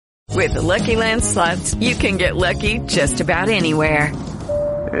With the Lucky Land Slots, you can get lucky just about anywhere.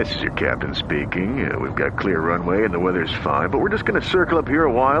 This is your captain speaking. We've got clear runway and the weather's fine, but we're just going to circle up here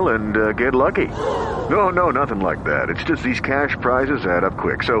a while and get lucky. No, nothing like that. It's just these cash prizes add up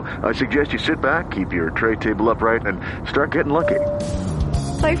quick. So I suggest you sit back, keep your tray table upright, and start getting lucky.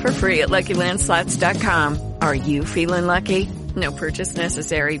 Play for free at LuckyLandSlots.com. Are you feeling lucky? No purchase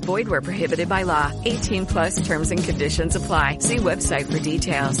necessary. Void where prohibited by law. 18 plus terms and conditions apply. See website for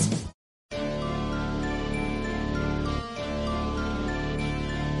details.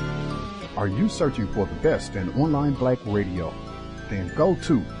 Are you searching for the best in online black radio? Then go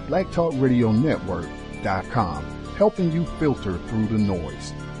to blacktalkradionetwork.com, helping you filter through the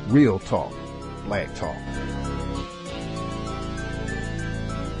noise. Real talk, black talk.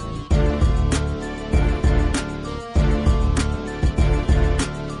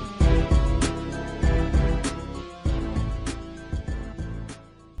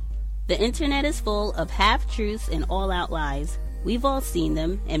 The internet is full of half-truths and all-out lies. We've all seen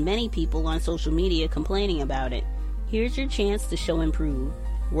them, and many people on social media complaining about it. Here's your chance to show and prove.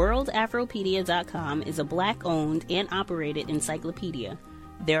 WorldAfropedia.com is a black-owned and operated encyclopedia.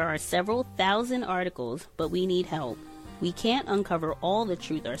 There are several thousand articles, but we need help. We can't uncover all the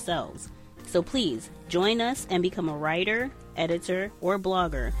truth ourselves. So please, join us and become a writer, editor, or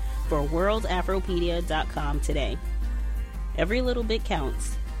blogger for WorldAfropedia.com today. Every little bit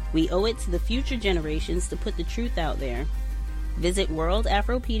counts. We owe it to the future generations to put the truth out there. Visit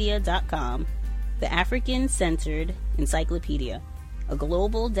WorldAfropedia.com, the African-centered encyclopedia, a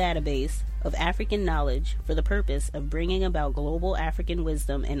global database of African knowledge for the purpose of bringing about global African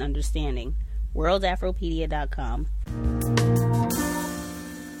wisdom and understanding. WorldAfropedia.com.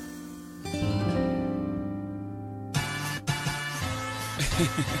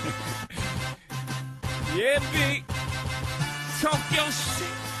 Yeah, B. Talk your shit.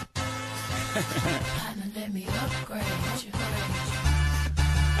 Let me upgrade you.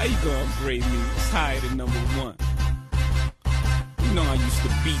 How you gonna upgrade me? It's higher than number one. You know I used to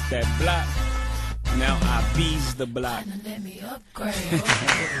beat that block. Now I bees the block. Let me upgrade.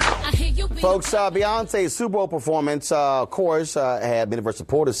 Folks, Beyonce's Super Bowl performance, of course, had many of her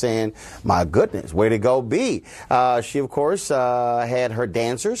supporters saying, my goodness, way to go, B. She, of course, had her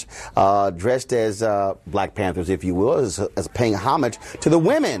dancers dressed as Black Panthers, if you will, as paying homage to the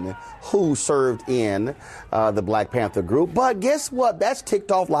women who served in the Black Panther group. But guess what? That's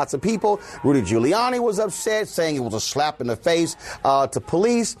ticked off lots of people. Rudy Giuliani was upset, saying it was a slap in the face to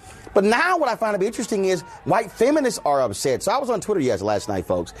police. But now what I find to be interesting is white feminists are upset. So I was on Twitter last night,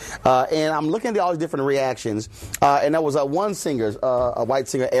 folks, and I'm looking at all these different reactions. And there was one singer, a white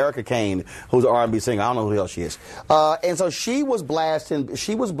singer, Erica Kane, who's an R&B singer. I don't know who the hell she is. And so she was blasting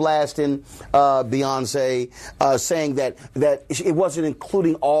Beyonce, saying that it wasn't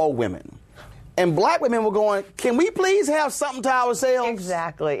including all women. And black women were going, can we please have something to ourselves?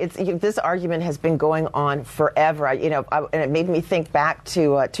 Exactly. This argument has been going on forever. And it made me think back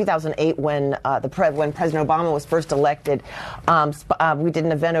to 2008 when President Obama was first elected. We did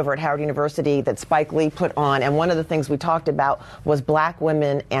an event over at Howard University that Spike Lee put on, and one of the things we talked about was black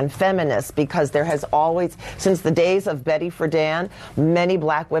women and feminists, because there has always, since the days of Betty Friedan, many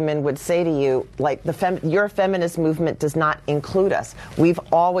black women would say to you, like, your feminist movement does not include us. We've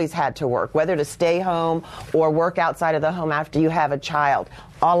always had to work, whether to stay home or work outside of the home after you have a child.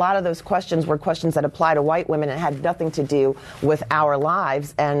 A lot of those questions were questions that apply to white women and had nothing to do with our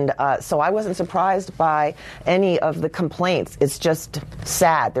lives. And so I wasn't surprised by any of the complaints. It's just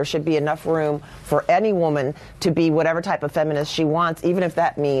sad. There should be enough room for any woman to be whatever type of feminist she wants, even if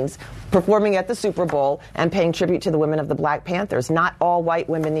that means performing at the Super Bowl and paying tribute to the women of the Black Panthers. Not all white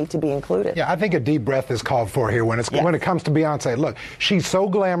women need to be included. Yeah, I think a deep breath is called for here when it comes to Beyonce. Look, she's so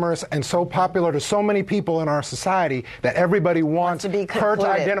glamorous and so popular to so many people in our society that everybody wants her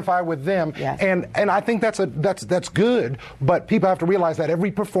to identify with them. Yes. And I think that's good, but people have to realize that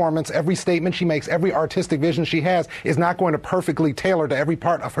every performance, every statement she makes, every artistic vision she has is not going to perfectly tailor to every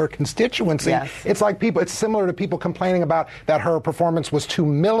part of her constituency. Yes. It's similar to people complaining about that her performance was too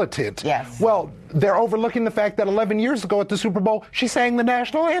militant. Yes. Well, they're overlooking the fact that 11 years ago at the Super Bowl, she sang the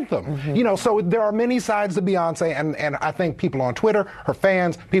national anthem. Mm-hmm. So there are many sides to Beyonce, and I think people on Twitter, her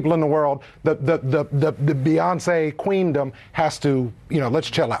fans, people in the world, the Beyonce queendom has to, let's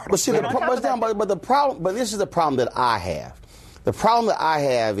chill out. But see, but this is the problem that I have. The problem that I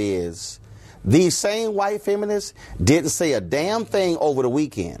have is these same white feminists didn't say a damn thing over the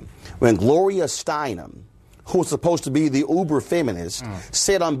weekend when Gloria Steinem, who's supposed to be the uber feminist,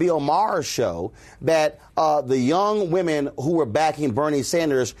 said on Bill Maher's show that the young women who were backing Bernie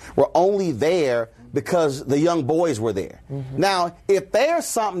Sanders were only there because the young boys were there. Now, if there's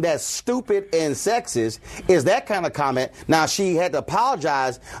something that's stupid and sexist, is that kind of comment. Now, she had to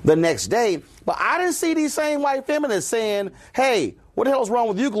apologize the next day, but I didn't see these same white feminists saying, hey, what the hell is wrong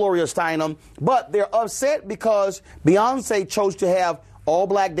with you, Gloria Steinem? But they're upset because Beyonce chose to have all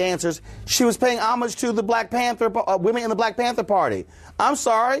black dancers. She was paying homage to the Black Panther, women in the Black Panther Party. I'm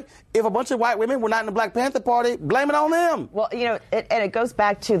sorry, if a bunch of white women were not in the Black Panther Party, blame it on them. Well, you know, it goes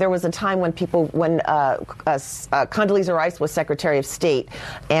back to, there was a time when Condoleezza Rice was Secretary of State,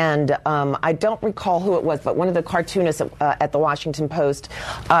 and I don't recall who it was, but one of the cartoonists at the Washington Post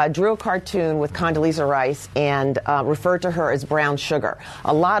drew a cartoon with Condoleezza Rice and referred to her as brown sugar.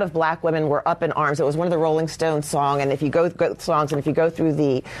 A lot of black women were up in arms. It was one of the Rolling Stones songs, and if you go through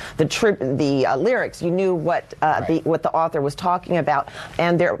the lyrics, you knew what the author was talking about.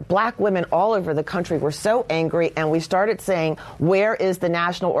 And black women all over the country were so angry, and we started saying, where is the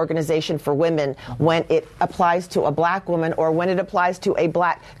National Organization for Women when it applies to a black woman or when it applies to a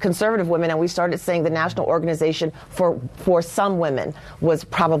black conservative woman? And we started saying the National Organization for some women was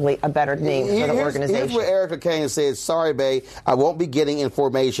probably a better name for the organization. Here's what Erica Kane said, sorry, babe, I won't be getting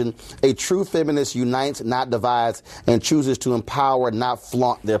information. A true feminist unites, not divides, and chooses to empower, not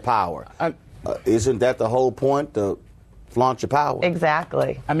flaunt their power. Isn't that the whole point? Flaunt your power.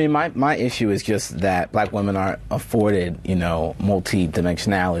 Exactly. I mean, my issue is just that black women aren't afforded,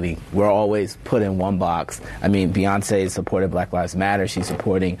 multi-dimensionality. We're always put in one box. I mean, Beyonce supported Black Lives Matter. She's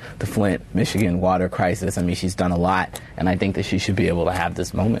supporting the Flint, Michigan water crisis. I mean, she's done a lot, and I think that she should be able to have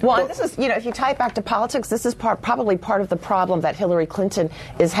this moment. Well, this is, if you tie it back to politics, this is probably part of the problem that Hillary Clinton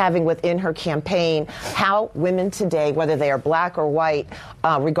is having within her campaign, how women today, whether they are black or white,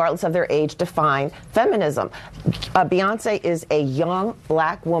 regardless of their age, define feminism. Beyonce is a young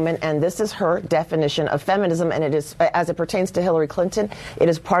black woman, and this is her definition of feminism, and it is, as it pertains to Hillary Clinton, it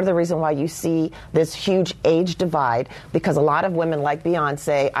is part of the reason why you see this huge age divide, because a lot of women like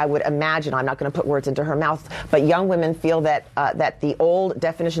Beyonce, I would imagine, I'm not going to put words into her mouth, but young women feel that the old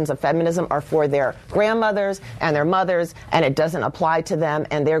definitions of feminism are for their grandmothers and their mothers, and it doesn't apply to them,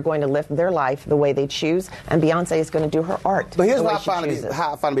 and they're going to live their life the way they choose, and Beyonce is going to do her art. But here's what I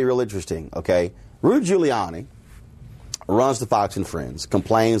find to be real interesting, okay? Rudy Giuliani runs the Fox and Friends,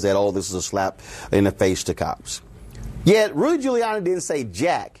 complains that, this is a slap in the face to cops. Yet Rudy Giuliani didn't say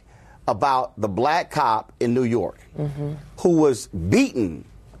jack about the black cop in New York who was beaten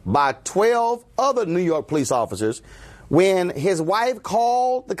by 12 other New York police officers when his wife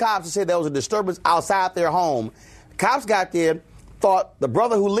called the cops and said there was a disturbance outside their home. Cops got there, thought the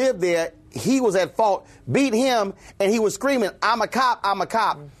brother who lived there, he was at fault, beat him, and he was screaming, I'm a cop, I'm a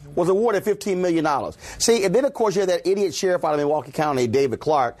cop. Was awarded $15 million. See, and then, of course, you have that idiot sheriff out of Milwaukee County, David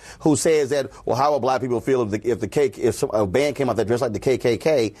Clark, who says that, well, how will black people feel if a band came out that dressed like the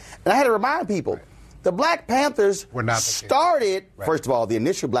KKK? And I had to remind people, the Black Panthers started, first of all, the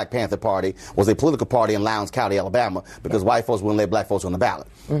initial Black Panther Party was a political party in Lowndes County, Alabama, because white folks wouldn't let black folks on the ballot.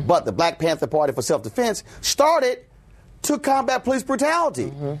 But the Black Panther Party for Self-Defense started to combat police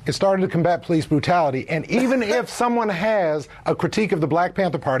brutality. It started to combat police brutality, and even if someone has a critique of the Black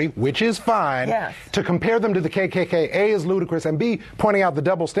Panther Party, which is fine, to compare them to the KKK, A, is ludicrous, and B, pointing out the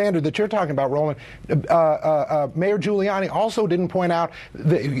double standard that you're talking about, Roland. Mayor Giuliani also didn't point out,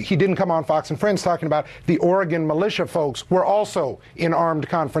 he didn't come on Fox and Friends talking about the Oregon militia folks were also in armed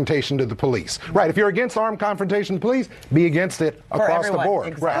confrontation to the police. Right, if you're against armed confrontation to the police, be against it across the board.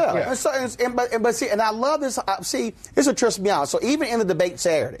 Exactly. Right. But see, and I love this, this will trust me out. So even in the debate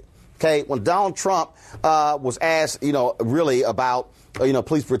Saturday, okay, when Donald Trump was asked, really about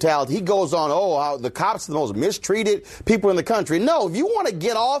police brutality, he goes on, how the cops are the most mistreated people in the country. No, if you want to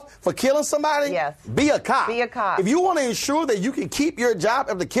get off for killing somebody, be a cop. Be a cop. If you want to ensure that you can keep your job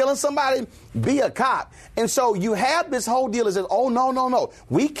after killing somebody, be a cop. And so you have this whole deal that says, no.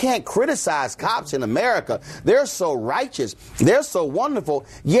 We can't criticize cops in America. They're so righteous. They're so wonderful.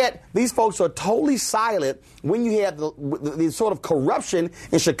 Yet these folks are totally silent when you have the sort of corruption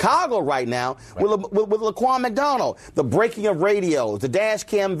in Chicago right now with Laquan McDonald, the breaking of radios, the dash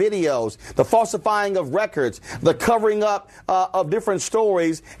cam videos, the falsifying of records, the covering up of different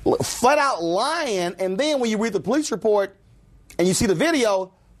stories, flat out lying. And then when you read the police report and you see the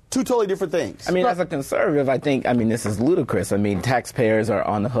video, two totally different things. I mean, as a conservative, I think, this is ludicrous. I mean, taxpayers are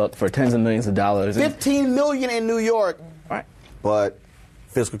on the hook for tens of millions of dollars. $15 million in New York. Right. But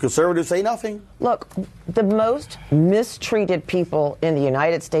Fiscal conservatives say nothing. Look, the most mistreated people in the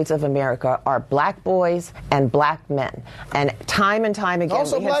United States of America are black boys and black men. And time again,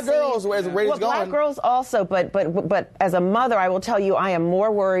 also black girls, as the rate is going. Black girls also, but as a mother, I will tell you, I am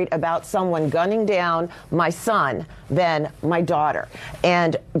more worried about someone gunning down my son than my daughter.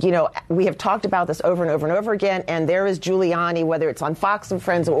 And, you know, we have talked about this over and over and over again, and there is Giuliani, whether it's on Fox and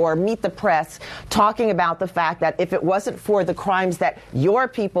Friends or Meet the Press, talking about the fact that if it wasn't for the crimes that your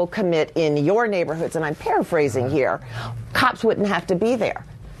people commit in your neighborhoods, and I'm paraphrasing here, cops wouldn't have to be there.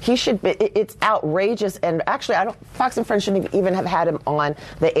 He should be. It's outrageous, and actually, Fox and Friends shouldn't even have had him on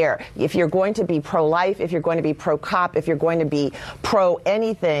the air. If you're going to be pro-life, if you're going to be pro-cop, if you're going to be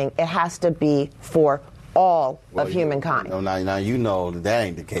pro-anything, it has to be for all of humankind. Now you know that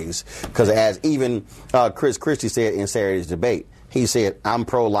ain't the case, because as even Chris Christie said in Saturday's debate, he said, "I'm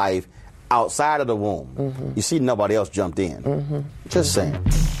pro-life outside of the womb." Mm-hmm. You see, nobody else jumped in. Mm-hmm. Just saying.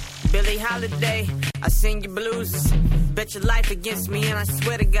 Billie Holiday, I sing your blues. Bet your life against me, and I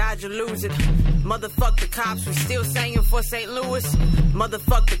swear to God you'll lose it. Motherfuck the cops, we still singing for St. Louis.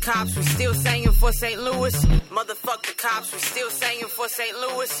 Motherfuck the cops, we still singing for St. Louis. Motherfuck the cops, we still singing for St.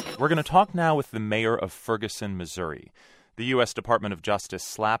 Louis. We're going to talk now with the mayor of Ferguson, Missouri. The U.S. Department of Justice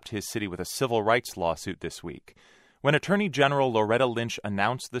slapped his city with a civil rights lawsuit this week. When Attorney General Loretta Lynch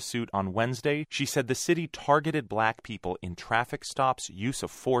announced the suit on Wednesday, she said the city targeted black people in traffic stops, use of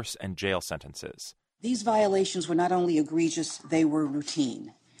force, and jail sentences. These violations were not only egregious, they were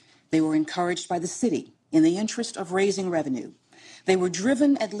routine. They were encouraged by the city in the interest of raising revenue. They were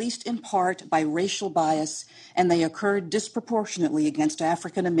driven, at least in part, by racial bias, and they occurred disproportionately against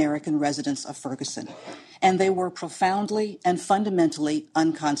African American residents of Ferguson. And they were profoundly and fundamentally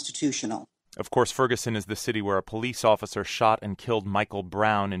unconstitutional. Of course, Ferguson is the city where a police officer shot and killed Michael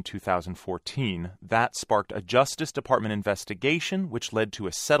Brown in 2014. That sparked a Justice Department investigation, which led to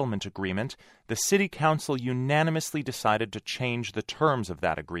a settlement agreement. The city council unanimously decided to change the terms of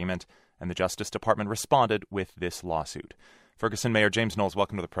that agreement, and the Justice Department responded with this lawsuit. Ferguson Mayor James Knowles,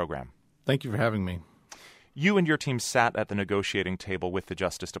 welcome to the program. Thank you for having me. You and your team sat at the negotiating table with the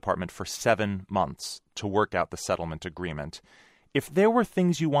Justice Department for 7 months to work out the settlement agreement. If there were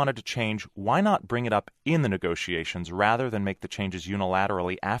things you wanted to change, why not bring it up in the negotiations rather than make the changes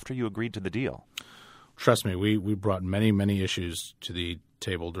unilaterally after you agreed to the deal? Trust me, we brought many issues to the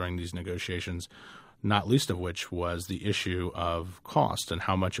table during these negotiations, not least of which was the issue of cost and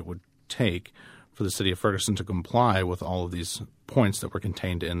how much it would take for the city of Ferguson to comply with all of these points that were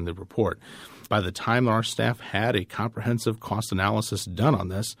contained in the report. By the time our staff had a comprehensive cost analysis done on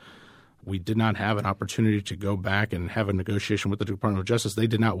this, we did not have an opportunity to go back and have a negotiation with the Department of Justice. They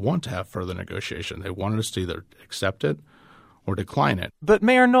did not want to have further negotiation. They wanted us to either accept it or decline it. But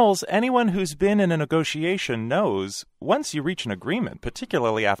Mayor Knowles, anyone who's been in a negotiation knows once you reach an agreement,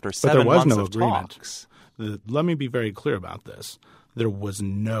 particularly after 7 months of talks. Let me be very clear about this. There was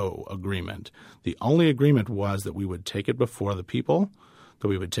no agreement. The only agreement was that we would take it before the people, that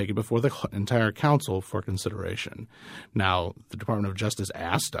we would take it before the entire council for consideration. Now, the Department of Justice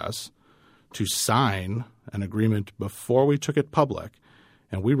asked us to sign an agreement before we took it public,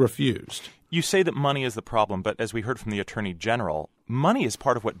 and we refused. You say that money is the problem, but as we heard from the Attorney General, money is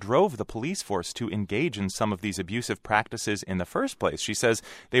part of what drove the police force to engage in some of these abusive practices in the first place. She says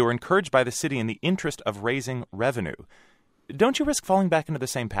they were encouraged by the city in the interest of raising revenue. Don't you risk falling back into the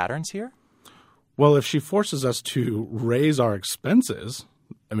same patterns here? Well, if she forces us to raise our expenses,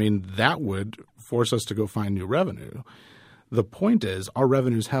 I mean, that would force us to go find new revenue. The point is our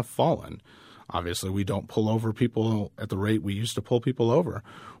revenues have fallen. Obviously, we don't pull over people at the rate we used to pull people over.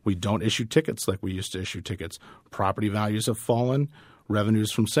 We don't issue tickets like we used to issue tickets. Property values have fallen.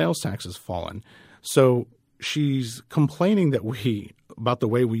 Revenues from sales tax has fallen. So she's complaining about the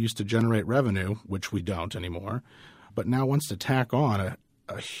way we used to generate revenue, which we don't anymore, but now wants to tack on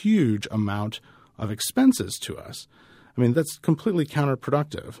a huge amount of expenses to us. I mean, that's completely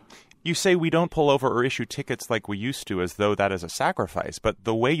counterproductive. You say we don't pull over or issue tickets like we used to, as though that is a sacrifice. But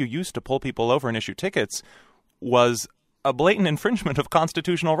the way you used to pull people over and issue tickets was a blatant infringement of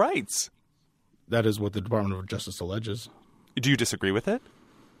constitutional rights. That is what the Department of Justice alleges. Do you disagree with it?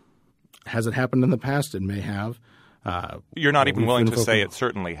 Has it happened in the past? It may have. You're not even willing to say it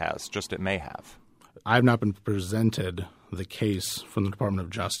certainly has, just it may have. I've not been presented the case from the Department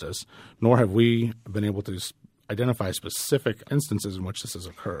of Justice, nor have we been able to identify specific instances in which this has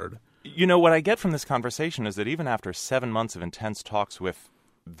occurred. You know, what I get from this conversation is that even after 7 months of intense talks with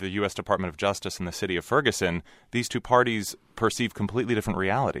the U.S. Department of Justice and the city of Ferguson, these two parties perceive completely different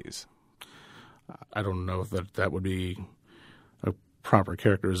realities. I don't know if that would be a proper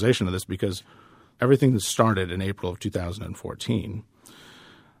characterization of this, because everything that started in April of 2014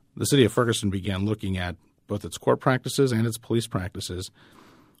 the city of Ferguson began looking at both its court practices and its police practices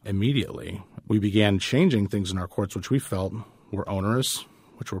immediately. We began changing things in our courts which we felt were onerous,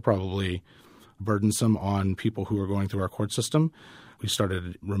 which were probably burdensome on people who were going through our court system. We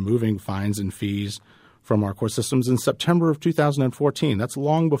started removing fines and fees from our court systems in September of 2014. That's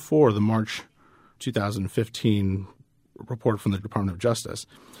long before the March 2015 report from the Department of Justice.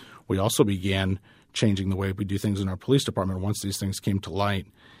 We also began changing the way we do things in our police department once these things came to light.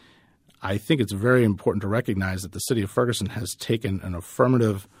 I think it's very important to recognize that the city of Ferguson has taken an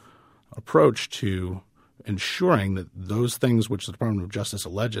affirmative approach to ensuring that those things which the Department of Justice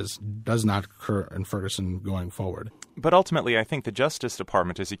alleges does not occur in Ferguson going forward. But ultimately, I think the Justice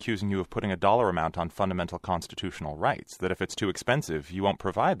Department is accusing you of putting a dollar amount on fundamental constitutional rights, that if it's too expensive, you won't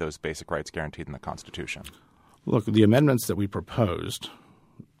provide those basic rights guaranteed in the Constitution. Look, the amendments that we proposed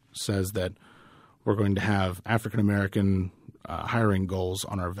says that we're going to have African-American hiring goals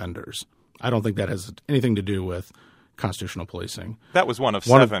on our vendors. I don't think that has anything to do with constitutional policing. That was one of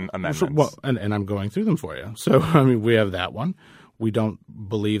seven amendments. Well, and I'm going through them for you. So, we have that one. We don't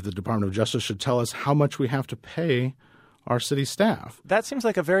believe the Department of Justice should tell us how much we have to pay our city staff. That seems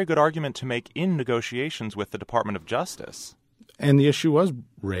like a very good argument to make in negotiations with the Department of Justice. And the issue was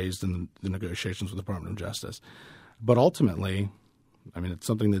raised in the negotiations with the Department of Justice. But ultimately, it's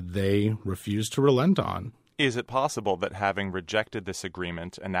something that they refused to relent on. Is it possible that having rejected this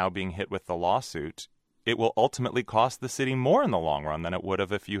agreement and now being hit with the lawsuit, it will ultimately cost the city more in the long run than it would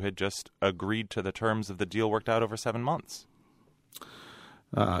have if you had just agreed to the terms of the deal worked out over 7 months?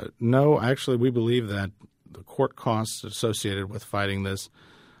 No, actually, we believe that the court costs associated with fighting this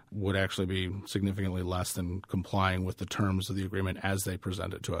would actually be significantly less than complying with the terms of the agreement as they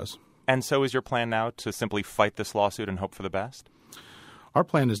present it to us. And so is your plan now to simply fight this lawsuit and hope for the best? Our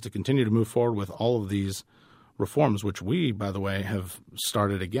plan is to continue to move forward with all of these reforms, which we, by the way, have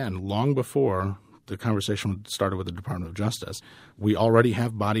started again long before the conversation started with the Department of Justice. We already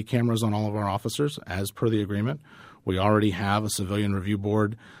have body cameras on all of our officers as per the agreement. We already have a civilian review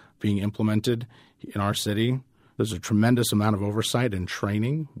board being implemented in our city. There's a tremendous amount of oversight and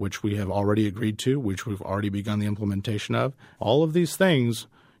training, which we have already agreed to, which we've already begun the implementation of. All of these things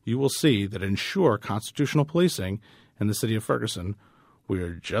you will see that ensure constitutional policing in the city of Ferguson. We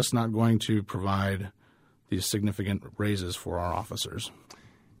are just not going to provide these significant raises for our officers.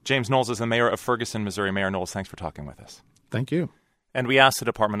 James Knowles is the mayor of Ferguson, Missouri. Mayor Knowles, thanks for talking with us. Thank you. And we asked the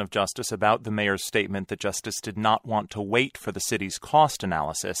Department of Justice about the mayor's statement that Justice did not want to wait for the city's cost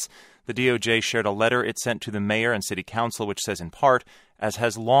analysis. The DOJ shared a letter it sent to the mayor and city council, which says in part, as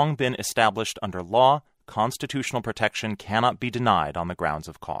has long been established under law, constitutional protection cannot be denied on the grounds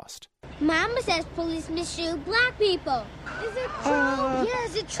of cost. Mama says police misshoot black people. Is it true? Yeah,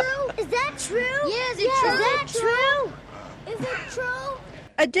 is it true? Is that true? Yeah, is it true? Is that true? Is it true?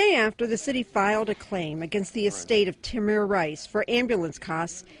 A day after the city filed a claim against the estate of Tamir Rice for ambulance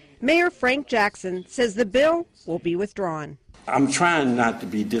costs, Mayor Frank Jackson says the bill will be withdrawn. I'm trying not to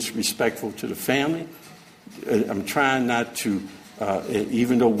be disrespectful to the family. I'm trying not to,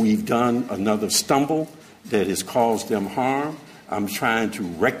 even though we've done another stumble that has caused them harm, I'm trying to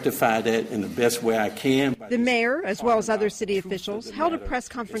rectify that in the best way I can. The mayor, as well as other city officials, held a press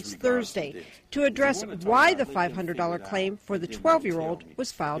conference Thursday to address why the $500 claim for the 12-year-old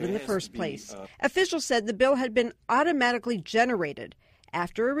was filed in the first place. Officials said the bill had been automatically generated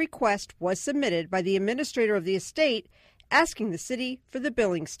after a request was submitted by the administrator of the estate asking the city for the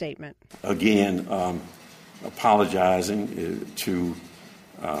billing statement. Again, apologizing to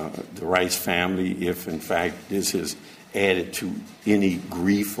the Rice family if, in fact, this has added to any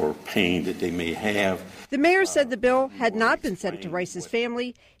grief or pain that they may have. The mayor said the bill had not been sent to Rice's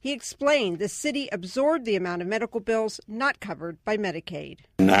family. He explained the city absorbed the amount of medical bills not covered by Medicaid.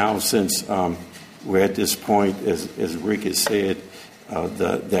 Now, since we're at this point, as Rick has said,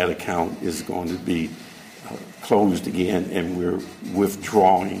 that account is going to be closed again, and we're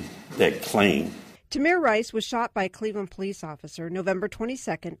withdrawing that claim. Tamir Rice was shot by a Cleveland police officer November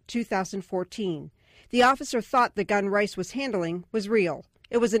 22, 2014. The officer thought the gun Rice was handling was real.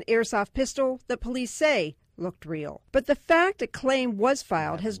 It was an airsoft pistol that police say looked real. But the fact a claim was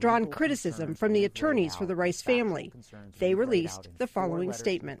filed has drawn criticism from the attorneys for the Rice family. They released the following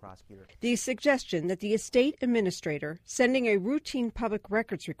statement. The suggestion that the estate administrator sending a routine public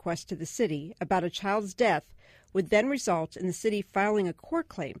records request to the city about a child's death would then result in the city filing a court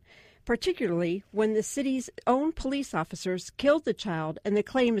claim, particularly when the city's own police officers killed the child and the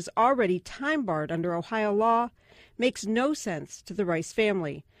claim is already time-barred under Ohio law, makes no sense to the Rice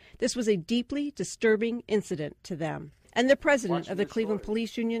family. This was a deeply disturbing incident to them. And the president of the Cleveland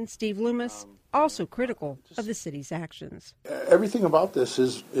Police Union, Steve Loomis, also critical of the city's actions. Everything about this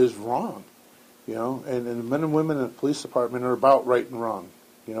is wrong, and the men and women in the police department are about right and wrong.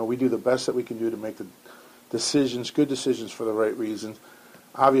 We do the best that we can do to make the good decisions for the right reasons.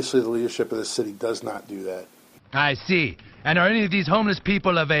 Obviously, the leadership of the city does not do that. I see. And are any of these homeless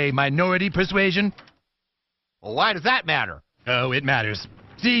people of a minority persuasion? Well, why does that matter? Oh, it matters.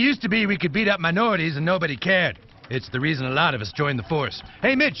 See, it used to be we could beat up minorities and nobody cared. It's the reason a lot of us joined the force.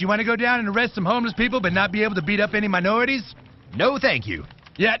 Hey, Mitch, you want to go down and arrest some homeless people but not be able to beat up any minorities? No, thank you.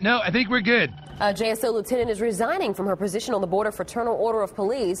 Yeah, no, I think we're good. A JSO lieutenant is resigning from her position on the Board of Fraternal Order of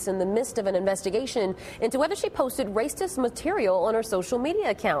Police in the midst of an investigation into whether she posted racist material on her social media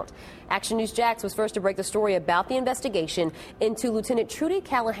account. Action News Jax was first to break the story about the investigation into Lieutenant Trudy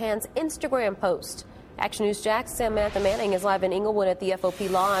Callahan's Instagram post. Action News Jax, Samantha Manning is live in Inglewood at the FOP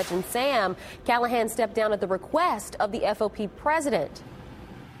Lodge. And Sam, Callahan stepped down at the request of the FOP president.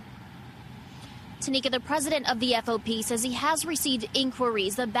 Tanika, the president of the FOP, says he has received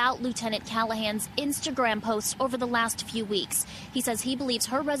inquiries about Lieutenant Callahan's Instagram posts over the last few weeks. He says he believes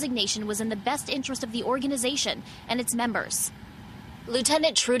her resignation was in the best interest of the organization and its members.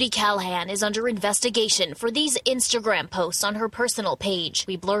 Lieutenant Trudy Callahan is under investigation for these Instagram posts on her personal page.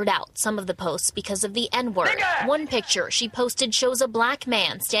 We blurred out some of the posts because of the N-word. One picture she posted shows a black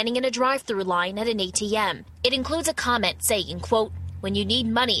man standing in a drive-through line at an ATM. It includes a comment saying, quote, "When you need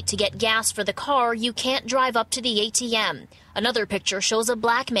money to get gas for the car, you can't drive up to the ATM." Another picture shows a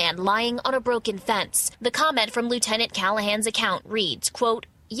black man lying on a broken fence. The comment from Lieutenant Callahan's account reads, quote,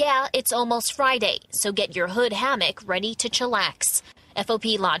 "Yeah, it's almost Friday, so get your hood hammock ready to chillax."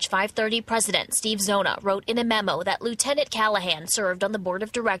 FOP Lodge 530 President Steve Zona wrote in a memo that Lieutenant Callahan served on the board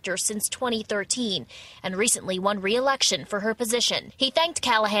of directors since 2013 and recently won re-election for her position. He thanked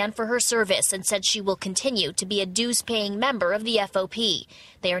Callahan for her service and said she will continue to be a dues-paying member of the FOP.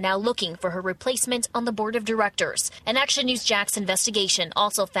 They are now looking for her replacement on the board of directors. An Action News Jax investigation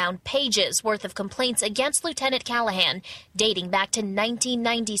also found pages worth of complaints against Lieutenant Callahan dating back to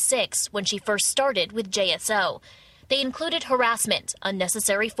 1996 when she first started with JSO. They included harassment,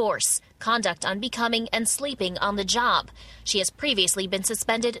 unnecessary force, conduct unbecoming, and sleeping on the job. She has previously been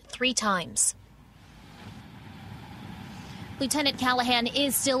suspended 3 times. Lieutenant Callahan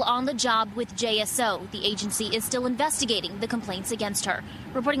is still on the job with JSO. The agency is still investigating the complaints against her.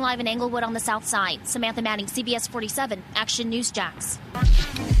 Reporting live in Englewood on the South Side, Samantha Manning, CBS 47, Action News Jax.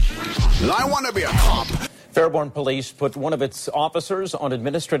 I want to be a cop. Fairborn Police put one of its officers on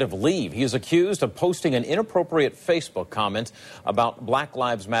administrative leave. He is accused of posting an inappropriate Facebook comment about Black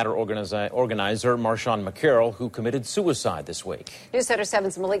Lives Matter organizer Marshawn McCarroll, who committed suicide this week. Newsletter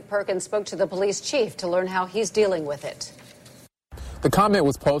 7's Malik Perkins spoke to the police chief to learn how he's dealing with it. The comment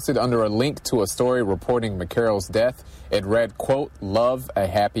was posted under a link to a story reporting McCarroll's death. It read, quote, "Love a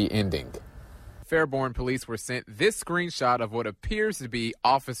happy ending." Fairborn Police were sent this screenshot of what appears to be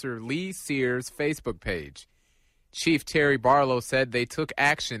Officer Lee Sears' Facebook page. Chief Terry Barlow said they took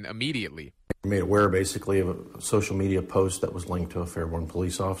action immediately. Made aware basically of a social media post that was linked to a Fairborn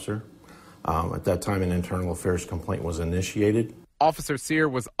police officer. At that time, an internal affairs complaint was initiated. Officer Sear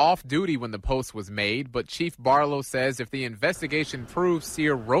was off duty when the post was made, but Chief Barlow says if the investigation proves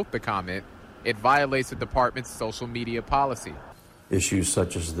Sear wrote the comment, it violates the department's social media policy. Issues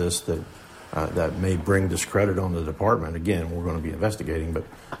such as this that may bring discredit on the department. Again, we're going to be investigating, but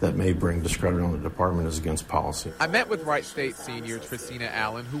that may bring discredit on the department is against policy. I met with Wright State senior Tristina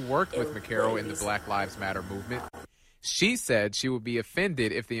Allen, who worked with McCarroll in the Black Lives Matter movement. She said she would be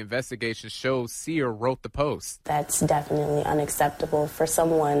offended if the investigation shows Sear wrote the post. That's definitely unacceptable for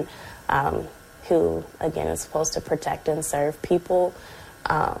someone who, again, is supposed to protect and serve people,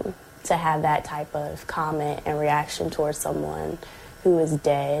 to have that type of comment and reaction towards someone who is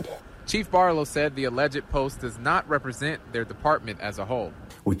dead. Chief Barlow said the alleged post does not represent their department as a whole.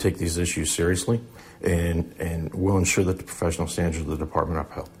 We take these issues seriously, and we'll ensure that the professional standards of the department are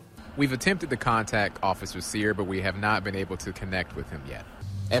upheld. We've attempted to contact Officer Sear, but we have not been able to connect with him yet.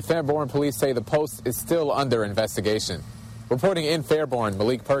 And Fairborn Police say the post is still under investigation. Reporting in Fairborn,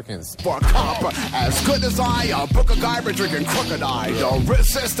 Malik Perkins. For a cop as good as I, a book of garbage drinking crocodile. Your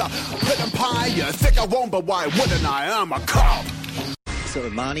wrist sister, pudding pie, you think I won't, but why wouldn't I? I'm a cop. So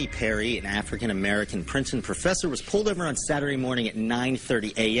Imani Perry, an African-American Princeton professor, was pulled over on Saturday morning at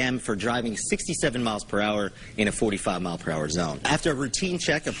 9:30 a.m. for driving 67 miles per hour in a 45-mile-per-hour zone. After a routine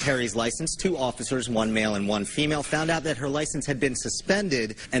check of Perry's license, 2 officers, 1 male and 1 female, found out that her license had been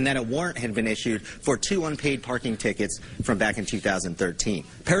suspended and that a warrant had been issued for 2 unpaid parking tickets from back in 2013.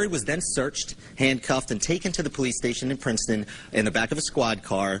 Perry was then searched, handcuffed, and taken to the police station in Princeton in the back of a squad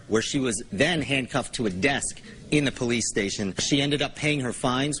car, where she was then handcuffed to a desk in the police station. She ended up paying her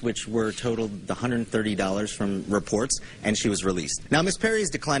fines, which were totaled $130 from reports, and she was released. Now, Ms. Perry has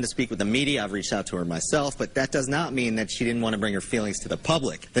declined to speak with the media. I've reached out to her myself, but that does not mean that she didn't want to bring her feelings to the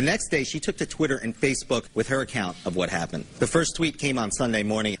public. The next day, she took to Twitter and Facebook with her account of what happened. The first tweet came on Sunday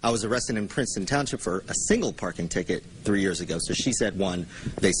morning. I was arrested in Princeton Township for a single parking ticket 3 years ago. So she said 1,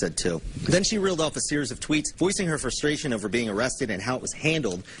 they said 2. Then she reeled off a series of tweets voicing her frustration over being arrested and how it was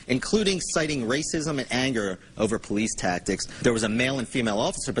handled, including citing racism and anger over police tactics. There was a male and female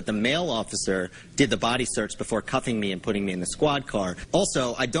officer, but the male officer did the body search before cuffing me and putting me in the squad car.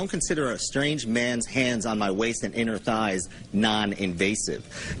 Also, I don't consider a strange man's hands on my waist and inner thighs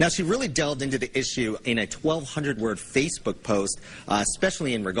non-invasive. Now, she really delved into the issue in a 1,200-word Facebook post,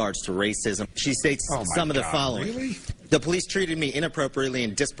 especially in regards to racism. She states some of the following. Really? The police treated me inappropriately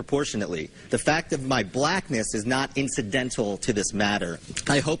and disproportionately. The fact of my blackness is not incidental to this matter.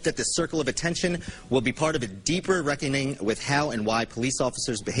 I hope that this circle of attention will be part of a deeper reckoning with how and why police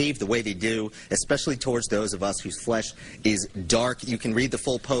officers behave the way they do, especially towards those of us whose flesh is dark. You can read the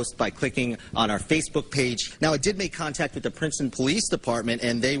full post by clicking on our Facebook page. Now, I did make contact with the Princeton Police Department,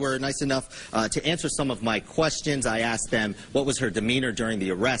 and they were nice enough to answer some of my questions. I asked them what was her demeanor during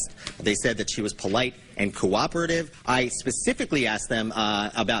the arrest. They said that she was polite and cooperative. I specifically asked them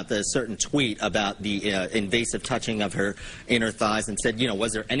about the certain tweet about the invasive touching of her inner thighs and said,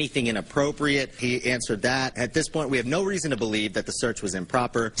 was there anything inappropriate? He answered that. At this point, we have no reason to believe that the search was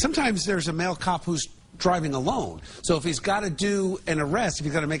improper. Sometimes there's a male cop who's driving alone. So if he's got to do an arrest, if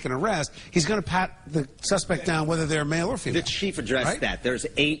he's got to make an arrest, he's going to pat the suspect down whether they're male or female. The chief addressed that. There's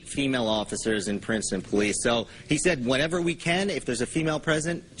 8 female officers in Princeton Police. So he said whenever we can, if there's a female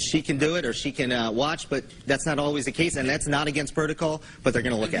present, she can do it or she can watch, but that's not always the case, and that's not against protocol, but they're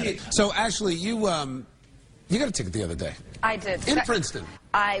going to look at it. So Ashley, you got a ticket the other day. I did. In Princeton.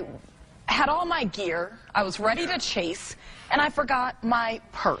 I had all my gear. I was ready to chase, and I forgot my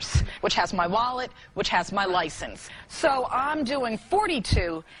purse, which has my wallet, which has my license. So I'm doing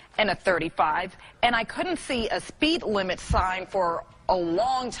 42 and a 35, and I couldn't see a speed limit sign for a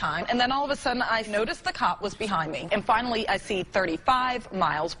long time, and then all of a sudden I noticed the cop was behind me, and finally I see 35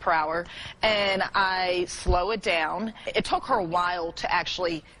 miles per hour, and I slow it down. It took her a while to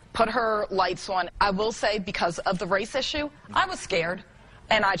actually put her lights on. I will say, because of the race issue, I was scared.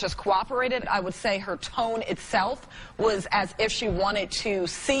 And I just cooperated. I would say her tone itself was as if she wanted to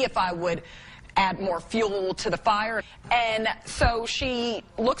see if I would add more fuel to the fire. And so she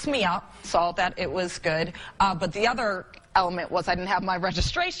looks me up, saw that it was good. But the other element was I didn't have my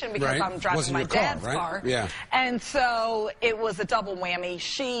registration because I'm driving my dad's car. Yeah. And so it was a double whammy.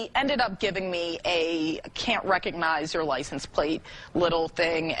 She ended up giving me a can't recognize your license plate little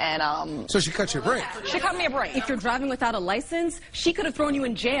thing, and so she cut you a break. She cut me a break. If you're driving without a license, she could have thrown you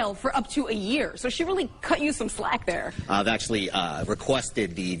in jail for up to a year. So she really cut you some slack there. I've actually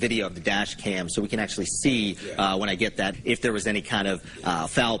requested the video of the dash cam so we can actually see when I get that if there was any kind of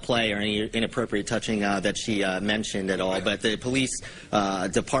foul play or any inappropriate touching that she mentioned at all. But the police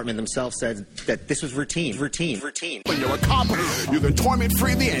department themselves said that this was routine. When you're a cop, you can torment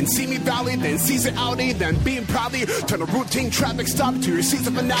freely and see me valley, then seize it Audi, then beam proudly, turn a routine traffic stop to your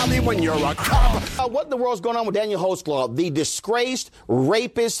season finale when you're a cop. What in the world's going on with Daniel Holtzclaw, the disgraced,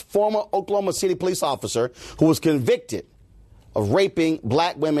 rapist, former Oklahoma City police officer who was convicted of raping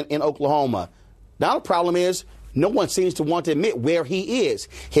black women in Oklahoma? Now the problem is no one seems to want to admit where he is.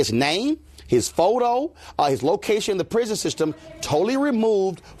 His name, his photo, his location in the prison system, totally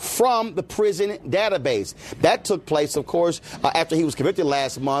removed from the prison database. That took place, of course, after he was convicted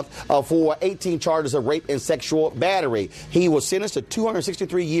last month for 18 charges of rape and sexual battery. He was sentenced to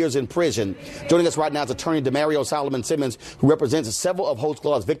 263 years in prison. Joining us right now is attorney Demario Solomon Simmons, who represents several of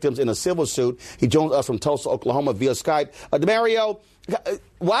Holtzclaw's victims in a civil suit. He joins us from Tulsa, Oklahoma via Skype. Demario,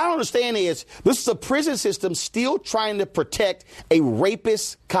 what I don't understand is this is a prison system still trying to protect a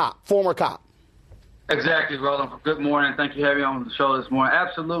rapist cop, former cop. Exactly, Roland. Good morning. Thank you for having me on the show this morning.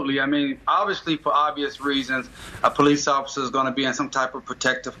 Absolutely. I mean, obviously, for obvious reasons, a police officer is going to be in some type of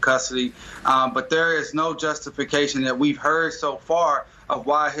protective custody. But there is no justification that we've heard so far of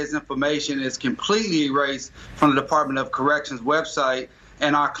why his information is completely erased from the Department of Corrections website.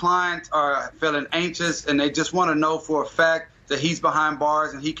 And our clients are feeling anxious, and they just want to know for a fact that he's behind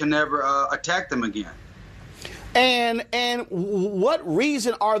bars and he can never attack them again. And what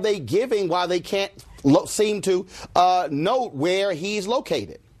reason are they giving why they can't seem to know where he's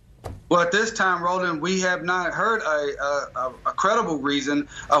located? Well, at this time, Roland, we have not heard a credible reason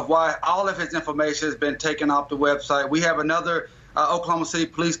of why all of his information has been taken off the website. We have another Oklahoma City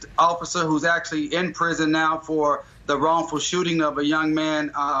police officer who's actually in prison now for the wrongful shooting of a young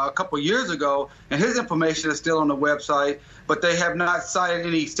man a couple years ago, and his information is still on the website, but they have not cited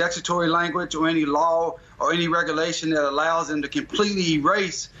any statutory language or any law or any regulation that allows them to completely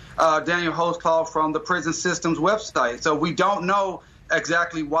erase Daniel Holtzclaw from the prison system's website. So we don't know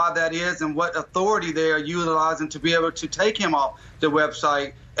exactly why that is and what authority they are utilizing to be able to take him off the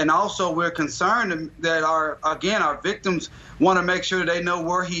website. And also we're concerned that our victims want to make sure they know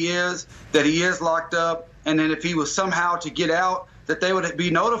where he is, that he is locked up, and then if he was somehow to get out, that they would be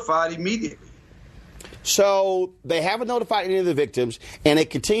notified immediately. So they haven't notified any of the victims, and they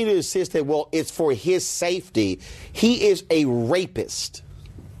continue to insist that, well, it's for his safety. He is a rapist.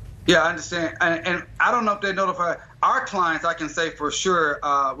 Yeah, I understand. And I don't know if they notify our clients. I can say for sure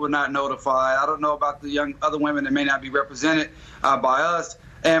were not notified. I don't know about the other women that may not be represented by us.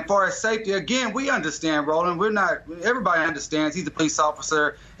 And for his safety, again, we understand, Roland. Everybody understands he's a police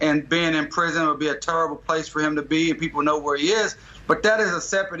officer, and being in prison would be a terrible place for him to be, and people know where he is. But that is a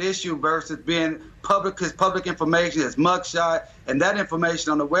separate issue versus being his public information, his mugshot, and that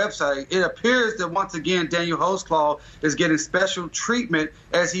information on the website. It appears that, once again, Daniel Holtzclaw is getting special treatment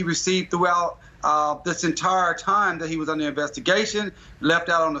as he received throughout this entire time that he was under investigation, left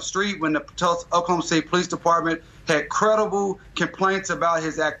out on the street when the Oklahoma City Police Department had credible complaints about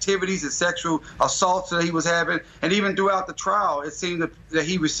his activities, his sexual assaults that he was having, and even throughout the trial, it seemed that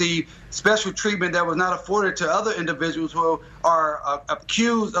he received special treatment that was not afforded to other individuals who are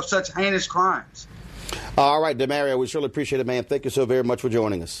accused of such heinous crimes. All right, Demario, we surely appreciate it, man. Thank you so very much for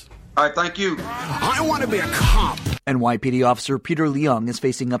joining us. All right, thank you. I want to be a cop. NYPD officer Peter Leung is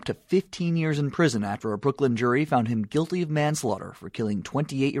facing up to 15 years in prison after a Brooklyn jury found him guilty of manslaughter for killing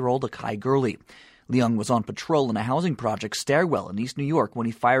 28-year-old Akai Gurley. Leung was on patrol in a housing project stairwell in East New York when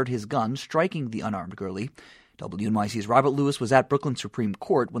he fired his gun, striking the unarmed Gurley. WNYC's Robert Lewis was at Brooklyn Supreme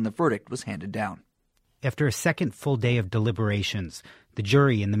Court when the verdict was handed down. After a second full day of deliberations, the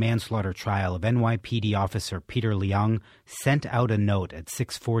jury in the manslaughter trial of NYPD officer Peter Leung sent out a note at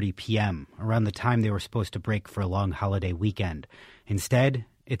 6:40 p.m., around the time they were supposed to break for a long holiday weekend. Instead,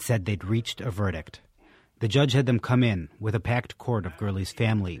 it said they'd reached a verdict. The judge had them come in with a packed court of Gurley's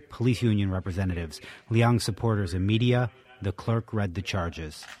family, police union representatives, Leung supporters, and media. The clerk read the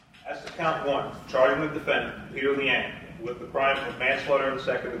charges. As to count one, charging the defendant, Peter Leung, with the crime of manslaughter in the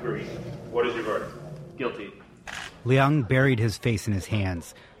second degree. What is your verdict? Guilty. Leung buried his face in his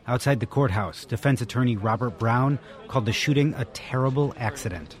hands. Outside the courthouse, defense attorney Robert Brown called the shooting a terrible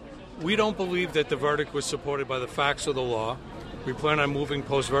accident. We don't believe that the verdict was supported by the facts or the law. We plan on moving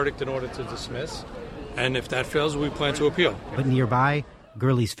post-verdict in order to dismiss. And if that fails, we plan to appeal. But nearby,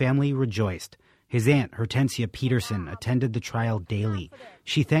 Gurley's family rejoiced. His aunt, Hortensia Peterson, attended the trial daily.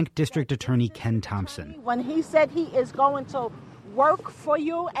 She thanked District Attorney Ken Thompson. When he said he is going to work for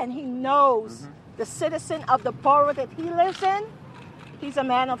you and he knows the citizen of the borough that he lives in, he's a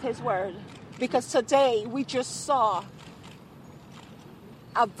man of his word. Because today we just saw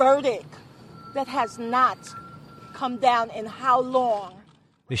a verdict that has not come down in how long?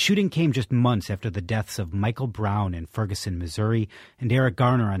 The shooting came just months after the deaths of Michael Brown in Ferguson, Missouri, and Eric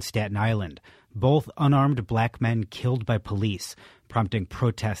Garner on Staten Island, both unarmed black men killed by police, prompting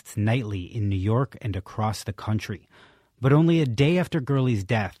protests nightly in New York and across the country. But only a day after Gurley's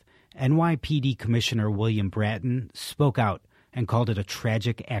death, NYPD Commissioner William Bratton spoke out and called it a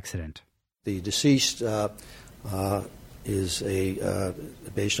tragic accident. The deceased is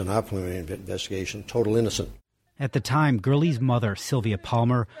based on our preliminary investigation, total innocent. At the time, Gurley's mother, Sylvia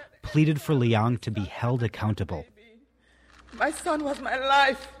Palmer, pleaded for Leung to be held accountable. My son was my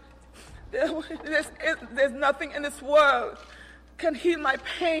life. There's nothing in this world can heal my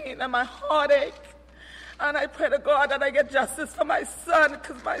pain and my heartache. And I pray to God that I get justice for my son,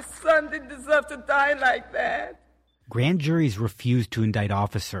 because my son didn't deserve to die like that. Grand juries refused to indict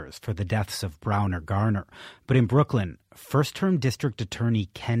officers for the deaths of Brown or Garner. But in Brooklyn, first-term District Attorney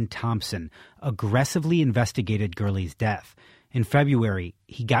Ken Thompson aggressively investigated Gurley's death. In February,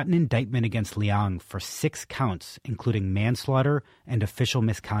 he got an indictment against Leung for 6 counts, including manslaughter and official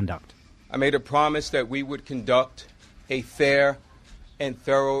misconduct. I made a promise that we would conduct a fair and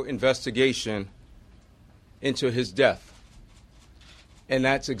thorough investigation into his death. And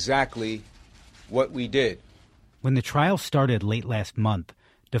that's exactly what we did. When the trial started late last month,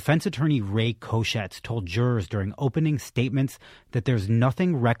 defense attorney Ray Koshetz told jurors during opening statements that there's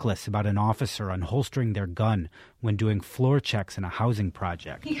nothing reckless about an officer unholstering their gun when doing floor checks in a housing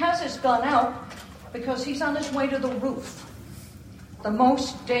project. He has his gun out because he's on his way to the roof, the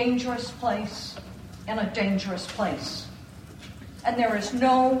most dangerous place in a dangerous place. And there is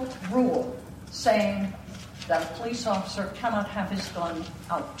no rule saying that a police officer cannot have his gun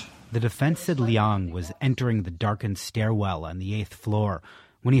out. The defense said Liang was entering the darkened stairwell on the 8th floor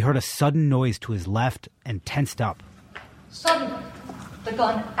when he heard a sudden noise to his left and tensed up. Suddenly, the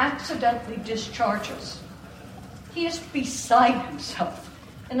gun accidentally discharges. He is beside himself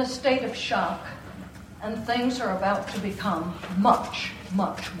in a state of shock, and things are about to become much,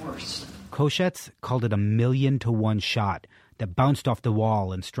 much worse. C.O.W.S called it a 1,000,000-to-1 shot that bounced off the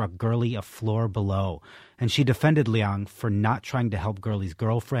wall and struck Gurley a floor below, and she defended Liang for not trying to help Gurley's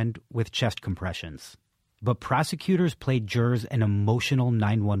girlfriend with chest compressions. But prosecutors played jurors an emotional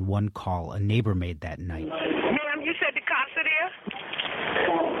 911 call a neighbor made that night. Ma'am, you said the cops are there?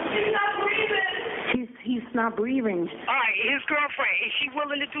 He's not breathing. He's not breathing. All right, his girlfriend, is she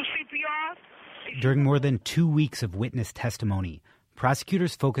willing to do CPR? During more than 2 weeks of witness testimony,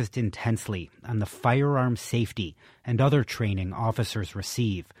 prosecutors focused intensely on the firearm safety and other training officers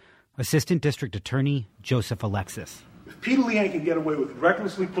receive. Assistant District Attorney Joseph Alexis. If Peter Liang can get away with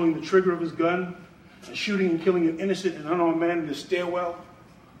recklessly pulling the trigger of his gun and shooting and killing an innocent and unarmed man in the stairwell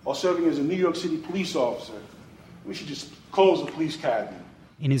while serving as a New York City police officer, we should just close the police academy.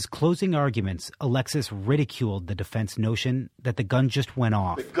 In his closing arguments, Alexis ridiculed the defense notion that the gun just went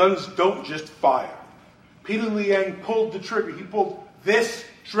off. The guns don't just fire. Peter Liang pulled the trigger. He pulled this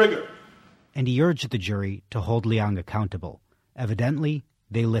trigger. And he urged the jury to hold Liang accountable. Evidently,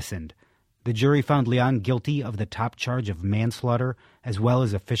 they listened. The jury found Liang guilty of the top charge of manslaughter as well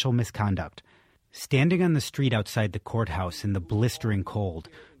as official misconduct. Standing on the street outside the courthouse in the blistering cold,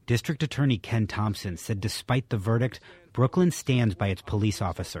 District Attorney Ken Thompson said despite the verdict, Brooklyn stands by its police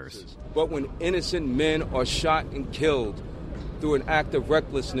officers. But when innocent men are shot and killed through an act of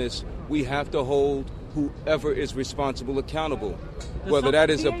recklessness, we have to hold whoever is responsible accountable, whether that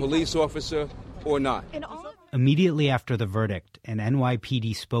is a police officer or not. Immediately after the verdict, an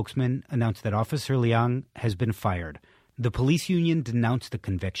NYPD spokesman announced that Officer Liang has been fired. The police union denounced the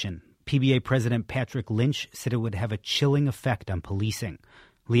conviction. PBA President Patrick Lynch said it would have a chilling effect on policing.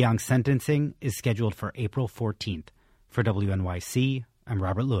 Liang's sentencing is scheduled for April 14th. For WNYC, I'm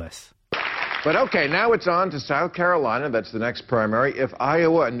Robert Lewis. But okay, now it's on to South Carolina. That's the next primary. If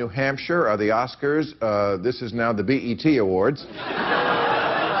Iowa and New Hampshire are the Oscars, this is now the BET Awards.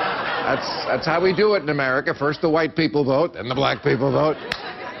 That's how we do it in America. First the white people vote, then the black people vote.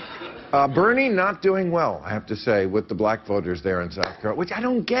 Bernie not doing well, I have to say, with the black voters there in South Carolina, which I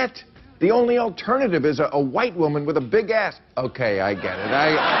don't get. The only alternative is a white woman with a big ass. Okay, I get it.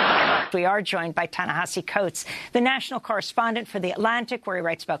 We are joined by Ta-Nehisi Coates, the national correspondent for The Atlantic, where he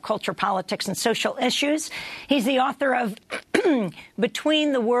writes about culture, politics, and social issues. He's the author of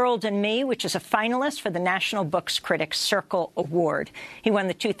Between the World and Me, which is a finalist for the National Books Critics Circle Award. He won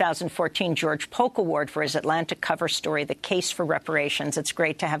the 2014 George Polk Award for his Atlantic cover story, The Case for Reparations. It's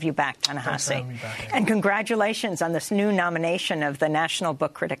great to have you back, Ta-Nehisi. And congratulations on this new nomination of the National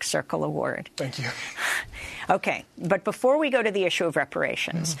Book Critics Circle Award. Thank you. Okay, but before we go to the issue of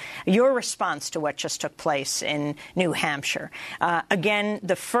reparations, your response to what just took place in New Hampshire. Again,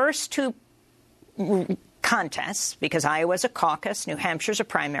 the first two contests, because Iowa's a caucus, New Hampshire's a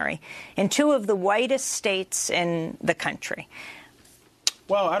primary, in two of the whitest states in the country.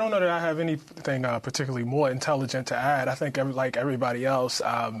 Well, I don't know that I have anything particularly more intelligent to add. I think, like everybody else,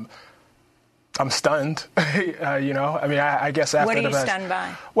 I'm stunned, you know. I mean, I guess after what are the you stunned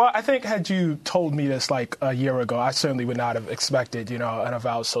by? Well, I think had you told me this like a year ago, I certainly would not have expected, you know, an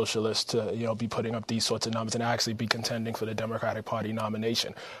avowed socialist to, you know, be putting up these sorts of numbers and actually be contending for the Democratic Party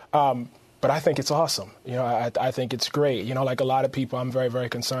nomination. But I think it's awesome. You know, I think it's great. You know, like a lot of people, I'm very, very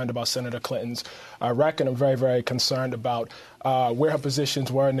concerned about Senator Clinton's record. I'm very, very concerned about where her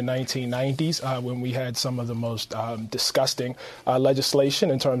positions were in the 1990s when we had some of the most disgusting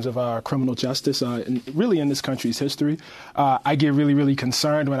legislation in terms of criminal justice, really in this country's history. I get really, really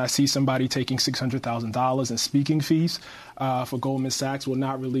concerned when I see somebody taking $600,000 in speaking fees for Goldman Sachs will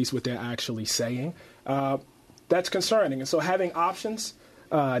not release what they're actually saying. That's concerning. And so having options,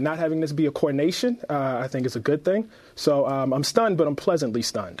 not having this be a coordination, I think is a good thing. So I'm stunned, but I'm pleasantly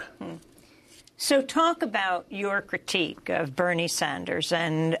stunned. So talk about your critique of Bernie Sanders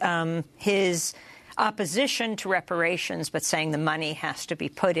and his opposition to reparations, but saying the money has to be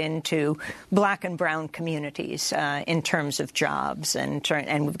put into black and brown communities in terms of jobs, and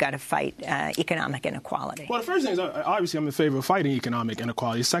we've got to fight economic inequality. Well, the first thing is, obviously, I'm in favor of fighting economic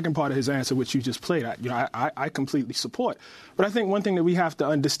inequality. The second part of his answer, which you just played, I completely support. But I think one thing that we have to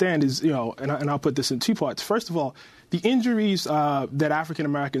understand is, you know, and I'll put this in two parts. First of all, the injuries that African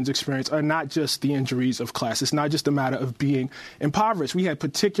Americans experience are not just the injuries of class. It's not just a matter of being impoverished. We had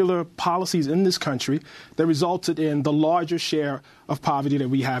particular policies in this country country that resulted in the larger share of poverty that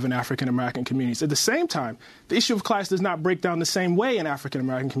we have in African-American communities. At the same time, the issue of class does not break down the same way in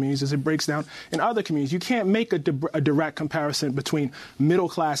African-American communities as it breaks down in other communities. You can't make a direct comparison between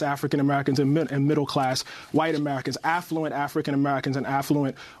middle-class African-Americans and middle-class white Americans, affluent African-Americans and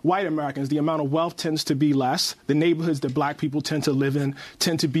affluent white Americans. The amount of wealth tends to be less. The neighborhoods that black people tend to live in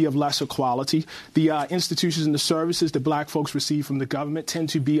tend to be of lesser quality. The institutions and the services that black folks receive from the government tend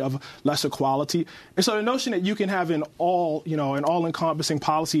to be of lesser quality. And so the notion that you can have an all-encompassing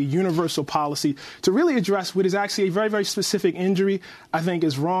policy, a universal policy, to really address what is actually a very, very specific injury, I think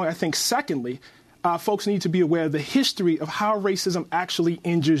is wrong. I think, secondly, folks need to be aware of the history of how racism actually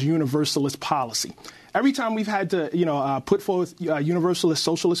injures universalist policy. Every time we've had to, put forth universalist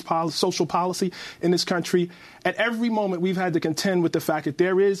social policy in this country, at every moment we've had to contend with the fact that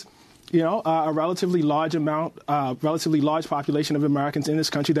there is a relatively large population of Americans in this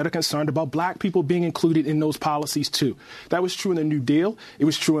country that are concerned about black people being included in those policies, too. That was true in the New Deal. It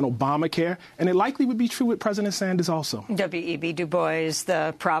was true in Obamacare. And it likely would be true with President Sanders also. W.E.B. Du Bois,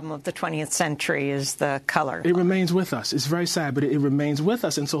 the problem of the 20th century is the color. It remains with us. It's very sad, but it remains with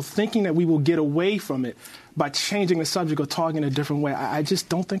us. And so thinking that we will get away from it by changing the subject or talking in a different way, I just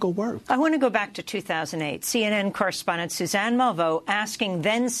don't think will work. I want to go back to 2008. CNN correspondent Suzanne Malveaux asking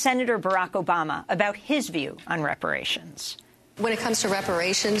then-Senator Barack Obama about his view on reparations. When it comes to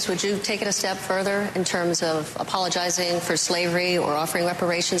reparations, would you take it a step further in terms of apologizing for slavery or offering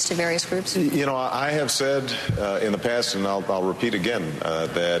reparations to various groups? I have said in the past, and I'll repeat again,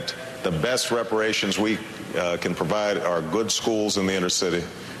 that the best reparations we can provide are good schools in the inner city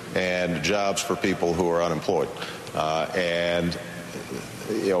and jobs for people who are unemployed. I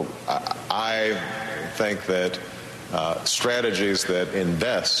think that strategies that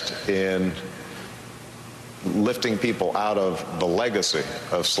invest in lifting people out of the legacy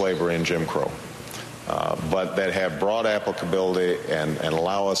of slavery and Jim Crow, but that have broad applicability and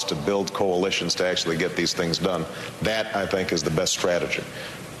allow us to build coalitions to actually get these things done, that, I think, is the best strategy.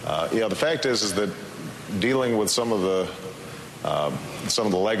 The fact is that dealing with some of the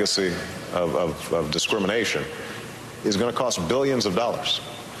legacy of discrimination is going to cost billions of dollars.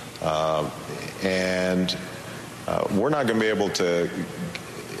 And we're not going to be able to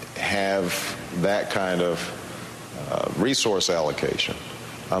have that kind of resource allocation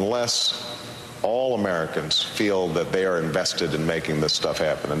unless all Americans feel that they are invested in making this stuff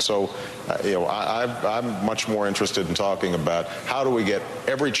happen. And so, I'm much more interested in talking about how do we get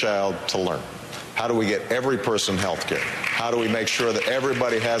every child to learn? How do we get every person health care? How do we make sure that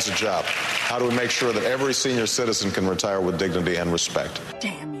everybody has a job? How do we make sure that every senior citizen can retire with dignity and respect?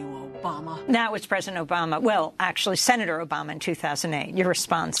 Damn you, Obama. That was President Obama. Well, actually, Senator Obama in 2008. Your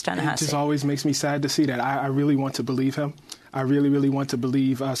response, Ta-Nehisi? It just always makes me sad to see that. I really want to believe him. I really, really want to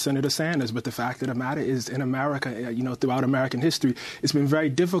believe Senator Sanders. But the fact of the matter is, in America, throughout American history, it's been very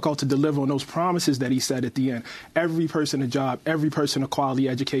difficult to deliver on those promises that he said at the end. Every person a job, every person a quality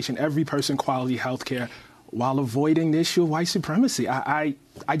education, every person quality health care, while avoiding the issue of white supremacy. I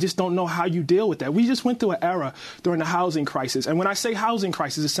just don't know how you deal with that. We just went through an era during the housing crisis. And when I say housing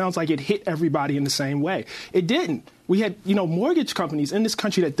crisis, it sounds like it hit everybody in the same way. It didn't. We had, mortgage companies in this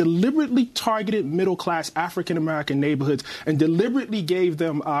country that deliberately targeted middle-class African-American neighborhoods and deliberately gave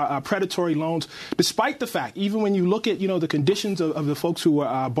them predatory loans, despite the fact, even when you look at, the conditions of the folks who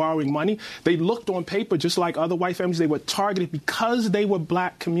were borrowing money, they looked on paper just like other white families. They were targeted because they were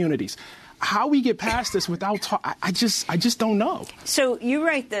black communities. How we get past this without I just don't know. So you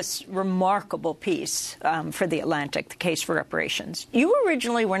write this remarkable piece for The Atlantic, The Case for Reparations. You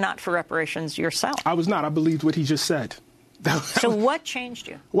originally were not for reparations yourself. I was not. I believed what he just said. So what changed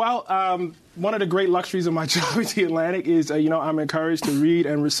you? Well, one of the great luxuries of my job at The Atlantic is, I'm encouraged to read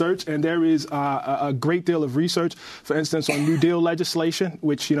and research, and there is a great deal of research, for instance, on New Deal legislation,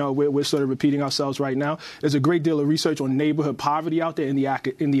 which, we're sort of repeating ourselves right now. There's a great deal of research on neighborhood poverty out there in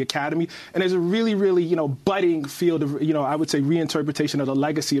the academy, and there's a really, really, budding field of, I would say reinterpretation of the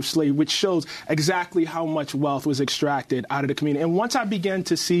legacy of slavery, which shows exactly how much wealth was extracted out of the community. And once I began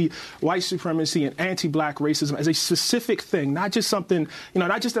to see white supremacy and anti-black racism as a specific thing, not just something,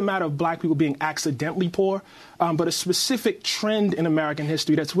 not just a matter of black people being accidentally poor, but a specific trend in American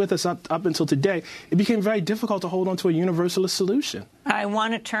history that's with us up until today, it became very difficult to hold on to a universalist solution. I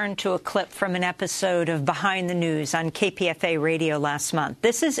want to turn to a clip from an episode of Behind the News on KPFA radio last month.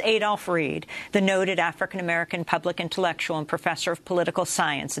 This is Adolph Reed, the noted African-American public intellectual and professor of political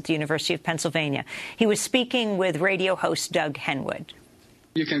science at the University of Pennsylvania. He was speaking with radio host Doug Henwood.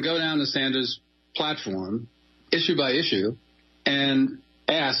 You can go down the Sanders platform, issue by issue, and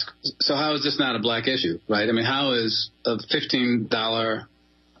ask, so how is this not a black issue, right? I mean, how is a $15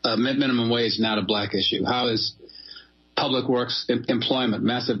 minimum wage not a black issue? How is public works employment,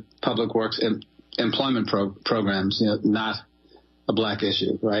 massive public works employment programs, not a black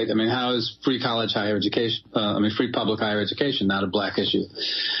issue, right? I mean, how is free college higher education, free public higher education not a black issue?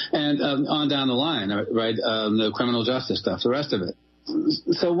 And on down the line, right, the criminal justice stuff, the rest of it.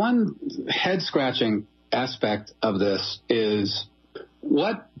 So one head-scratching aspect of this is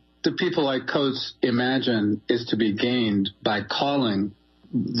what do people like Coates imagine is to be gained by calling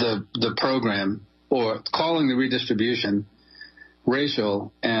the program or calling the redistribution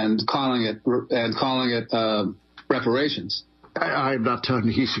racial and calling it reparations? I'm not talking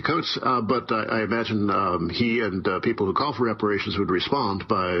to C.O.W.S, but I imagine he and people who call for reparations would respond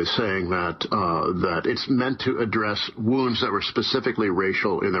by saying that it's meant to address wounds that were specifically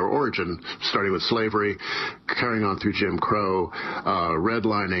racial in their origin, starting with slavery, carrying on through Jim Crow,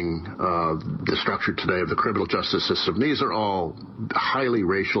 redlining the structure today of the criminal justice system. These are all highly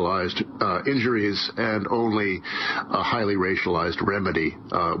racialized injuries, and only a highly racialized remedy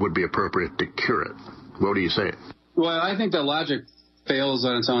would be appropriate to cure it. What do you say? Well, I think the logic fails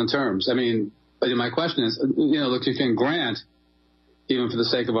on its own terms. I mean, my question is, look, you can grant, even for the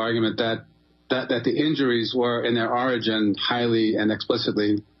sake of argument, that the injuries were in their origin highly and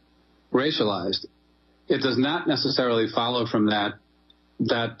explicitly racialized. It does not necessarily follow from that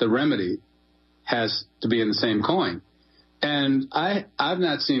the remedy has to be in the same coin. And I've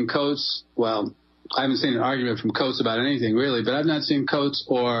not seen Coates, well, I haven't seen an argument from Coates about anything really, but I've not seen Coates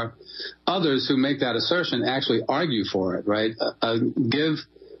or others who make that assertion actually argue for it, right? Give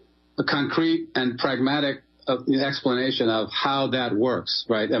a concrete and pragmatic explanation of how that works,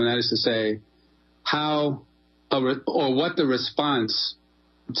 right? I mean, that is to say, how or what the response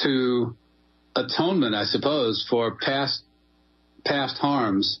to atonement, I suppose, for past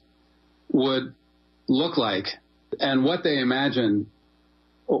harms would look like, and what they imagine.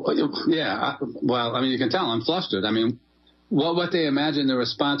 Yeah, well, I mean, you can tell I'm flustered. I mean, what they imagine the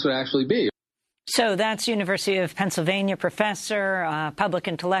response would actually be. So that's University of Pennsylvania professor, public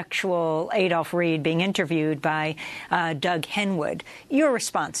intellectual Adolph Reed being interviewed by Doug Henwood. Your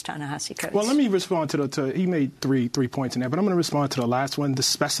response, Ta-Nehisi Coates? Well, let me respond to he made three points in there, but I'm going to respond to the last one, the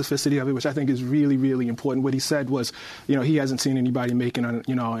specificity of it, which I think is really, really important. What he said was, he hasn't seen anybody making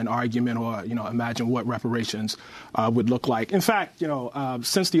an argument or, imagine what reparations would look like. In fact,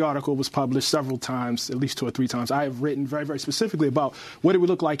 since the article was published several times, at least 2 or 3 times, I have written very, very specifically about what it would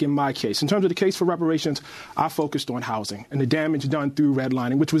look like in my case. In terms of the case for reparations, I focused on housing and the damage done through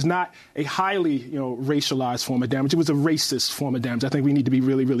redlining, which was not a highly, racialized form of damage. It was a racist form of damage. I think we need to be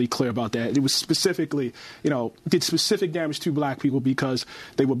really, really clear about that. It was specifically, did specific damage to black people because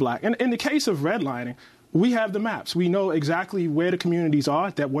they were black. And in the case of redlining, we have the maps. We know exactly where the communities are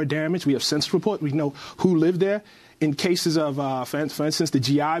that were damaged. We have census report. We know who lived there. In cases of, for instance, the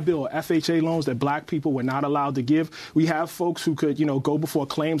GI Bill or FHA loans that black people were not allowed to give, we have folks who could, go before a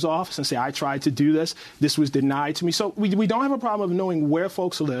claims office and say, I tried to do this. This was denied to me. So we don't have a problem of knowing where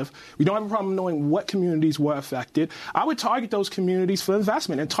folks live. We don't have a problem knowing what communities were affected. I would target those communities for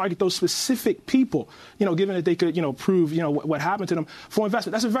investment and target those specific people, given that they could, prove, what happened to them for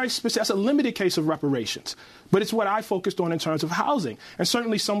investment. That's a very specific, that's a limited case of reparations. But it's what I focused on in terms of housing. And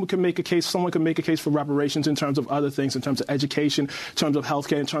certainly someone can make a case for reparations in terms of other things, in terms of education, in terms of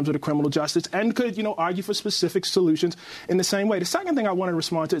healthcare, in terms of the criminal justice, and could, argue for specific solutions in the same way. The second thing I want to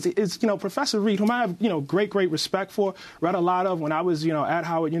respond to is Professor Reed, whom I have, great respect for, read a lot of when I was, at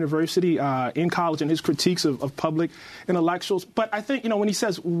Howard University in college, and his critiques of public intellectuals. But I think, when he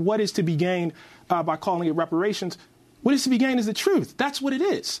says what is to be gained by calling it reparations, what is to be gained is the truth. That's what it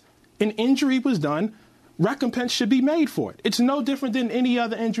is. An injury was done. Recompense should be made for it. It's no different than any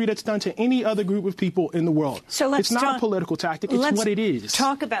other injury that's done to any other group of people in the world. So it's not a political tactic. It's what it is.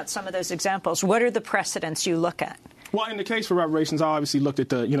 Talk about some of those examples. What are the precedents you look at? Well, in the case for reparations, I obviously looked at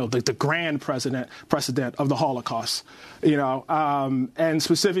the grand precedent of the Holocaust, and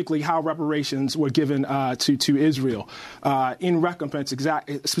specifically how reparations were given to Israel in recompense,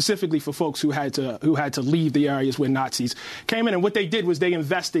 specifically for folks who had to leave the areas where Nazis came in. And what they did was they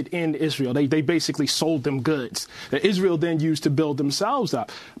invested in Israel. They basically sold them goods that Israel then used to build themselves up.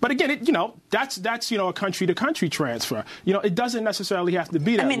 But again, that's a country to country transfer. It doesn't necessarily have to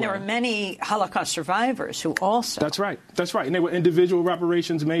be that way. There are many Holocaust survivors who also. That's right. That's right. And there were individual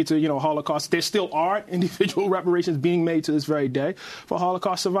reparations made to, Holocaust. There still are individual reparations being made to this very day for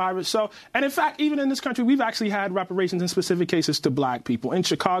Holocaust survivors. So, and in fact, even in this country, we've actually had reparations in specific cases to black people. In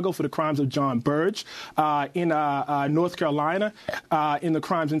Chicago for the crimes of John Burge, in North Carolina, in the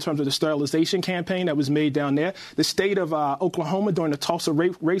crimes in terms of the sterilization campaign that was made down there. The state of Oklahoma during the Tulsa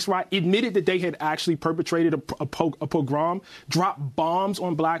race riot admitted that they had actually perpetrated a pogrom, dropped bombs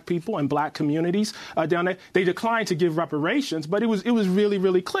on black people and black communities down there. They declined to give reparations, but it was really,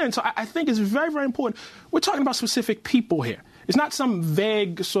 really clear. And so I think it's very, very important. We're talking about specific people here. It's not some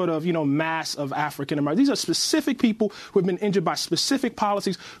vague sort of, mass of African Americans. These are specific people who have been injured by specific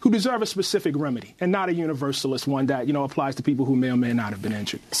policies who deserve a specific remedy and not a universalist one that, applies to people who may or may not have been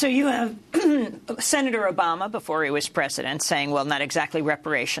injured. So you have Senator Obama, before he was president, saying, well, not exactly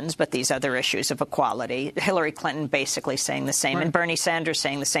reparations, but these other issues of equality. Hillary Clinton basically saying the same, right. And Bernie Sanders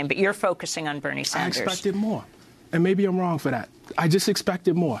saying the same. But you're focusing on Bernie Sanders. I expected more. And maybe I'm wrong for that. I just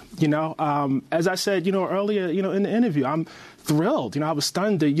expected more, As I said, earlier, in the interview, I'm thrilled. I was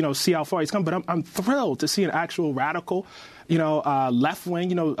stunned to, see how far he's come. But I'm thrilled to see an actual radical,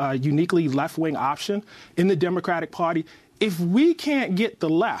 left-wing, uniquely left-wing option in the Democratic Party. If we can't get the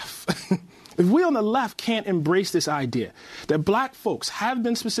left, if we on the left can't embrace this idea that black folks have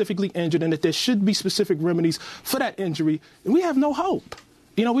been specifically injured and that there should be specific remedies for that injury, then we have no hope.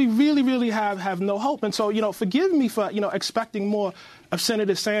 We really, really have no hope. And so, forgive me for, expecting more of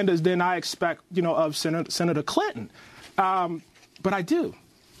Senator Sanders than I expect, of Senator Clinton. But I do.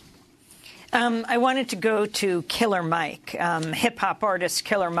 I wanted to go to Killer Mike, hip-hop artist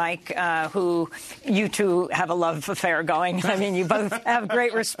Killer Mike, who you two have a love affair going. I mean, you both have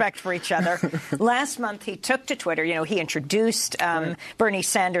great respect for each other. Last month, he took to Twitter. He introduced Bernie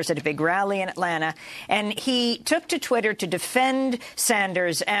Sanders at a big rally in Atlanta, and he took to Twitter to defend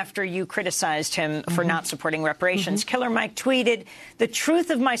Sanders after you criticized him for not supporting reparations. Killer Mike tweeted, "The truth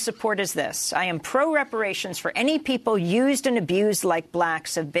of my support is this. I am pro-reparations for any people used and abused like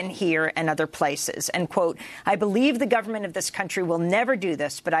blacks have been here and other places." And, quote, "I believe the government of this country will never do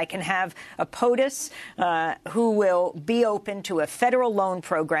this, but I can have a POTUS who will be open to a federal loan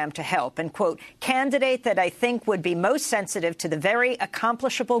program to help." And, quote, "Candidate that I think would be most sensitive to the very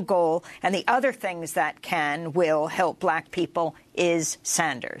accomplishable goal and the other things that will help black people is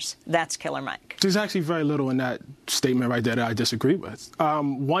Sanders." That's Killer Mike. There's actually very little in that statement right there that I disagree with.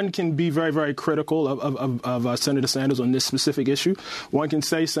 One can be very, very critical of Senator Sanders on this specific issue. One can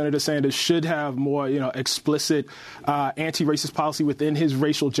say Senator Sanders should have more, explicit anti-racist policy within his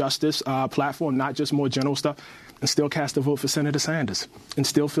racial justice platform, not just more general stuff, and still cast a vote for Senator Sanders and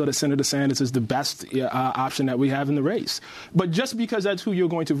still feel that Senator Sanders is the best option that we have in the race. But just because that's who you're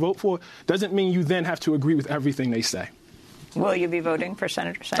going to vote for doesn't mean you then have to agree with everything they say. Will you be voting for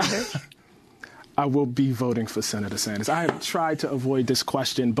Senator Sanders? I will be voting for Senator Sanders. I have tried to avoid this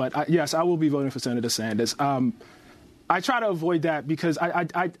question, but yes, I will be voting for Senator Sanders. I try to avoid that because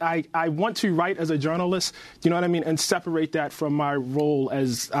I want to write as a journalist, you know what I mean, and separate that from my role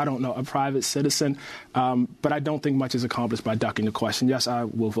as, a private citizen. But I don't think much is accomplished by ducking the question. Yes, I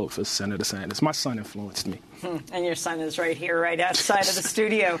will vote for Senator Sanders. My son influenced me. And your son is right here, right outside of the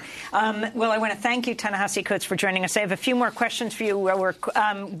studio. Well, I want to thank you, Ta-Nehisi Coates, for joining us. I have a few more questions for you. We'll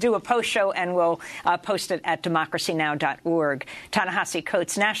do a post show, and we'll post it at democracynow.org. Ta-Nehisi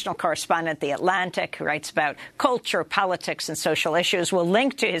Coates, national correspondent at The Atlantic, who writes about culture, politics, and social issues. We'll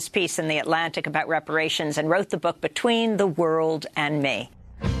link to his piece in The Atlantic about reparations and wrote the book Between the World and Me.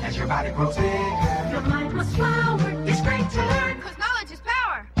 As your body grows bigger, your mind must flower. It's great to learn, because knowledge is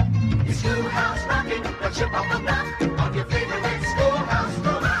power. It's Schoolhouse Rockin', the chip off the block of your favorite schoolhouse.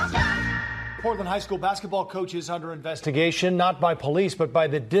 Portland High School basketball coach is under investigation, not by police, but by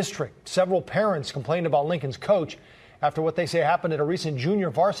the district. Several parents complained about Lincoln's coach after what they say happened at a recent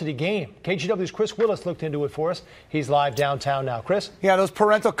junior varsity game. KGW's Chris Willis looked into it for us. He's live downtown now. Chris? Yeah, those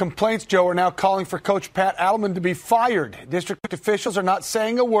parental complaints, Joe, are now calling for Coach Pat Adelman to be fired. District officials are not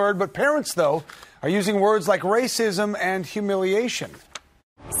saying a word, but parents, though, are using words like racism and humiliation.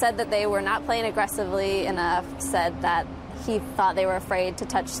 Said that they were not playing aggressively enough, said that he thought they were afraid to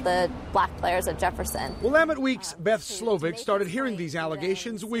touch the black players at Jefferson. Willamette Week's Beth Slovic started hearing these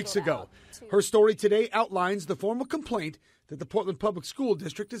allegations weeks ago. Her story today outlines the formal complaint that the Portland Public School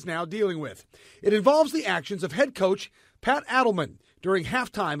District is now dealing with. It involves the actions of head coach Pat Adelman during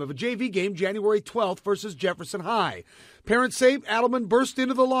halftime of a JV game January 12th versus Jefferson High. Parents say Adelman burst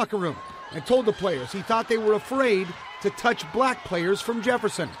into the locker room and told the players he thought they were afraid to touch black players from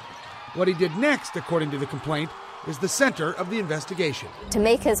Jefferson. What he did next, according to the complaint, is the center of the investigation. To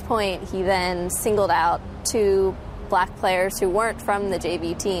make his point, he then singled out two black players who weren't from the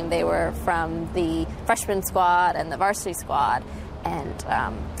JV team. They were from the freshman squad and the varsity squad, and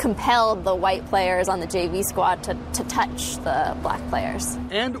compelled the white players on the JV squad to touch the black players.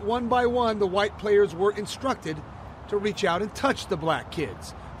 And one by one, the white players were instructed to reach out and touch the black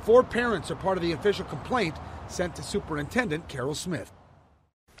kids. 4 parents are part of the official complaint sent to Superintendent Carol Smith.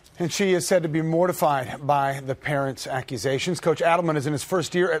 And she is said to be mortified by the parents' accusations. Coach Adelman is in his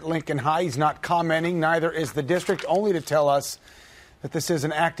first year at Lincoln High. He's not commenting, neither is the district, only to tell us that this is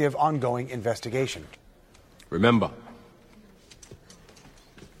an active, ongoing investigation. Remember,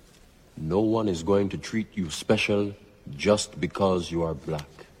 no one is going to treat you special just because you are black.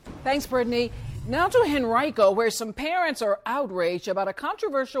 Thanks, Brittany. Now to Henrico, where some parents are outraged about a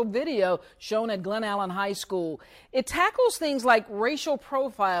controversial video shown at Glen Allen High School. It tackles things like racial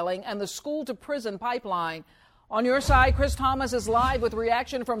profiling and the school-to-prison pipeline. On your side, Chris Thomas is live with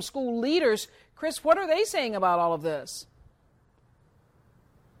reaction from school leaders. Chris, what are they saying about all of this?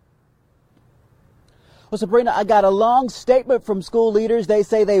 Well, Sabrina, I got a long statement from school leaders. They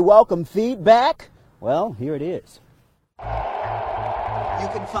say they welcome feedback. Well, here it is. You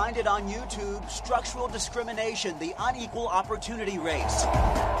can find it on YouTube, Structural Discrimination, the Unequal Opportunity Race.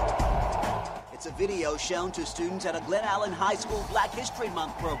 It's a video shown to students at a Glen Allen High School Black History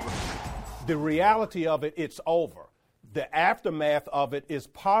Month program. The reality of it, it's over. The aftermath of it is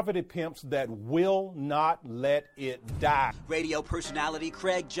poverty pimps that will not let it die. Radio personality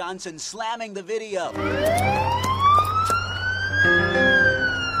Craig Johnson slamming the video.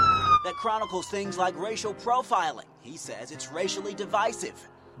 That chronicles things like racial profiling. He says it's racially divisive.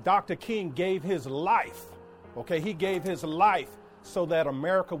 Dr. King gave his life, he gave his life so that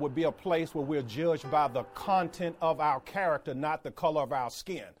America would be a place where we're judged by the content of our character, not the color of our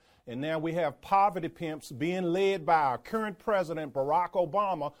skin. And now we have poverty pimps being led by our current president, Barack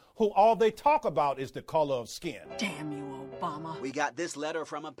Obama, who all they talk about is the color of skin. Damn you, Obama. We got this letter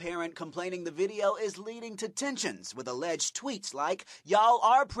from a parent complaining the video is leading to tensions with alleged tweets like, "Y'all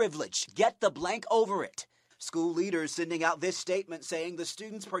are privileged. Get the blank over it." School leaders sending out this statement saying the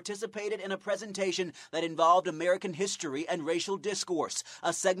students participated in a presentation that involved American history and racial discourse.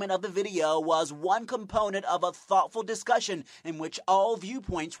 A segment of the video was one component of a thoughtful discussion in which all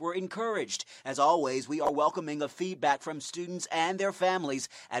viewpoints were encouraged. As always, we are welcoming of feedback from students and their families,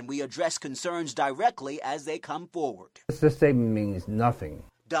 and we address concerns directly as they come forward. This statement means nothing.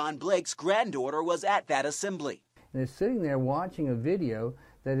 Don Blake's granddaughter was at that assembly. They're sitting there watching a video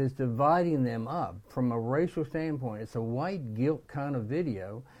that is dividing them up from a racial standpoint. It's a white guilt kind of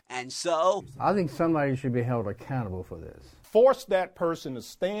video. And so? I think somebody should be held accountable for this. Force that person to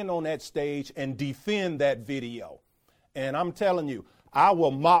stand on that stage and defend that video. And I'm telling you, I will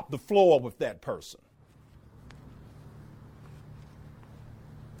mop the floor with that person.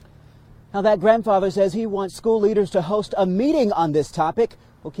 Now, that grandfather says he wants school leaders to host a meeting on this topic.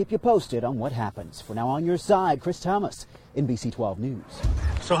 We'll keep you posted on what happens. For now, on your side, Chris Thomas, NBC 12 News.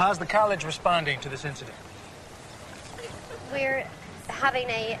 So how's the college responding to this incident? We're having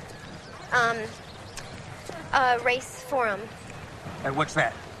a race forum. And what's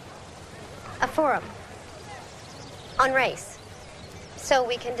that? A forum on race, so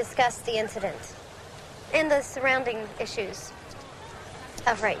we can discuss the incident and the surrounding issues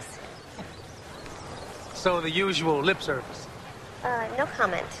of race. So the usual lip service? No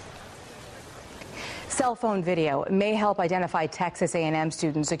comment. Cell phone video may help identify Texas A&M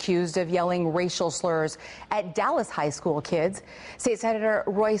students accused of yelling racial slurs at Dallas high school kids. State Senator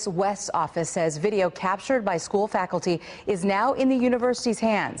Royce West's office says video captured by school faculty is now in the university's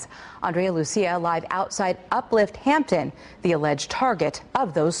hands. Andrea Lucia live outside Uplift Hampton, the alleged target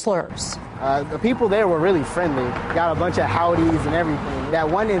of those slurs. The people there were really friendly. Got a bunch of howdies and everything. That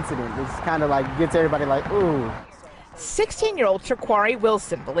one incident is kind of like gets everybody like, ooh. 16-year-old Shaquari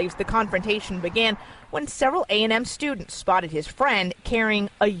Wilson believes the confrontation began when several A&M students spotted his friend carrying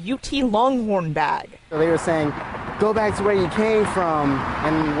a UT Longhorn bag. So they were saying, go back to where you came from,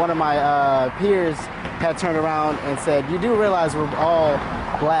 and one of my peers had turned around and said, you do realize we're all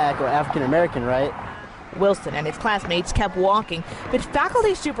black or African American, right? Wilson and his classmates kept walking, but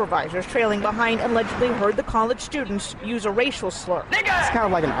faculty supervisors trailing behind allegedly heard the college students use a racial slur. It's kind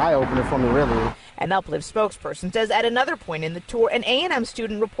of like an eye-opener for me, really. An Uplift spokesperson says at another point in the tour, an A&M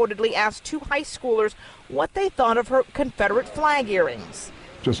student reportedly asked 2 high schoolers what they thought of her Confederate flag earrings.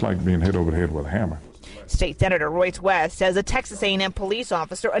 Just like being hit over the head with a hammer. State Senator Royce West says a Texas A&M police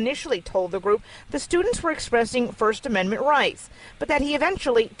officer initially told the group the students were expressing First Amendment rights, but that he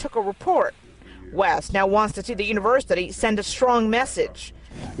eventually took a report. West now wants to see the university send a strong message.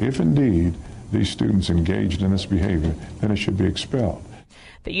 If indeed these students engaged in this behavior, then it should be expelled.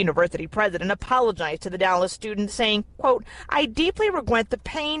 The university president apologized to the Dallas student, saying, quote, "I deeply regret the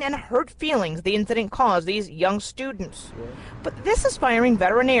pain and hurt feelings the incident caused these young students." But this aspiring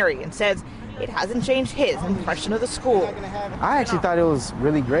veterinarian says it hasn't changed his impression of the school. I actually thought it was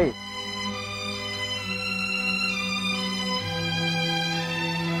really great.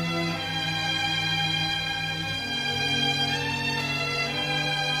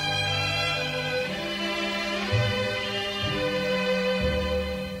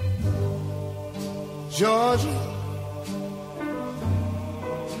 Georgia,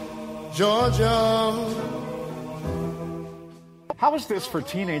 Georgia. How is this for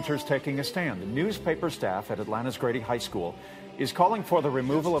teenagers taking a stand? The newspaper staff at Atlanta's Grady High School is calling for the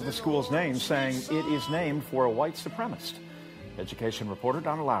removal of the school's name, saying it is named for a white supremacist. Education reporter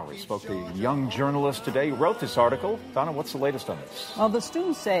Donna Lowry spoke to a young journalist today who wrote this article. Donna, what's the latest on this? Well, the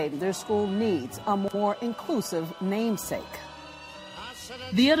students say their school needs a more inclusive namesake.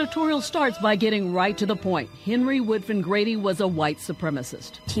 The editorial starts by getting right to the point. Henry Woodfin Grady was a white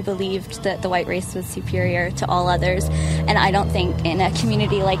supremacist. He believed that the white race was superior to all others, and I don't think in a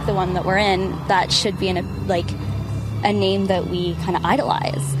community like the one that we're in, that should be a name that we kind of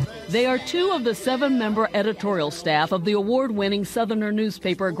idolize. They are two of the 7-member editorial staff of the award-winning Southerner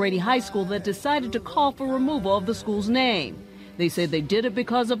newspaper Grady High School that decided to call for removal of the school's name. They said they did it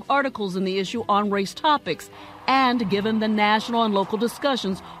because of articles in the issue on race topics and given the national and local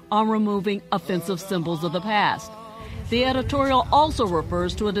discussions on removing offensive symbols of the past. The editorial also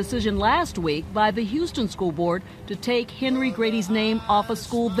refers to a decision last week by the Houston School Board to take Henry Grady's name off a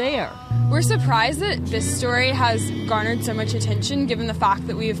school there. We're surprised that this story has garnered so much attention, given the fact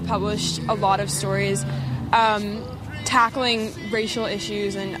that we have published a lot of stories tackling racial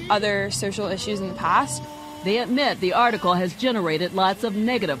issues and other social issues in the past. They admit the article has generated lots of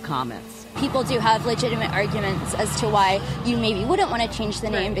negative comments. People do have legitimate arguments as to why you maybe wouldn't want to change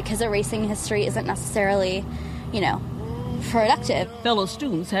the name, because erasing history isn't necessarily, productive. Fellow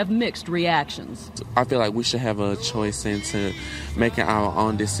students have mixed reactions. I feel like we should have a choice into making our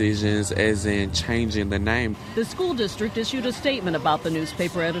own decisions, as in changing the name. The school district issued a statement about the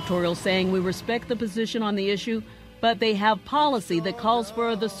newspaper editorial saying, "We respect the position on the issue, but they have policy that calls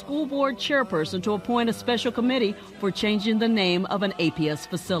for the school board chairperson to appoint a special committee for changing the name of an APS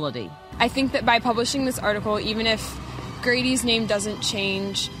facility." I think that by publishing this article, even if Grady's name doesn't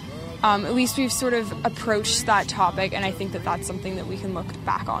change, at least we've sort of approached that topic, and I think that that's something that we can look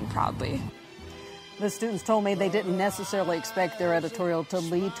back on proudly. The students told me they didn't necessarily expect their editorial to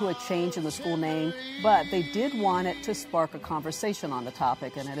lead to a change in the school name, but they did want it to spark a conversation on the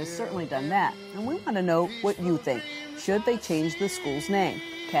topic, and it has certainly done that. And we want to know what you think. Should they change the school's name?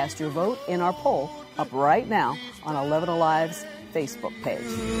 Cast your vote in our poll up right now on 11 Alive's Facebook page.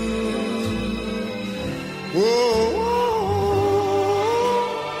 Whoa,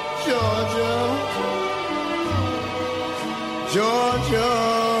 Georgia, Georgia.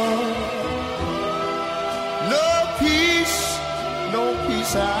 No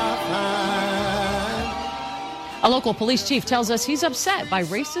peace I find. A local police chief tells us he's upset by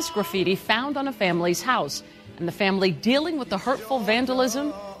racist graffiti found on a family's house. And the family dealing with the hurtful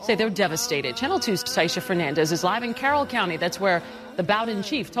vandalism say they're devastated. Channel 2's Taisha Fernandez is live in Carroll County. That's where the Bowden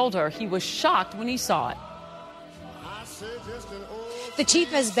chief told her he was shocked when he saw it. The chief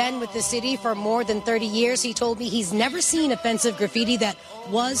has been with the city for more than 30 years. He told me he's never seen offensive graffiti that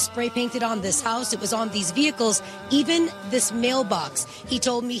was spray painted on this house. It was on these vehicles, even this mailbox. He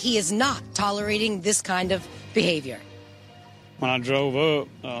told me he is not tolerating this kind of behavior. When I drove up,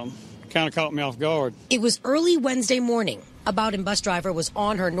 kind of caught me off guard. It was early Wednesday morning. A Bowden bus driver was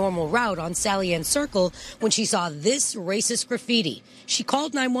on her normal route on Sally Ann Circle when she saw this racist graffiti. She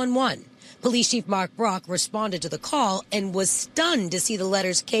called 911. Police Chief Mark Brock responded to the call and was stunned to see the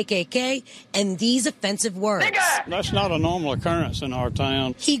letters KKK and these offensive words. That's not a normal occurrence in our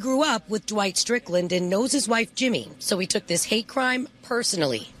town. He grew up with Dwight Strickland and knows his wife Jimmy, so he took this hate crime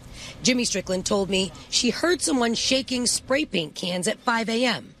personally. Jimmy Strickland told me she heard someone shaking spray paint cans at 5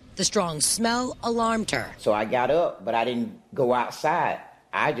 a.m. The strong smell alarmed her. So I got up, but I didn't go outside.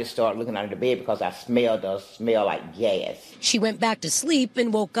 I just started looking under the bed because I smelled a smell like gas. She went back to sleep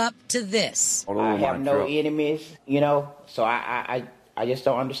and woke up to this. I have no enemies, so I just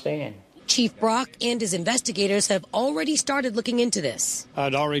don't understand. Chief Brock and his investigators have already started looking into this.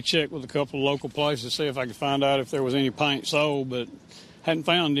 I'd already checked with a couple of local places to see if I could find out if there was any paint sold, but hadn't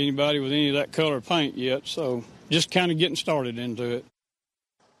found anybody with any of that color paint yet, so just kind of getting started into it.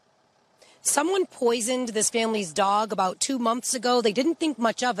 Someone poisoned this family's dog about 2 months ago. They didn't think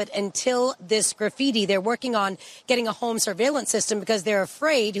much of it until this graffiti. They're working on getting a home surveillance system because they're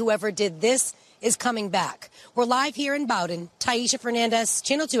afraid whoever did this is coming back. We're live here in Bowden. Taisha Fernandez,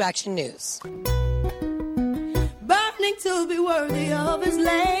 Channel 2 Action News. Burning to be worthy of his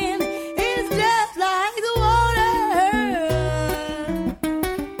land is just like the water.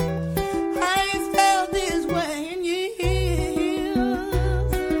 I ain't felt this way in years.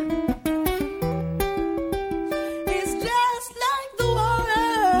 It's just like the water.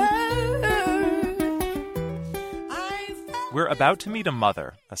 We're about to meet a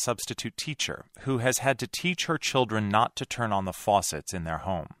mother, a substitute teacher, who has had to teach her children not to turn on the faucets in their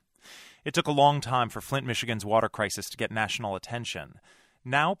home. It took a long time for Flint, Michigan's water crisis to get national attention.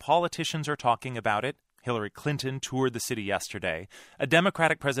 Now politicians are talking about it. Hillary Clinton toured the city yesterday. A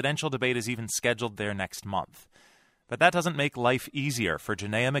Democratic presidential debate is even scheduled there next month. But that doesn't make life easier for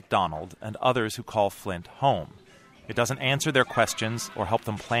Janaea McDonald and others who call Flint home. It doesn't answer their questions or help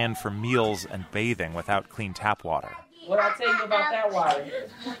them plan for meals and bathing without clean tap water. What I tell you about that water?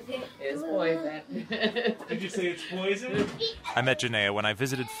 It's poison. Did you say it's poison? I met Janaea when I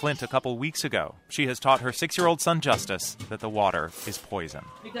visited Flint a couple weeks ago. She has taught her 6-year-old son Justice that the water is poison.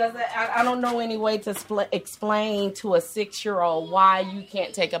 Because I don't know any way to explain to a 6-year-old why you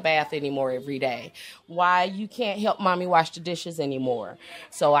can't take a bath anymore every day, why you can't help mommy wash the dishes anymore.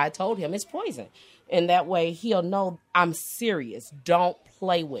 So I told him it's poison. And that way he'll know I'm serious. Don't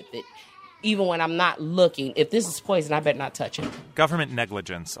play with it. Even when I'm not looking, if this is poison, I better not touch it. Government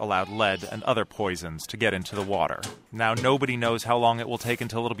negligence allowed lead and other poisons to get into the water. Now nobody knows how long it will take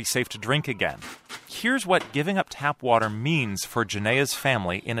until it'll be safe to drink again. Here's what giving up tap water means for Janaea's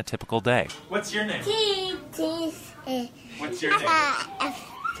family in a typical day. What's your name? What's your name?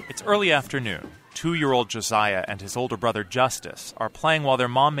 It's early afternoon. 2-year-old Josiah and his older brother Justice are playing while their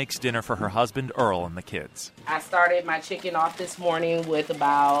mom makes dinner for her husband Earl and the kids. I started my chicken off this morning with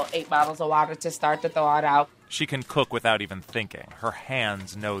about 8 bottles of water to start to thaw it out. She can cook without even thinking. Her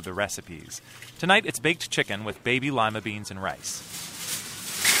hands know the recipes. Tonight it's baked chicken with baby lima beans and rice.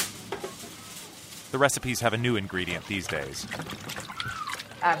 The recipes have a new ingredient these days.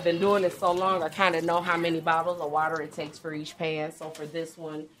 I've been doing it so long, I kind of know how many bottles of water it takes for each pan. So for this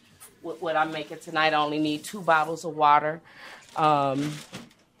one, what I'm making tonight, I only need 2 bottles of water. When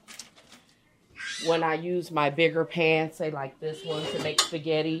I use my bigger pan, say like this one to make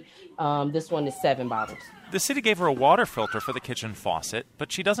spaghetti, this one is 7 bottles. The city gave her a water filter for the kitchen faucet,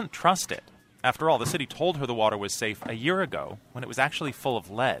 but she doesn't trust it. After all, the city told her the water was safe a year ago when it was actually full of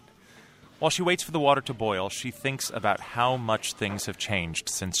lead. While she waits for the water to boil, she thinks about how much things have changed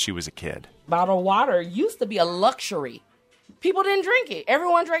since she was a kid. Bottled water used to be a luxury. People didn't drink it.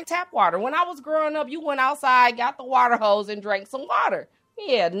 Everyone drank tap water. When I was growing up, you went outside, got the water hose, and drank some water.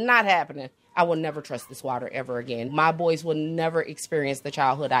 Yeah, not happening. I will never trust this water ever again. My boys will never experience the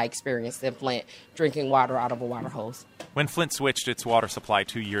childhood I experienced in Flint, drinking water out of a water hose. When Flint switched its water supply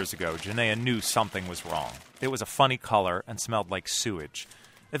 2 years ago, Janaea knew something was wrong. It was a funny color and smelled like sewage.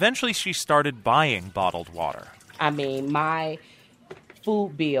 Eventually, she started buying bottled water. I mean, my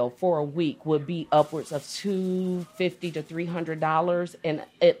food bill for a week would be upwards of $250 to $300, and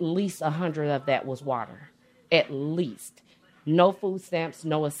at least $100 of that was water. At least. No food stamps,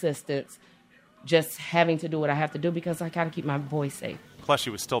 no assistance, just having to do what I have to do because I got to keep my boys safe. Plus, she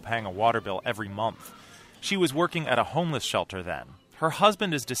was still paying a water bill every month. She was working at a homeless shelter then. Her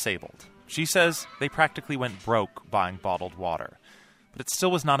husband is disabled. She says they practically went broke buying bottled water. But it still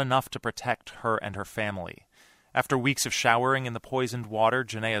was not enough to protect her and her family. After weeks of showering in the poisoned water,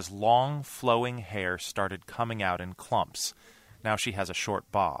 Janaea's long, flowing hair started coming out in clumps. Now she has a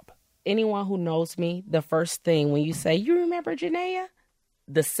short bob. Anyone who knows me, the first thing when you say, "You remember Janaea?"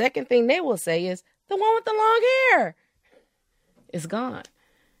 the second thing they will say is, "The one with the long hair." It's gone.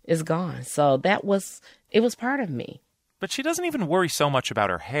 It's gone. So it was part of me. But she doesn't even worry so much about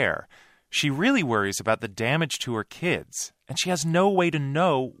her hair. She really worries about the damage to her kids, and she has no way to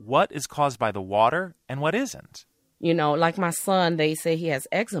know what is caused by the water and what isn't. You know, like my son, they say he has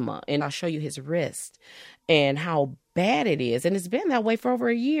eczema, and I'll show you his wrist and how bad it is. And it's been that way for over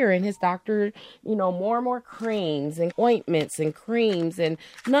a year, and his doctor, more and more creams and ointments and creams, and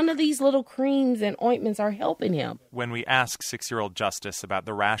none of these little creams and ointments are helping him. When we ask 6-year-old Justice about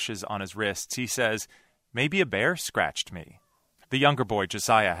the rashes on his wrists, he says, "Maybe a bear scratched me." The younger boy,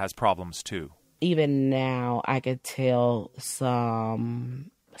 Josiah, has problems too. Even now, I could tell some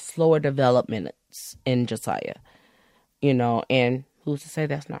slower developments in Josiah, and who's to say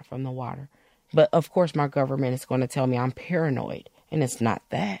that's not from the water? But of course, my government is going to tell me I'm paranoid, and it's not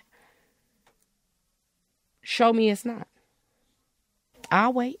that. Show me it's not.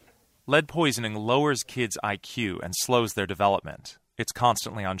 I'll wait. Lead poisoning lowers kids' IQ and slows their development. It's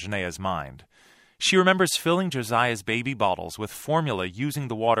constantly on Janaea's mind. She remembers filling Josiah's baby bottles with formula using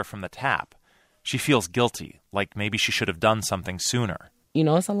the water from the tap. She feels guilty, like maybe she should have done something sooner. You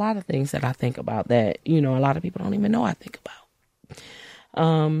know, it's a lot of things that I think about that, you know, a lot of people don't even know I think about.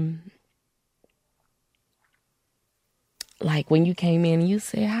 Like when you came in and you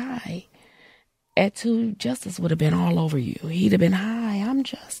said hi. At 2, Justice would have been all over you. He'd have been, hi, I'm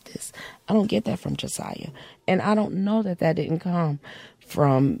Justice. I don't get that from Josiah. And I don't know that didn't come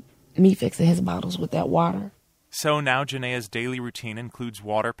from me fixing his bottles with that water. So now Janaea's daily routine includes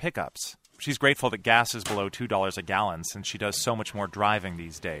water pickups. She's grateful that gas is below $2 a gallon since she does so much more driving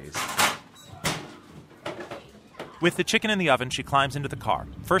these days. With the chicken in the oven, she climbs into the car.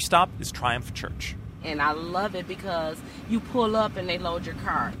 First stop is Triumph Church. And I love it because you pull up and they load your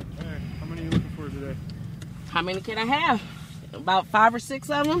car. Hey, how many are you looking for today? How many can I have? About 5 or 6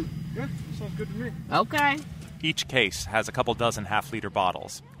 of them? Yeah, that sounds good to me. Okay. Each case has a couple dozen half-liter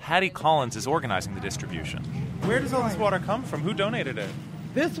bottles. Hattie Collins is organizing the distribution. Where does all this water come from? Who donated it?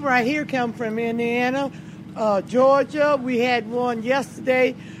 This right here come from Indiana, Georgia. We had one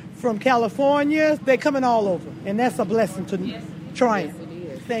yesterday from California. They're coming all over, and that's a blessing to Triumph. Yes, it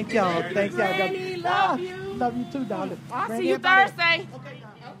is. Thank y'all. Thank y'all. Granny, love you. Love you too, darling. I'll see you Thursday.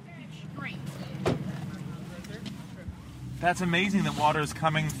 That's amazing that water is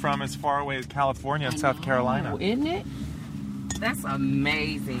coming from as far away as California and South Carolina. Isn't it? That's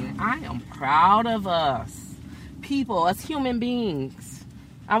amazing. I am proud of us. People, us human beings.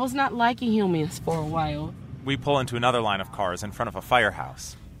 I was not liking humans for a while. We pull into another line of cars in front of a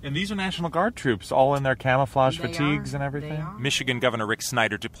firehouse. And these are National Guard troops, all in their camouflage fatigues and everything. Michigan Governor Rick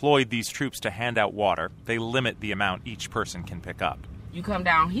Snyder deployed these troops to hand out water. They limit the amount each person can pick up. You come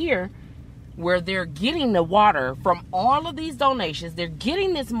down here where they're getting the water from all of these donations. They're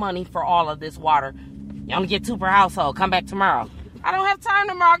getting this money for all of this water. You only get 2 per household. Come back tomorrow. I don't have time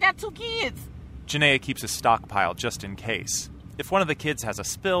tomorrow. I got 2 kids. Janaea keeps a stockpile just in case. If one of the kids has a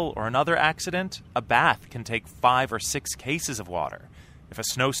spill or another accident, a bath can take 5 or 6 cases of water. If a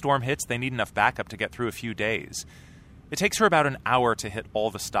snowstorm hits, they need enough backup to get through a few days. It takes her about an hour to hit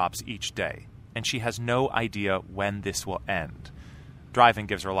all the stops each day, and she has no idea when this will end. Driving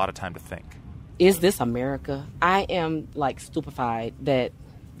gives her a lot of time to think. Is this America? I am, stupefied that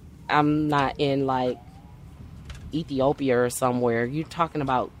I'm not in, Ethiopia or somewhere. You're talking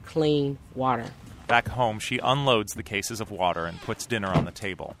about clean water. Back home, she unloads the cases of water and puts dinner on the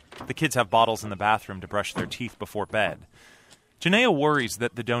table. The kids have bottles in the bathroom to brush their teeth before bed. Janaea worries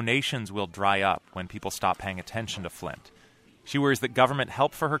that the donations will dry up when people stop paying attention to Flint. She worries that government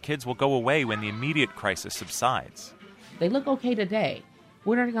help for her kids will go away when the immediate crisis subsides. They look okay today.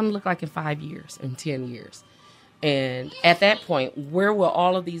 What are they going to look like in 5 years, in 10 years? And at that point, where will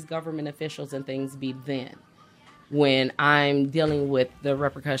all of these government officials and things be then when I'm dealing with the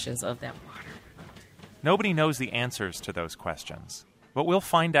repercussions of that water? Nobody knows the answers to those questions, but we'll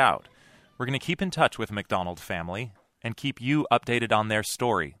find out. We're going to keep in touch with the McDonald family and keep you updated on their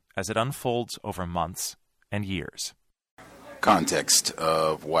story as it unfolds over months and years. Context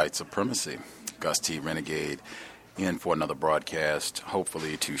of white supremacy. Gus T. Renegade in for another broadcast,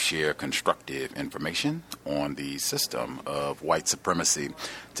 hopefully to share constructive information on the system of white supremacy.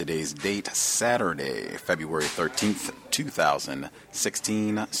 Today's date, Saturday, February 13th,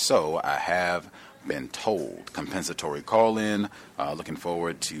 2016. So I have been told. Compensatory call-in. Looking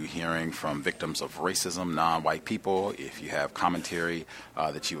forward to hearing from victims of racism, non-white people. If you have commentary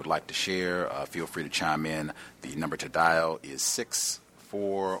that you would like to share, feel free to chime in. The number to dial is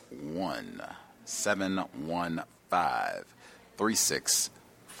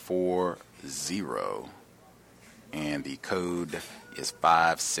 641-715-3640. And the code is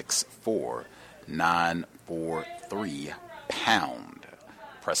 564-943#.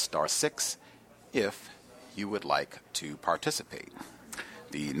 Press star 6 if you would like to participate.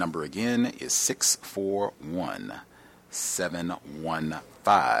 The number again is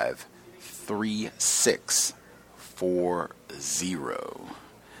 641-715-3640.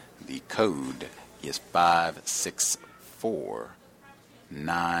 The code is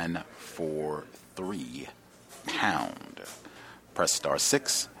 564-943#. Press star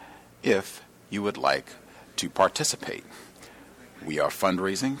 6 if you would like to participate. We are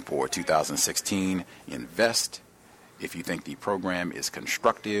fundraising for 2016 Invest. If you think the program is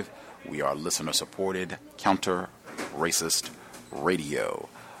constructive, we are listener-supported, counter-racist radio.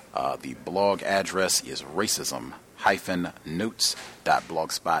 The blog address is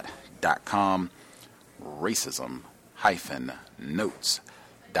racism-notes.blogspot.com.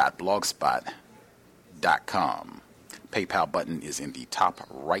 Racism-notes.blogspot.com. PayPal button is in the top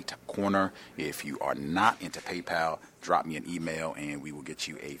right corner. If you are not into PayPal, drop me an email and we will get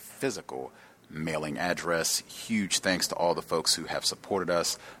you a physical mailing address. Huge thanks to all the folks who have supported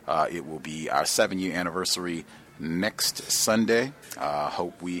us. It will be our 7-year anniversary next Sunday.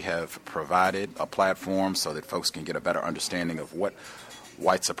 Hope we have provided a platform so that folks can get a better understanding of what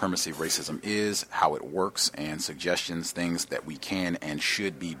white supremacy racism is, how it works, and suggestions, things that we can and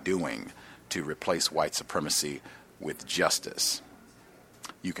should be doing to replace white supremacy with justice.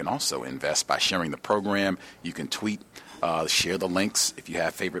 You can also invest by sharing the program. You can tweet, share the links if you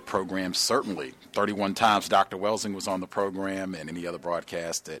have favorite programs. Certainly, 31 times Dr. Welsing was on the program, and any other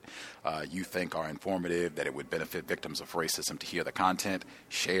broadcasts that you think are informative, that it would benefit victims of racism to hear the content.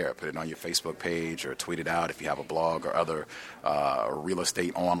 Share, put it on your Facebook page or tweet it out if you have a blog or other real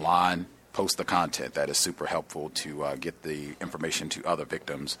estate online. Post the content. That is super helpful to get the information to other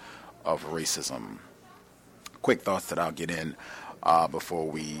victims of racism. Quick thoughts that I'll get in before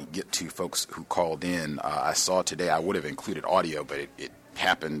we get to folks who called in. I saw today, I would have included audio, but it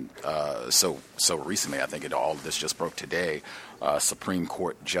happened so recently. I think all of this just broke today. Supreme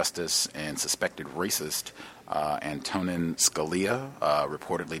Court Justice and suspected racist Antonin Scalia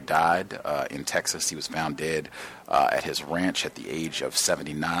reportedly died in Texas. He was found dead at his ranch at the age of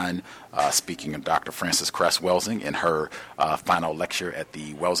 79. Speaking of Dr. Frances Cress Welsing, in her final lecture at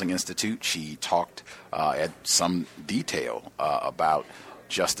the Welsing Institute, she talked at some detail about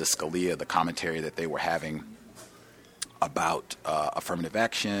Justice Scalia, the commentary that they were having about affirmative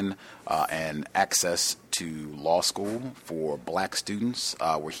action and access to law school for black students,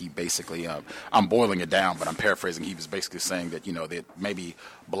 where he basically, I'm boiling it down, but I'm paraphrasing, he was basically saying that, that maybe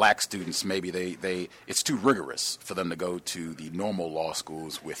black students, maybe it's too rigorous for them to go to the normal law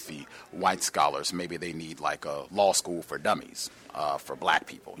schools with the white scholars. Maybe they need like a law school for dummies for black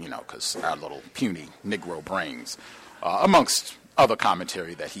people, because our little puny Negro brains, amongst other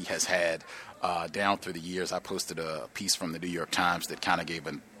commentary that he has had down through the years. I posted a piece from the New York Times that kind of gave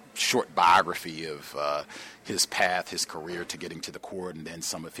a short biography of his path, his career to getting to the court, and then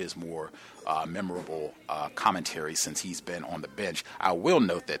some of his more memorable commentary since he's been on the bench. I will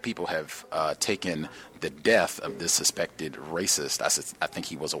note that people have taken the death of this suspected racist. I think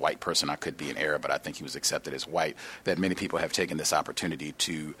he was a white person. I could be in error, but I think he was accepted as white. That many people have taken this opportunity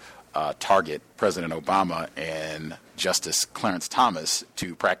to target President Obama and Justice Clarence Thomas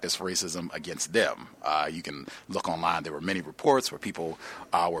to practice racism against them. You can look online. There were many reports where people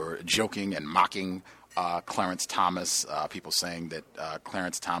were joking and mocking Clarence Thomas, people saying that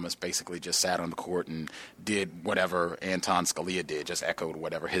Clarence Thomas basically just sat on the court and did whatever Anton Scalia did, just echoed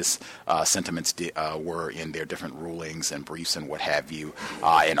whatever his sentiments were in their different rulings and briefs and what have you.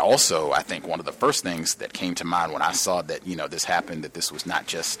 And also, I think one of the first things that came to mind when I saw that, this happened, that this was not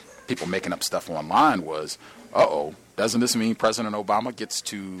just people making up stuff online, was, doesn't this mean President Obama gets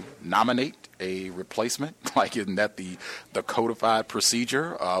to nominate a replacement? Like, isn't that the codified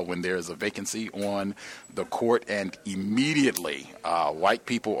procedure when there's a vacancy on the court? And immediately, white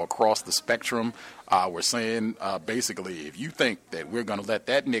people across the spectrum were saying, basically, if you think that we're going to let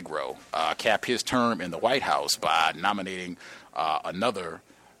that Negro cap his term in the White House by nominating another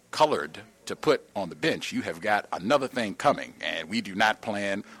colored to put on the bench, you have got another thing coming, and we do not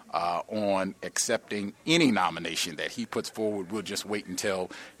plan on accepting any nomination that he puts forward. We'll just wait until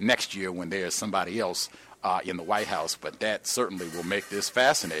next year when there's somebody else in the White House. But that certainly will make this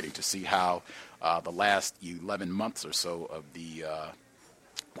fascinating to see how the last 11 months or so of the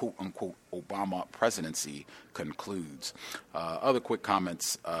quote-unquote Obama presidency concludes. Other quick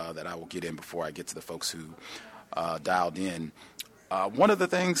comments that I will get in before I get to the folks who dialed in. One of the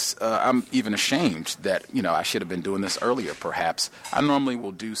things I'm even ashamed that, I should have been doing this earlier, perhaps. I normally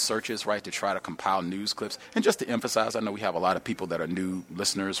will do searches, right, to try to compile news clips. And just to emphasize, I know we have a lot of people that are new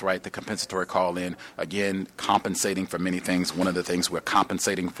listeners, right, the compensatory call in. Again, compensating for many things. One of the things we're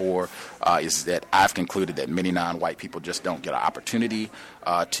compensating for is that I've concluded that many non-white people just don't get an opportunity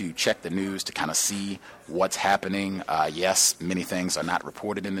to check the news, to kind of see what's happening. Yes, many things are not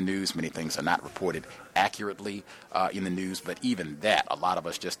reported in the news. Many things are not reported accurately in the news. But even that, a lot of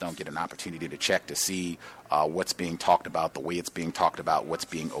us just don't get an opportunity to check to see what's being talked about, the way it's being talked about, what's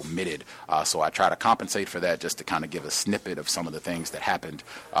being omitted. So I try to compensate for that, just to kind of give a snippet of some of the things that happened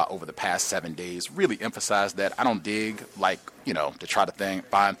over the past 7 days. Really emphasize that I don't dig to try to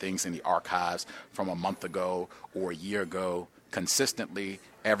find things in the archives from a month ago or a year ago. Consistently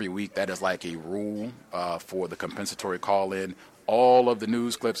every week, that is like a rule for the compensatory call-in. All of the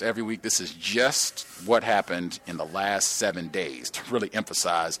news clips every week, this is just what happened in the last 7 days, to really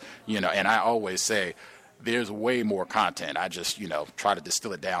emphasize, and I always say, there's way more content. I just, try to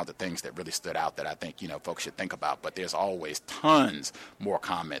distill it down to things that really stood out that I think, folks should think about. But there's always tons more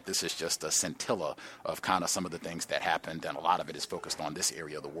comment. This is just a scintilla of kind of some of the things that happened, and a lot of it is focused on this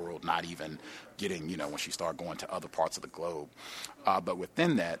area of the world, not even getting, once you start going to other parts of the globe. But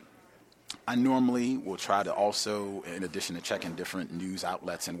within that, I normally will try to also, in addition to checking different news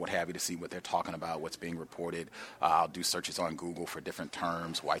outlets and what have you to see what they're talking about, what's being reported, I'll do searches on Google for different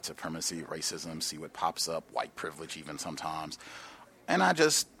terms, white supremacy, racism, see what pops up, white privilege even sometimes. And I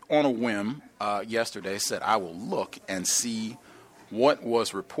just, on a whim, yesterday said I will look and see what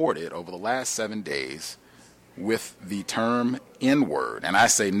was reported over the last 7 days with the term N-word. And I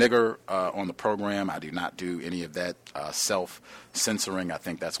say nigger on the program. I do not do any of that self-censoring. I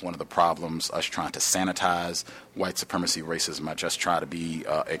think that's one of the problems, us trying to sanitize white supremacy, racism. I just try to be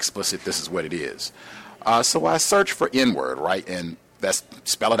explicit. This is what it is. So I search for N-word, right? And that's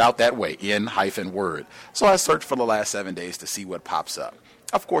spell it out that way, N-word. So I searched for the last 7 days to see what pops up.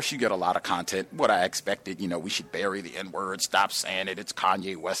 Of course, you get a lot of content. What I expected, we should bury the N-word, stop saying it, it's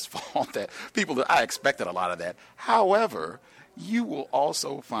Kanye West's fault. I expected a lot of that. However, you will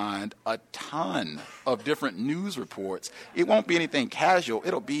also find a ton of different news reports. It won't be anything casual.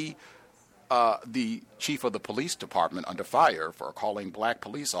 It'll be the chief of the police department under fire for calling black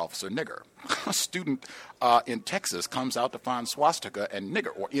police officer nigger. A student in Texas comes out to find swastika and nigger,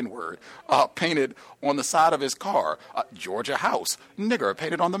 or N-word, painted on the side of his car. Georgia house, nigger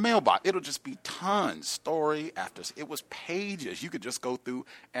painted on the mailbox. It'll just be tons, story after. It was pages. You could just go through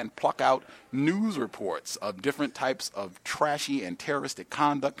and pluck out news reports of different types of trashy and terroristic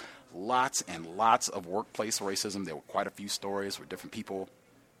conduct. Lots and lots of workplace racism. There were quite a few stories where different people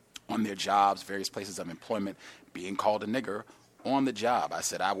on their jobs, various places of employment, being called a nigger on the job. I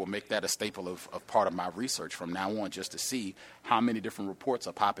said I will make that a staple of part of my research from now on, just to see how many different reports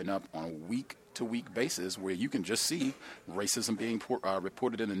are popping up on a week-to-week basis where you can just see racism being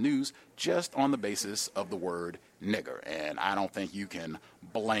reported in the news just on the basis of the word nigger. And I don't think you can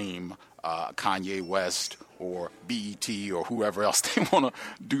blame Kanye West or BET or whoever else they want to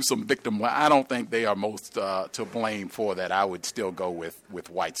do some victim. I don't think they are most to blame for that. I would still go with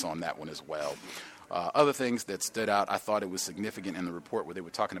whites on that one as well. Other things that stood out, I thought it was significant in the report where they were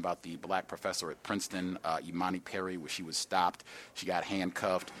talking about the black professor at Princeton, Imani Perry, where she was stopped. She got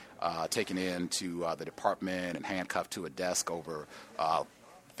handcuffed, taken into the department and handcuffed to a desk over,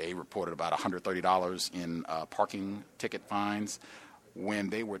 they reported about $130 in parking ticket fines. When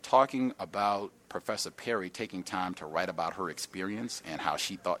they were talking about Professor Perry taking time to write about her experience and how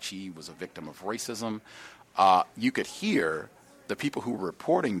she thought she was a victim of racism, you could hear the people who were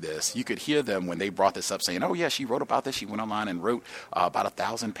reporting this, you could hear them when they brought this up saying, oh, yeah, she wrote about this. She went online and wrote about a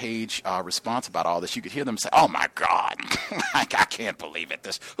 1,000-page response about all this. You could hear them say, oh, my God, I can't believe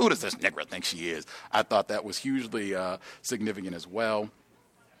it. Who does this nigger think she is? I thought that was hugely significant as well.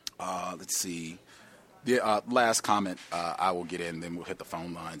 Let's see. The last comment I will get in, then we'll hit the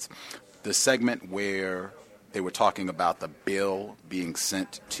phone lines. The segment where they were talking about the bill being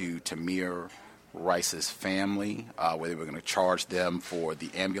sent to Tamir Rice's family, where they were going to charge them for the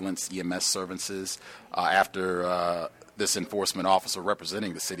ambulance EMS services after this enforcement officer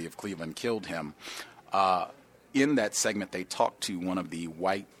representing the city of Cleveland killed him. In that segment, they talked to one of the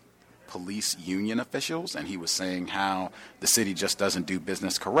white police union officials, and he was saying how the city just doesn't do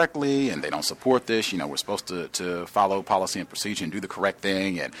business correctly and they don't support this. We're supposed to follow policy and procedure and do the correct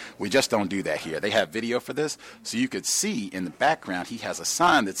thing, and we just don't do that here. They have video for this, so you could see in the background he has a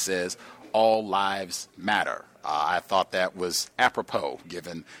sign that says, all lives matter. I thought that was apropos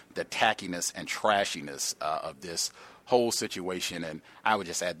given the tackiness and trashiness of this whole situation. And I would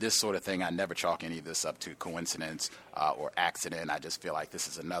just add this sort of thing. I never chalk any of this up to coincidence or accident. I just feel like this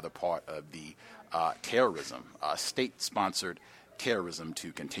is another part of the terrorism, state-sponsored terrorism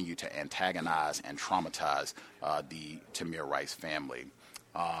to continue to antagonize and traumatize the Tamir Rice family.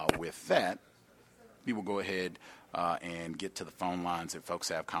 With that, we will go ahead and get to the phone lines. If folks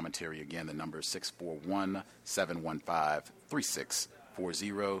have commentary, again, the number is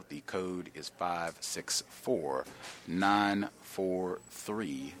 641-715-3640. The code is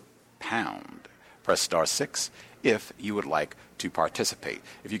 564-943#. Press star 6 if you would like to participate.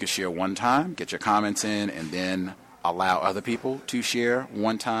 If you could share one time, get your comments in, and then allow other people to share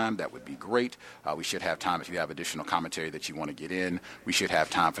one time, that would be great. We should have time if you have additional commentary that you want to get in. We should have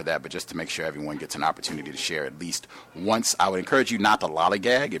time for that, but just to make sure everyone gets an opportunity to share at least once. I would encourage you not to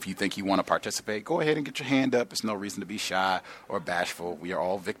lollygag. If you think you want to participate, go ahead and get your hand up. There's no reason to be shy or bashful. We are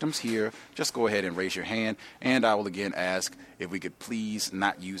all victims here. Just go ahead and raise your hand, and I will again ask if we could please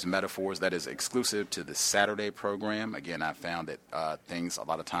not use metaphors. That is exclusive to the Saturday program. Again, I found that things, a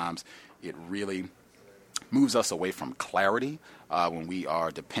lot of times, it really moves us away from clarity when we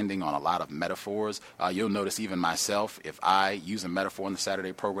are depending on a lot of metaphors. You'll notice even myself, if I use a metaphor in the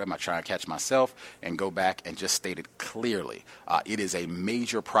Saturday program, I try and catch myself and go back and just state it clearly. It is a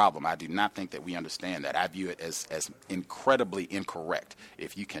major problem. I do not think that we understand that. I view it as incredibly incorrect.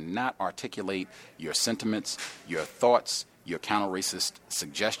 If you cannot articulate your sentiments, your thoughts, your counter-racist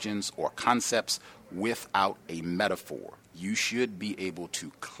suggestions or concepts without a metaphor, you should be able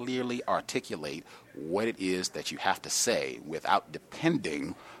to clearly articulate what it is that you have to say without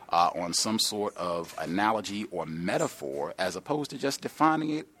depending on some sort of analogy or metaphor as opposed to just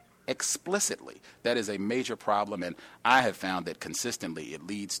defining it explicitly. That is a major problem, and I have found that consistently it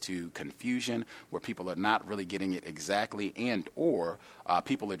leads to confusion where people are not really getting it exactly, and or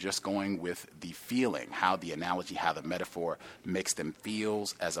people are just going with the feeling, how the analogy, how the metaphor makes them feel,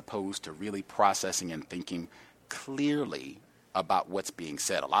 as opposed to really processing and thinking clearly about what's being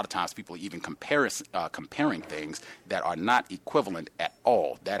said. A lot of times people are even comparing things that are not equivalent at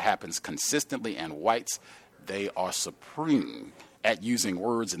all. That happens consistently, and whites, they are supreme at using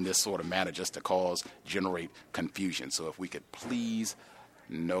words in this sort of manner just to generate confusion. So if we could please,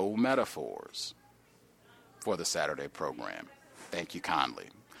 no metaphors for the Saturday program. Thank you kindly.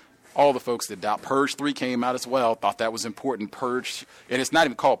 All the folks that doubt, Purge 3 came out as well, thought that was important. Purge, and it's not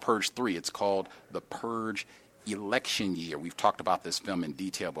even called Purge 3, it's called the Purge Election Year. We've talked about this film in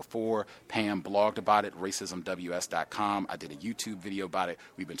detail before. Pam blogged about it, racismws.com. I did a YouTube video about it.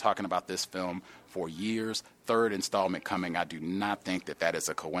 We've been talking about this film for years. Third installment coming. I do not think that that is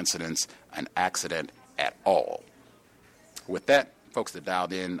a coincidence, an accident at all. With that, folks that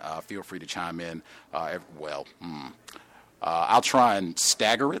dialed in, feel free to chime in. I'll try and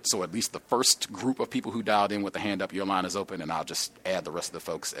stagger it, so at least the first group of people who dialed in with the hand up, your line is open, and I'll just add the rest of the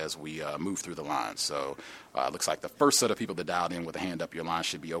folks as we move through the line. So it looks like the first set of people that dialed in with the hand up, your line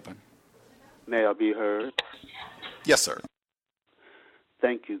should be open. May I be heard? Yes, sir.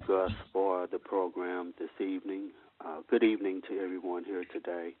 Thank you, Gus, for the program this evening. Good evening to everyone here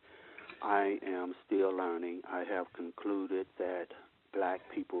today. I am still learning. I have concluded that black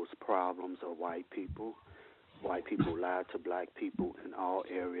people's problems are white people. White people lie to black people in all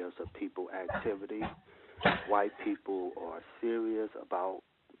areas of people activity. White people are serious about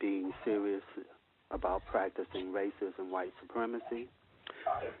being serious about practicing racism, white supremacy.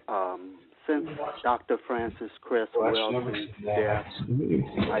 Since Dr. Francis Cress Welsing's death,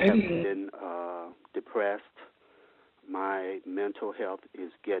 I have been depressed. My mental health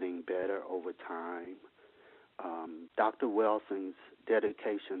is getting better over time. Dr. Welsing's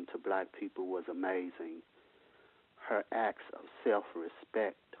dedication to black people was amazing. Her acts of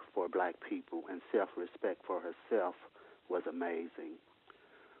self-respect for black people and self-respect for herself was amazing.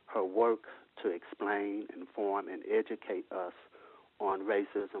 Her work to explain, inform, and educate us on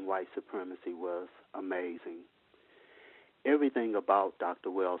racism, white supremacy was amazing. Everything about Dr.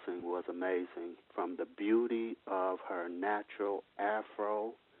 Welsing was amazing, from the beauty of her natural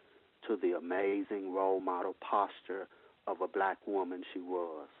afro to the amazing role model posture of a black woman she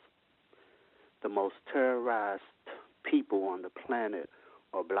was. The most terrorized people on the planet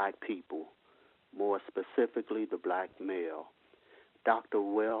are black people, more specifically the black male. Dr.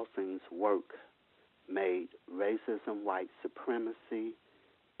 Welsing's work made racism, white supremacy,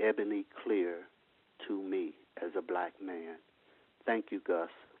 ebony clear to me as a black man. Thank you, Gus,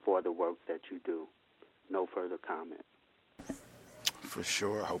 for the work that you do. No further comment. For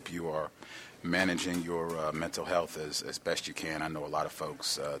sure. I hope you are managing your mental health as best you can. I know a lot of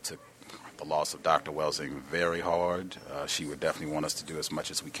folks took the loss of Dr. Welsing very hard. She would definitely want us to do as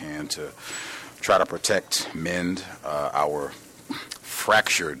much as we can to try to protect, mend our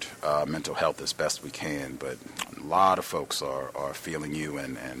fractured mental health as best we can, but a lot of folks are feeling you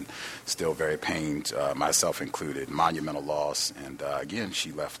and still very pained, myself included. Monumental loss, and again,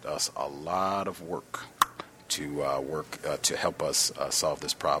 she left us a lot of work to help us solve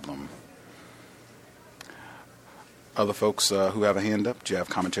this problem. Other folks who have a hand up, do you have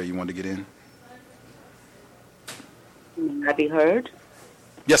commentary you want to get in? May I be heard?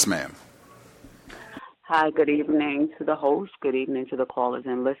 Yes, ma'am. Hi, good evening to the host. Good evening to the callers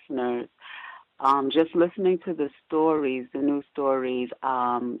and listeners. Just listening to the stories, the news stories,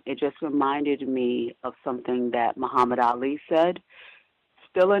 it just reminded me of something that Muhammad Ali said,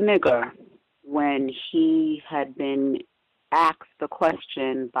 still a nigger, when he had been asked the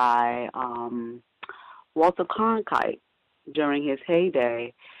question by Walter Cronkite during his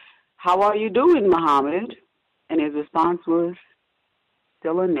heyday, "How are you doing, Muhammad?" And his response was,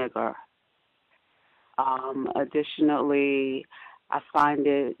 "Still a nigger." Additionally, I find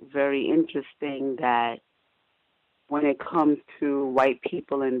it very interesting that when it comes to white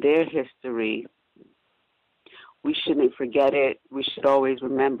people and their history, we shouldn't forget it. We should always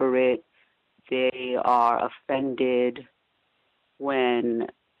remember it. They are offended when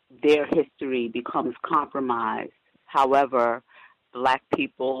their history becomes compromised. However, Black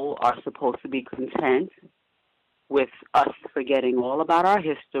people are supposed to be content with us forgetting all about our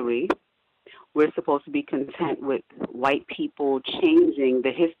history. We're supposed to be content with white people changing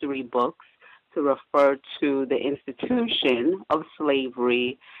the history books to refer to the institution of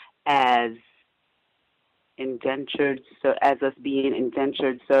slavery as us being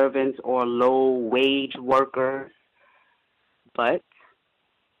indentured servants or low-wage workers. But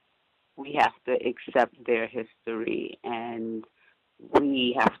we have to accept their history, and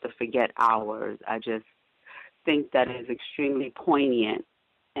we have to forget ours. I just think that is extremely poignant,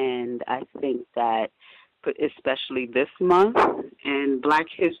 and I think that especially this month, and Black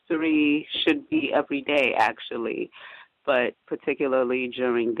history should be every day, actually, but particularly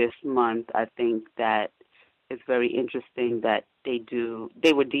during this month, I think that it's very interesting that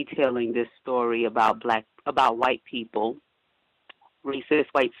they were detailing this story about white people, racist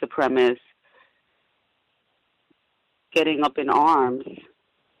white supremacists, getting up in arms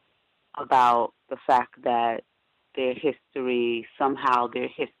about the fact that their history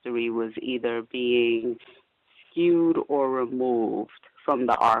was either being skewed or removed from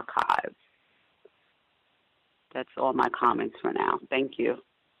the archives. That's all my comments for now. Thank you.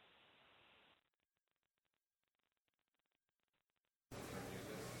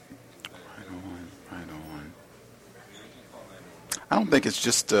 I don't think it's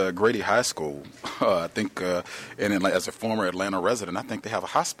just Grady High School. I think, and as a former Atlanta resident, I think they have a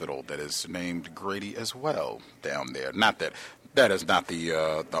hospital that is named Grady as well down there. Not that is not the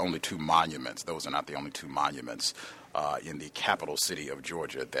only two monuments. Those are not the only two monuments in the capital city of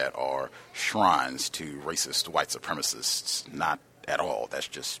Georgia that are shrines to racist white supremacists. Not at all. That's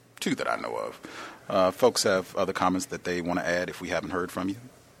just two that I know of. Folks have other comments that they want to add if we haven't heard from you?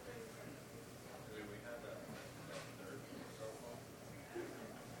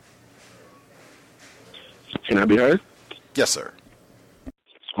 Can I be heard? Yes, sir.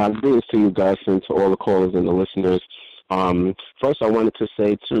 Greetings to you guys and to all the callers and the listeners. First, I wanted to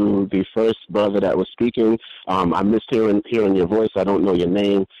say to the first brother that was speaking, I missed hearing your voice. I don't know your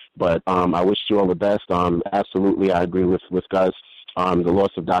name, but I wish you all the best. Absolutely, I agree with Gus. The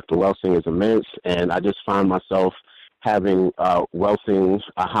loss of Dr. Welsing is immense, and I just find myself having Welsing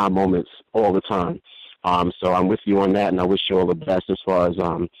aha moments all the time. So I'm with you on that, and I wish you all the best as far as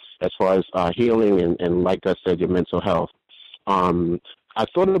healing and like I said, your mental health. I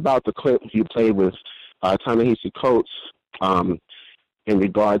thought about the clip you played with Ta-Nehisi Coates in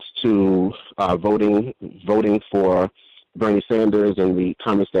regards to voting for Bernie Sanders and the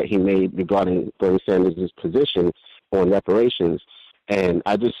comments that he made regarding Bernie Sanders' position on reparations. And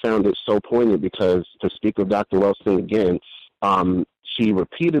I just found it so poignant because, to speak of Dr. Welsing again, she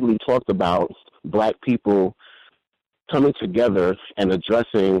repeatedly talked about Black people coming together and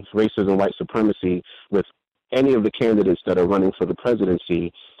addressing racism, white supremacy with any of the candidates that are running for the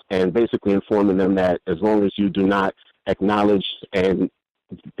presidency, and basically informing them that as long as you do not acknowledge and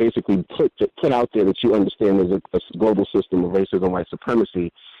basically put out there that you understand there's a global system of racism, white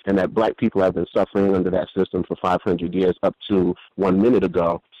supremacy, and that Black people have been suffering under that system for 500 years up to 1 minute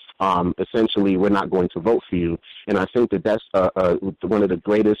ago, essentially we're not going to vote for you. And I think that that's one of the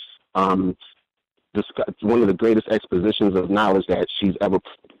greatest expositions of knowledge that she's ever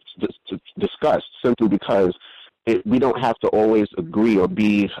discussed, simply because we don't have to always agree or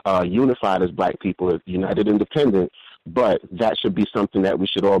be unified as Black people, united independent, but that should be something that we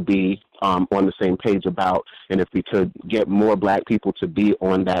should all be on the same page about. And if we could get more Black people to be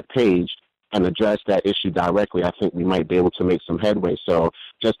on that page and address that issue directly, I think we might be able to make some headway. So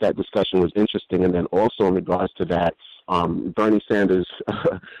just that discussion was interesting. And then also in regards to that, Bernie Sanders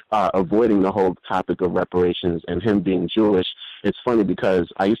avoiding the whole topic of reparations and him being Jewish. It's funny because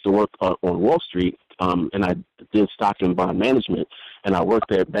I used to work on Wall Street, and I did stock and bond management, and I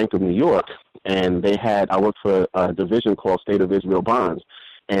worked at Bank of New York, and I worked for a division called State of Israel Bonds,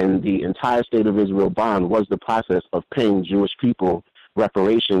 and the entire State of Israel bond was the process of paying Jewish people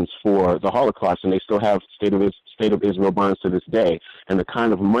reparations for the Holocaust, and they still have State of Israel bonds to this day. And the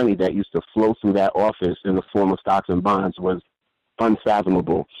kind of money that used to flow through that office in the form of stocks and bonds was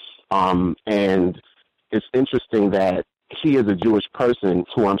unfathomable. And it's interesting that he is a Jewish person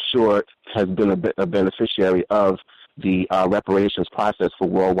who I'm sure has been a beneficiary of the reparations process for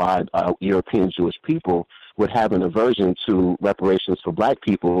worldwide European Jewish people, would have an aversion to reparations for Black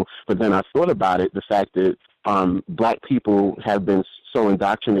people. But then I thought about it, the fact that Black people have been so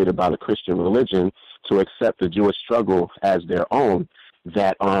indoctrinated by the Christian religion to accept the Jewish struggle as their own.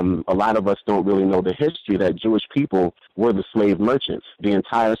 that a lot of us don't really know the history, that Jewish people were the slave merchants. The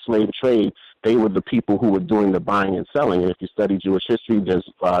entire slave trade, they were the people who were doing the buying and selling. And if you study Jewish history, there's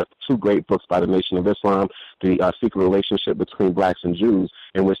two great books by the Nation of Islam, The Secret Relationship Between Blacks and Jews,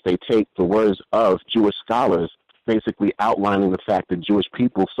 in which they take the words of Jewish scholars, basically outlining the fact that Jewish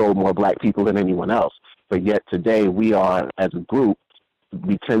people sold more black people than anyone else. But yet today we are, as a group,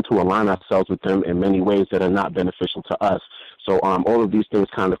 we tend to align ourselves with them in many ways that are not beneficial to us. So all of these things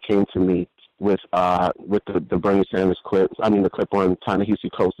kind of came to me with the Bernie Sanders clip. I mean, the clip on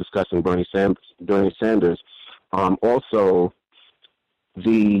Ta-Nehisi Coates discussing Bernie Sanders. Also,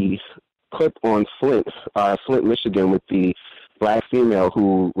 the clip on Flint, Michigan, with the black female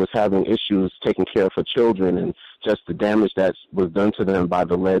who was having issues taking care of her children, and just the damage that was done to them by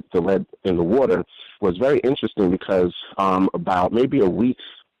the lead in the water was very interesting, because about maybe a week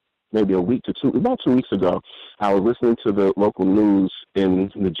to two, about 2 weeks ago, I was listening to the local news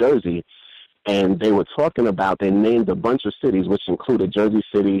in New Jersey, and they were talking about, they named a bunch of cities, which included Jersey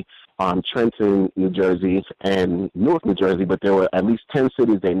City, Trenton, New Jersey, and Newark, New Jersey, but there were at least 10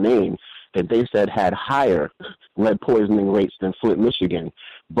 cities they named that they said had higher lead poisoning rates than Flint, Michigan.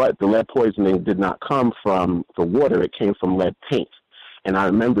 But the lead poisoning did not come from the water, it came from lead paint. And I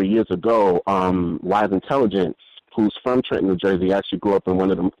remember years ago, Wise Intelligent, who's from Trenton, New Jersey, actually grew up in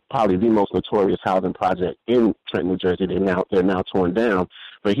one of the, probably the most notorious housing project in Trenton, New Jersey. They're now torn down.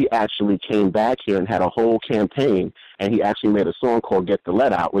 But he actually came back here and had a whole campaign, and he actually made a song called Get the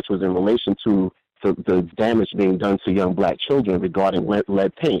Lead Out, which was in relation to the damage being done to young black children regarding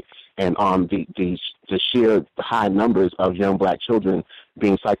lead paint. And the sheer high numbers of young black children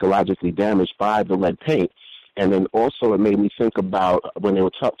being psychologically damaged by the lead paint. And then also it made me think about when they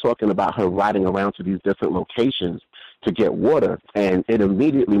were talking about her riding around to these different locations to get water, and it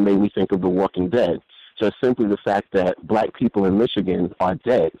immediately made me think of The Walking Dead. Just simply the fact that black people in Michigan are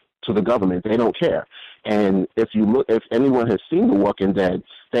dead to the government. They don't care. And if anyone has seen The Walking Dead,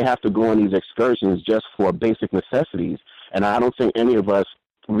 they have to go on these excursions just for basic necessities. And I don't think any of us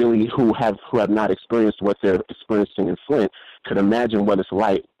really who have not experienced what they're experiencing in Flint could imagine what it's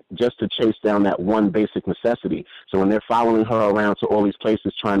like just to chase down that one basic necessity. So when they're following her around to all these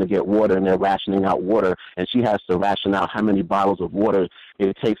places trying to get water, and they're rationing out water, and she has to ration out how many bottles of water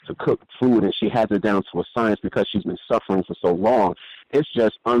it takes to cook food, and she has it down to a science because she's been suffering for so long, it's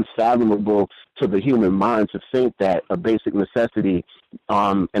just unfathomable to the human mind to think that a basic necessity,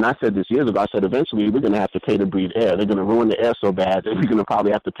 and I said this years ago, I said eventually we're going to have to pay to breathe air. They're going to ruin the air so bad that we're going to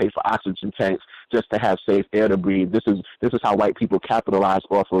probably have to pay for oxygen tanks just to have safe air to breathe. This is how white people capitalize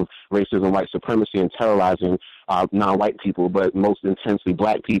off of racism, white supremacy, and terrorizing non-white people, but most intensely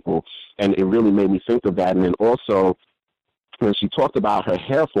black people. And it really made me think of that. And then also, when she talked about her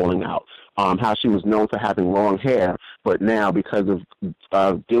hair falling out, how she was known for having long hair, but now because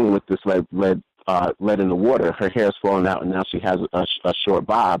of dealing with this lead in the water, her hair's falling out, and now she has a short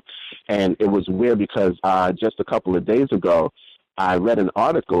bob. And it was weird because just a couple of days ago, I read an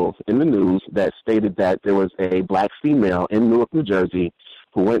article in the news that stated that there was a black female in Newark, New Jersey,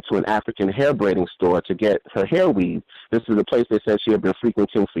 who went to an African hair braiding store to get her hair weaved. This is a place they said she had been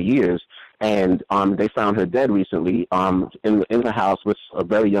frequenting for years, and they found her dead recently in the house with a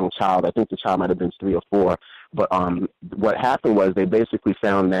very young child. I think the child might have been 3 or 4. But what happened was they basically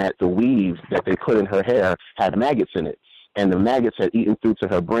found that the weave that they put in her hair had maggots in it, and the maggots had eaten through to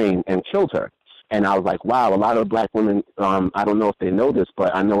her brain and killed her. And I was like, wow, a lot of black women, I don't know if they know this,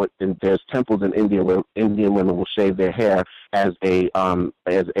 but I know there's temples in India where Indian women will shave their hair as a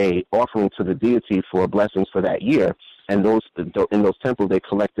offering to the deity for blessings for that year. And in those temples, they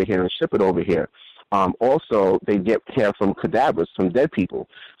collect the hair and ship it over here. Also, they get hair from cadavers, from dead people.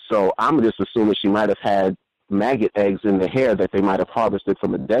 So I'm just assuming she might have had maggot eggs in the hair that they might have harvested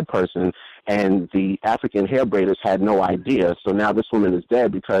from a dead person, and the African hair braiders had no idea. So now this woman is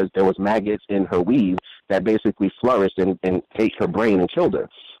dead because there was maggots in her weave that basically flourished and ate her brain and killed her.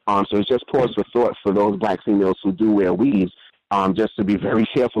 So it's just pause for thought for those black females who do wear weaves, just to be very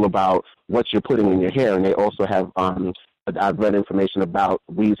careful about what you're putting in your hair. And they also have, I've read information about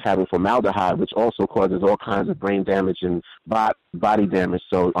weaves having formaldehyde, which also causes all kinds of brain damage and body damage.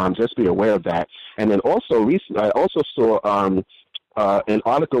 So just be aware of that. And then also, I also saw an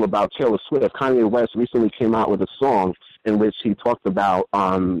article about Taylor Swift. Kanye West recently came out with a song in which he talked about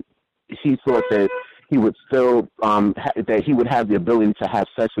he thought that he would still that he would have the ability to have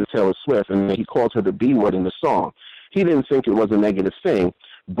sex with Taylor Swift, and he called her the B word in the song. He didn't think it was a negative thing,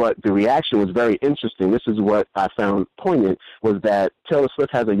 but the reaction was very interesting. This is what I found poignant, was that Taylor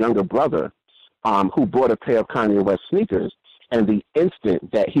Swift has a younger brother who bought a pair of Kanye West sneakers, and the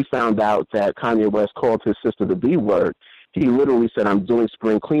instant that he found out that Kanye West called his sister the B word, He literally said, I'm doing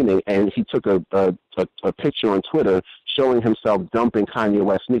spring cleaning, and he took a picture on Twitter showing himself dumping Kanye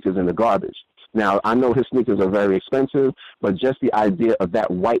West sneakers in the garbage. Now, I know his sneakers are very expensive, but just the idea of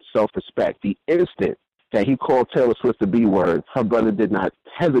that white self-respect, the instant that he called Taylor Swift the B word, her brother did not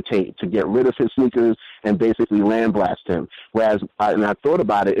hesitate to get rid of his sneakers and basically landblast him. Whereas, and I thought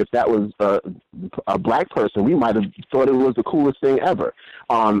about it, if that was a black person, we might have thought it was the coolest thing ever.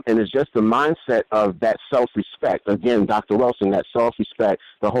 And it's just the mindset of that self-respect. Again, Dr. Wilson, that self-respect,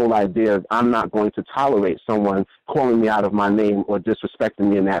 the whole idea of I'm not going to tolerate someone calling me out of my name or disrespecting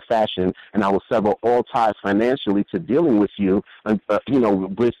me in that fashion, and I will sever all ties financially to dealing with you,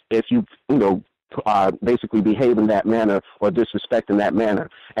 if you basically behave in that manner or disrespect in that manner.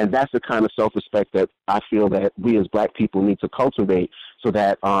 And that's the kind of self-respect that I feel that we as black people need to cultivate so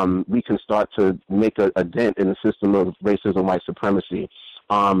that we can start to make a dent in the system of racism, white supremacy.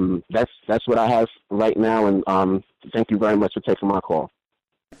 That's what I have right now, and thank you very much for taking my call.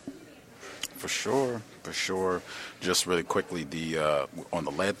 For sure. Just really quickly, on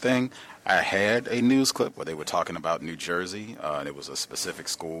the lead thing, I had a news clip where they were talking about New Jersey, and it was a specific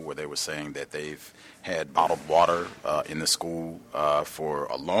school where they were saying that they've had bottled water in the school for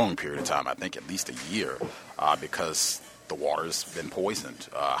a long period of time, I think at least a year, because the water's been poisoned,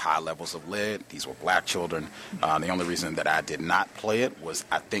 high levels of lead. These were black children. The only reason that I did not play it was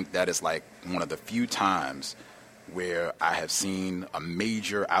I think that is like one of the few times where I have seen a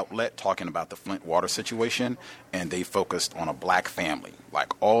major outlet talking about the Flint water situation, and they focused on a black family.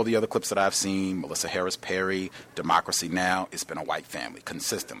 Like all the other clips that I've seen, Melissa Harris Perry, Democracy Now!, it's been a white family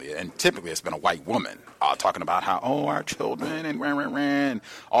consistently. And typically it's been a white woman talking about how, our children and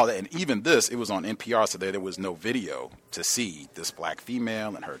all that. And even this, it was on NPR, so there was no video to see this black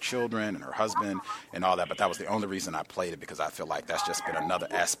female and her children and her husband and all that. But that was the only reason I played it, because I feel like that's just been another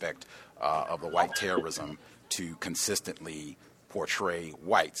aspect of the white terrorism to consistently portray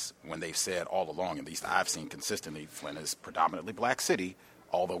whites when they've said all along, at least I've seen consistently, Flint is predominantly black city,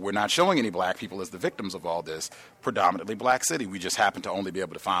 although we're not showing any black people as the victims of all this, predominantly black city. We just happen to only be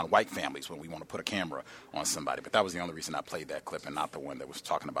able to find white families when we want to put a camera on somebody. But that was the only reason I played that clip and not the one that was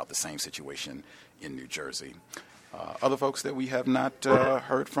talking about the same situation in New Jersey. Other folks that we have not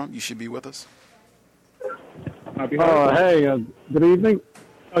heard from, you should be with us. Hey, good evening.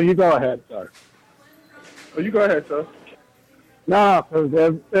 Oh, you go ahead, sir. Oh, you go ahead, sir. No, because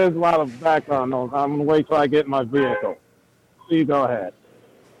there's a lot of background noise. I'm going to wait till I get in my vehicle. So you go ahead.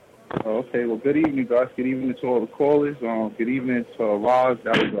 Okay, well, good evening, guys. Good evening to all the callers. Good evening to Roz.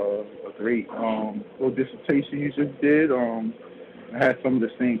 That was a great little dissertation you just did. I had some of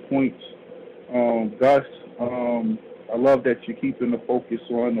the same points. Gus, I love that you're keeping the focus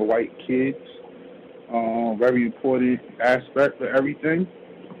on the white kids. Very important aspect of everything.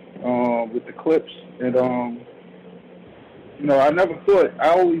 With the clips, and I never thought. I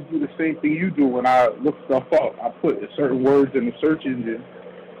always do the same thing you do when I look stuff up. I put certain words in the search engine,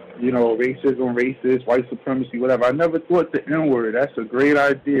 racism, racist, white supremacy, whatever. I never thought the N word. That's a great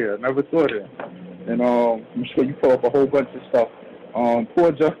idea. I never thought it, and I'm sure you pull up a whole bunch of stuff.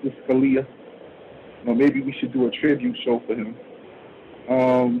 Poor Justice Scalia. Maybe we should do a tribute show for him.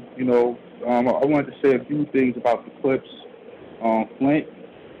 I wanted to say a few things about the clips. Flint.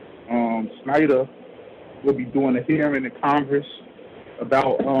 Snyder will be doing a hearing in Congress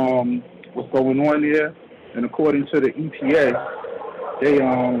about what's going on there, and according to the EPA, the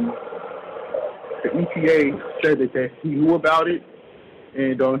EPA said that he knew about it,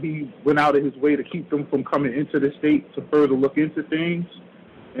 and he went out of his way to keep them from coming into the state to further look into things,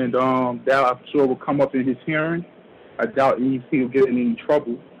 and that I'm sure will come up in his hearing. I doubt he'll get in any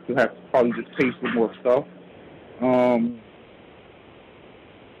trouble. He'll have to probably just pay some more stuff.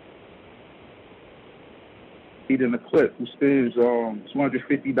 In the clip, who spends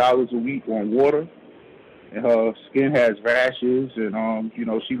 $250 a week on water, and her skin has rashes, and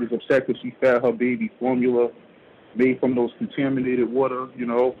she was upset because she fed her baby formula made from those contaminated water.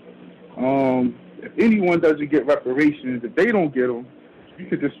 If anyone doesn't get reparations, if they don't get them, you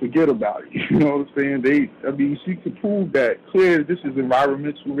could just forget about it. You know what I'm saying? She could prove that clear. This is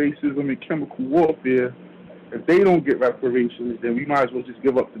environmental racism and chemical warfare. If they don't get reparations, then we might as well just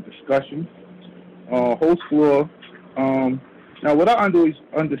give up the discussion. Host floor. Now, what I always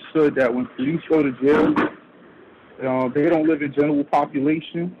understood that when police go to jail, they don't live in general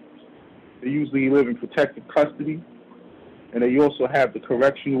population. They usually live in protective custody, and they also have the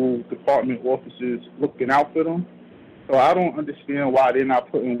correctional department officers looking out for them. So I don't understand why they're not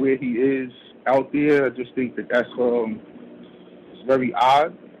putting where he is out there. I just think that that's it's very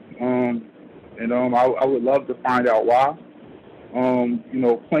odd, and I would love to find out why.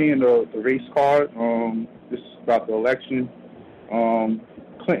 Playing the race card, This is about the election.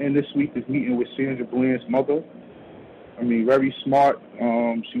 Clinton this week is meeting with Sandra Bland's mother. I mean, very smart.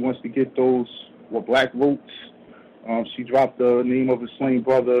 She wants to get those black votes. She dropped the name of her slain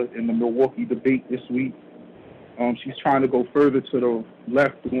brother in the Milwaukee debate this week. She's trying to go further to the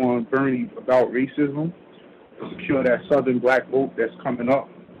left on Bernie about racism to secure that southern black vote that's coming up.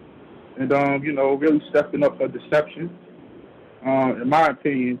 And, really stepping up her deception. In my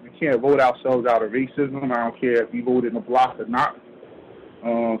opinion, we can't vote ourselves out of racism. I don't care if we vote in the block or not.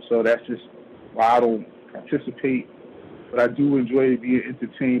 So that's just why I don't participate. But I do enjoy being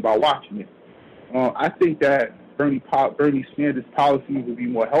entertained by watching it. I think that Bernie Sanders' policies would be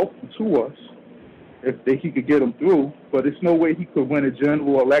more helpful to us if he could get them through. But there's no way he could win a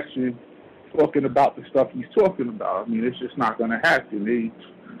general election talking about the stuff he's talking about. I mean, it's just not going to happen.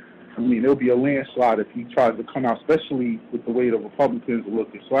 There'll be a landslide if he tries to come out, especially with the way the Republicans are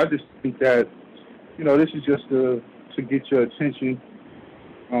looking. So I just think that, this is just to get your attention.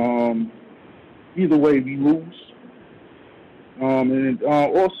 Either way, we lose. And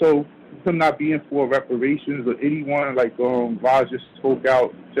also, him not being for reparations or anyone, like Raj just spoke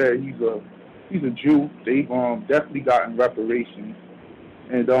out, said he's a Jew. They've definitely gotten reparations.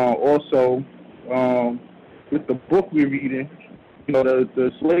 And also, with the book we're reading,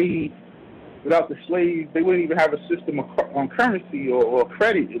 the slave, without the slaves, they wouldn't even have a system of currency or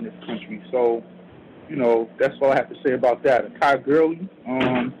credit in this country. So, that's all I have to say about that. And Kai Gurley,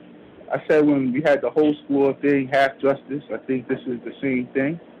 I said when we had the whole school thing, half justice, I think this is the same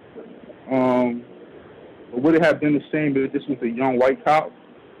thing. But would it have been the same if this was a young white cop?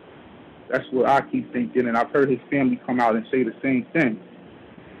 That's what I keep thinking, and I've heard his family come out and say the same thing.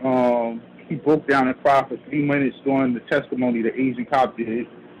 He broke down and cried for 3 minutes during the testimony the Asian cop did.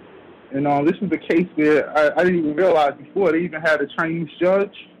 And this was a case where I didn't even realize before they even had a Chinese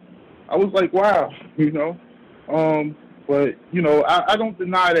judge. I was like, wow, But, I don't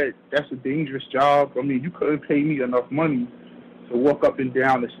deny that that's a dangerous job. I mean, you couldn't pay me enough money to walk up and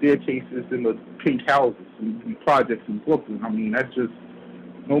down the staircases in the pink houses and projects in Brooklyn. I mean, that's just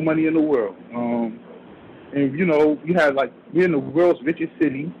no money in the world. And, you had, we're in the world's richest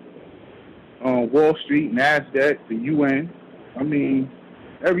city, Wall Street, NASDAQ, the UN. I mean,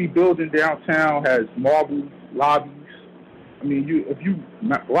 every building downtown has marble lobbies. I mean, if you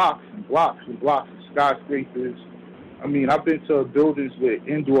blocks and blocks and blocks of skyscrapers. I mean, I've been to buildings with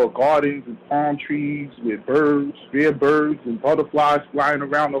indoor gardens and palm trees with birds, rare birds and butterflies flying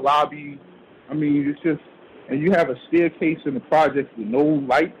around the lobby. I mean, it's just, and you have a staircase in the projects with no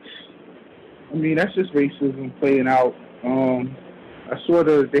lights. I mean, that's just racism playing out. I saw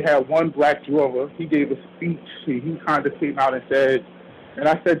they had one black juror. He gave a speech. He kind of came out and said, and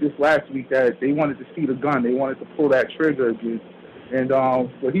I said this last week, that they wanted to see the gun. They wanted to pull that trigger again. And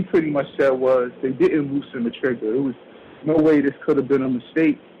what he pretty much said was they didn't loosen the trigger. It was no way this could have been a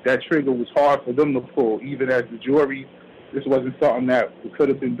mistake. That trigger was hard for them to pull. Even as the jury, this wasn't something that could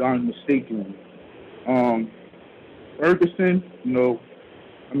have been done mistakenly. Ferguson,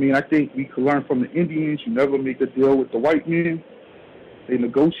 I think we could learn from the Indians. You never make a deal with the white men. They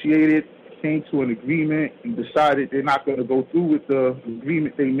negotiated, came to an agreement, and decided they're not going to go through with the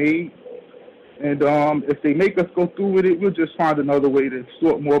agreement they made. And if they make us go through with it, we'll just find another way to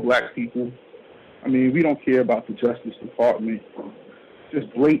extort more black people. I mean, we don't care about the Justice Department.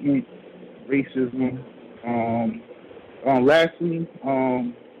 Just blatant racism. Lastly,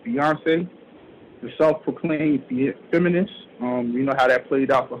 Beyonce, the self-proclaimed feminist. You know how that played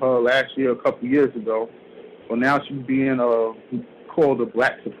out for her last year, a couple years ago. Well, now she's being called a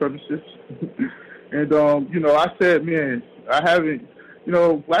black supremacist. And, I said, man, I haven't,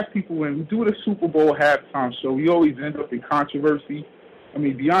 black people, when we do the Super Bowl halftime show, we always end up in controversy. I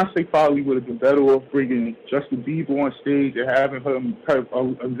mean, Beyonce probably would have been better off bringing Justin Bieber on stage and having her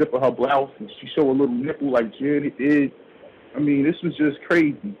unzip her blouse and she show a little nipple like Janet did. I mean, this was just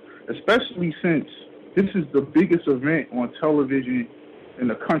crazy, especially since this is the biggest event on television in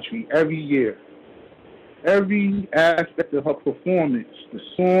the country every year. Every aspect of her performance, the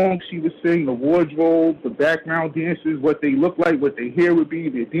songs she would sing, the wardrobe, the background dancers, what they look like, what their hair would be,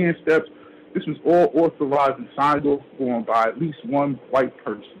 their dance steps, this was all authorized and signed off on by at least one white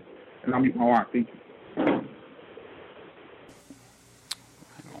person. And I'll mute my line. Thank you.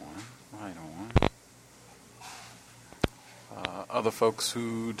 Right on. Other folks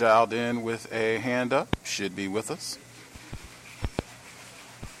who dialed in with a hand up should be with us.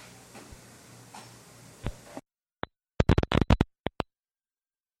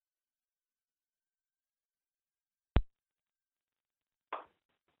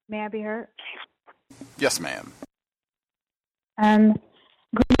 May I be heard? Yes, ma'am. Good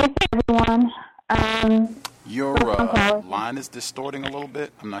morning, everyone. Your line is distorting a little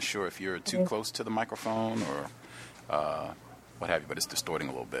bit. I'm not sure if you're too close to the microphone or what have you, but it's distorting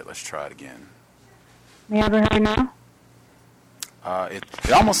a little bit. Let's try it again. May I be heard now?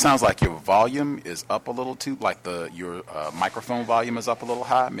 It almost sounds like your volume is up a little too, like your microphone volume is up a little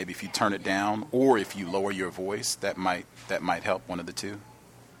high. Maybe if you turn it down, or if you lower your voice, that might help. One of the two.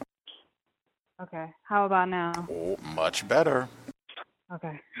 Okay. How about now? Oh, much better.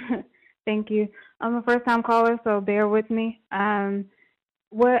 Okay. Thank you. I'm a first-time caller, so bear with me.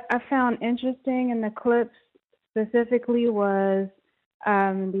 What I found interesting in the clips specifically was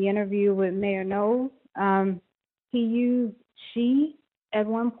the interview with Mayor Knowles. He used she at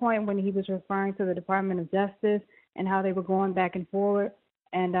one point when he was referring to the Department of Justice and how they were going back and forward.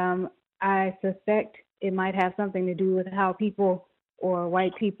 And I suspect it might have something to do with how people or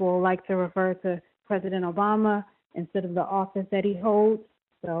white people like to refer to President Obama instead of the office that he holds.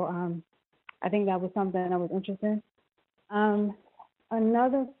 So I think that was something that was interesting.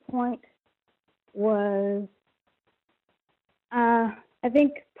 Another point was, I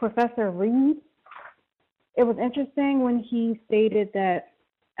think Professor Reed, it was interesting when he stated that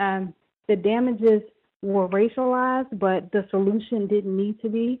the damages were racialized, but the solution didn't need to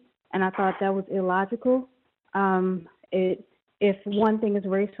be, and I thought that was illogical. If one thing is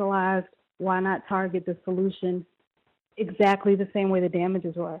racialized, why not target the solution exactly the same way the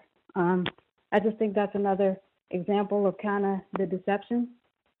damages were? I just think that's another example of kind of the deception.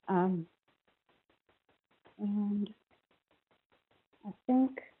 And I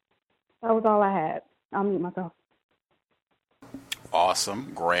think that was all I had. I'll mute myself.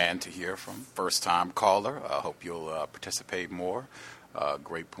 Awesome. Grand to hear from first-time caller. I hope you'll participate more.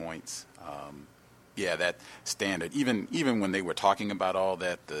 Great points. Yeah, that standard. Even when they were talking about all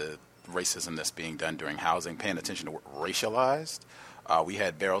that, the racism that's being done during housing, paying attention to racialized. We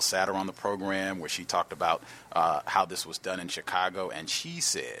had Beryl Satter on the program where she talked about how this was done in Chicago, and she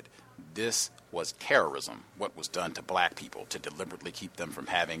said this was terrorism, what was done to black people to deliberately keep them from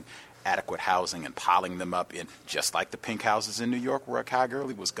having adequate housing and piling them up in, just like the pink houses in New York where Akai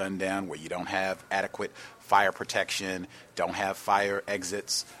Gurley was gunned down, where you don't have adequate fire protection, don't have fire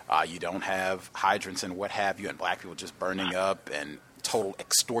exits, you don't have hydrants and what have you, and black people just burning up, and total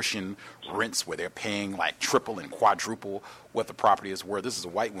extortion rents where they're paying like triple and quadruple what the property is worth. This is a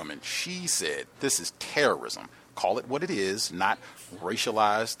white woman. She said this is terrorism. Call it what it is, not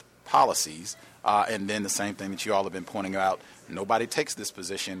racialized policies. And then the same thing that you all have been pointing out, nobody takes this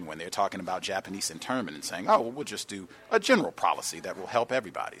position when they're talking about Japanese internment and saying, oh, well, we'll just do a general policy that will help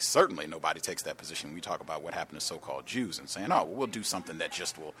everybody. Certainly nobody takes that position when we talk about what happened to so-called Jews and saying, oh, well, we'll do something that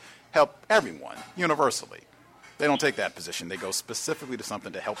just will help everyone universally. They don't take that position. They go specifically to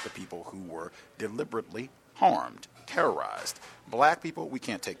something to help the people who were deliberately harmed, terrorized. Black people, we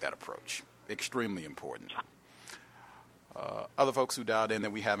can't take that approach. Extremely important. Other folks who dialed in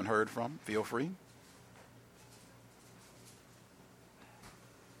that we haven't heard from, feel free.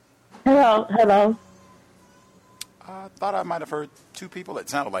 Hello. I thought I might have heard two people. It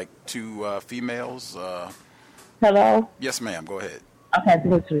sounded like two females. Hello? Yes, ma'am. Go ahead. Okay,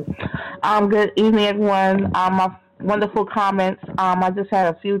 thank you. Good evening, everyone. My wonderful comments. I just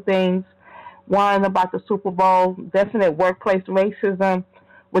had a few things. One about the Super Bowl, definite workplace racism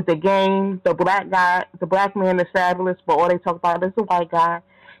with the game. The black man is fabulous, but all they talk about is the white guy.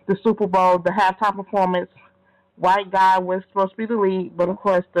 The Super Bowl, the halftime performance, white guy was supposed to be the lead, but of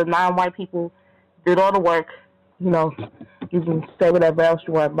course the non-white people did all the work. You know, you can say whatever else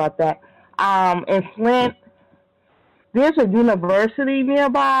you want about that. In Flint, there's a university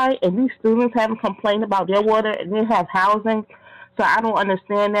nearby, and these students haven't complained about their water, and they have housing, so I don't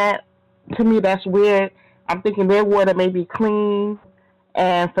understand that. To me, that's weird. I'm thinking their water may be clean,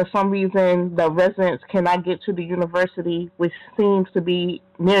 and for some reason, the residents cannot get to the university, which seems to be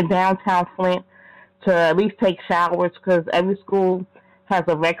near downtown Flint, to at least take showers, because every school has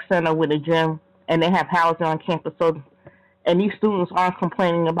a rec center with a gym, and they have housing on campus. So, and these students aren't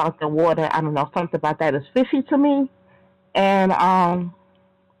complaining about their water. I don't know, something about that is fishy to me. And I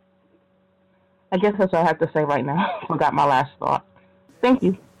guess that's all I have to say right now. Forgot my last thought. Thank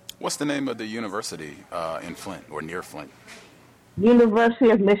you. What's the name of the university in Flint or near Flint? University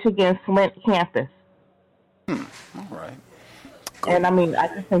of Michigan Flint campus. All right. Cool. And I mean, I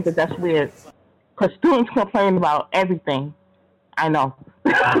just think that that's weird. Because students complain about everything. I know.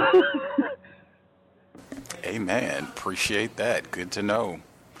 Amen. Appreciate that. Good to know.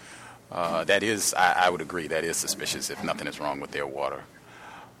 That is, I would agree, that is suspicious if nothing is wrong with their water.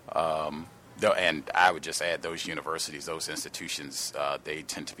 And I would just add those universities, those institutions, they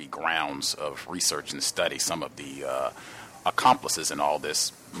tend to be grounds of research and study. Some of the accomplices in all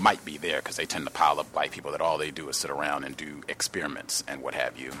this might be there, because they tend to pile up white people that all they do is sit around and do experiments and what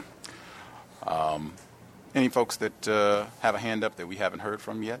have you. Any folks that have a hand up that we haven't heard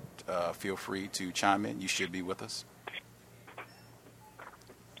from yet, feel free to chime in. You should be with us.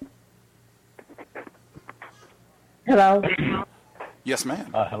 Hello? Yes,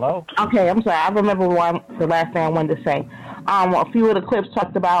 ma'am. Hello? Okay, I'm sorry. I remember the last thing I wanted to say. A few of the clips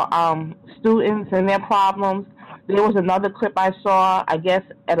talked about students and their problems. There was another clip I saw, I guess,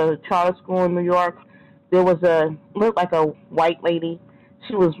 at a charter school in New York. There was looked like a white lady.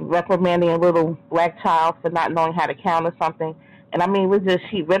 She was reprimanding a little black child for not knowing how to count or something. And I mean,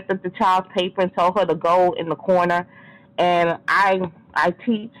 she ripped up the child's paper and told her to go in the corner. And I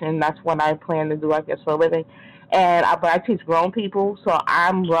teach, and that's what I plan to do, I guess, for a living. But I teach grown people, so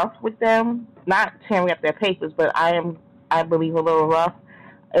I'm rough with them. Not tearing up their papers, but I believe, a little rough.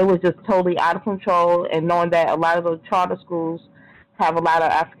 It was just totally out of control, and knowing that a lot of the charter schools have a lot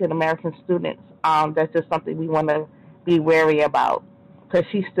of African-American students, that's just something we want to be wary about. Because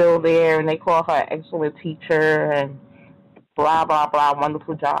she's still there, and they call her an excellent teacher, and blah, blah, blah,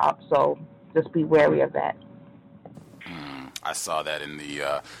 wonderful job. So just be wary of that. I saw that in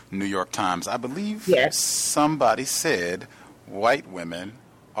the New York Times. I believe Yes. Somebody said white women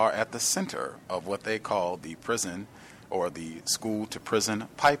are at the center of what they call the prison or the school-to-prison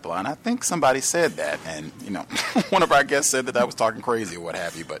pipeline. I think somebody said that, and, one of our guests said that I was talking crazy or what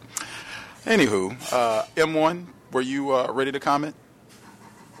have you. But anywho, M1, were you ready to comment?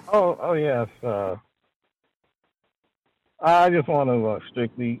 Oh yes. I just want to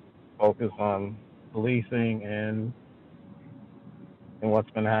strictly focus on policing and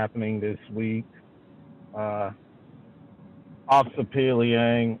what's been happening this week. Officer P.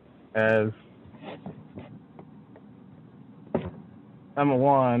 Liang, as number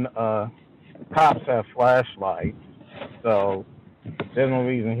one, cops have flashlights, so there's no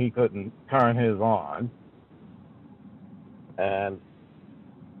reason he couldn't turn his on. And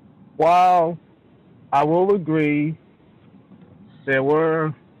while I will agree there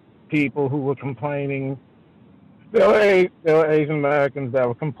were people who were complaining, there were Asian Americans that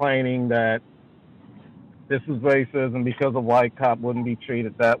were complaining that this is racism because a white cop wouldn't be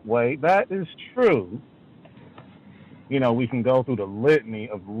treated that way. That is true. We can go through the litany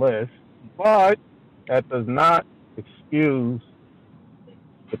of lists, but that does not excuse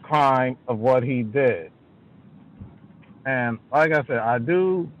the crime of what he did. And like I said, I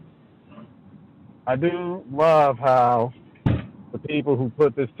do love how the people who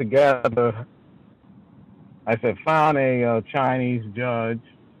put this together, found a Chinese judge,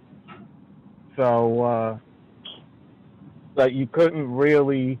 so that you couldn't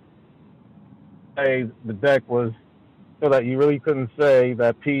really say the deck was, so that you really couldn't say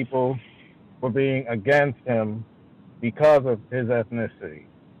that people were being against him because of his ethnicity.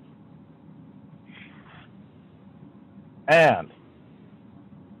 And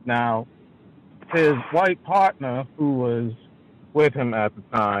now, his white partner, who was with him at the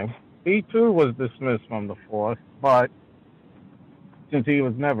time, he too was dismissed from the force, but since he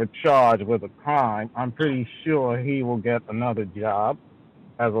was never charged with a crime, I'm pretty sure he will get another job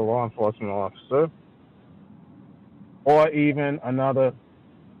as a law enforcement officer, or even another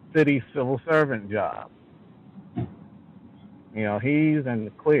city civil servant job. He's in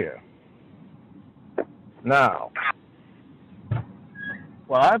the clear. Now,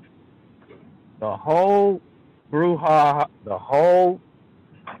 but the whole brouhaha, the whole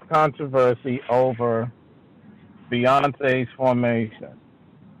controversy over Beyonce's formation,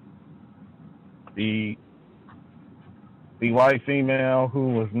 the white female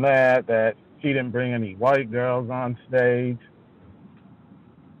who was mad that she didn't bring any white girls on stage,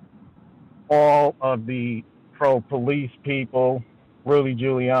 all of the pro-police people, Rudy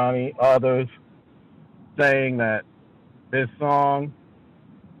Giuliani, others, saying that this song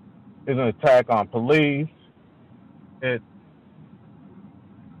is an attack on police.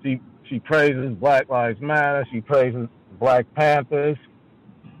 She praises Black Lives Matter. She praises Black Panthers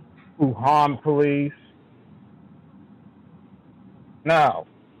who harm police. Now,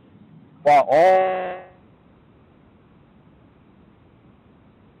 while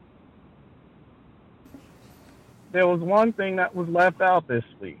there was one thing that was left out this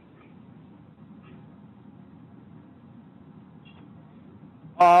week.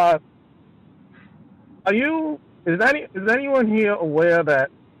 Is anyone here aware that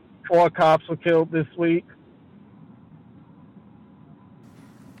 4 cops were killed this week?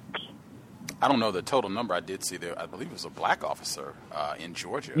 I don't know the total number. I did see there. I believe it was a black officer in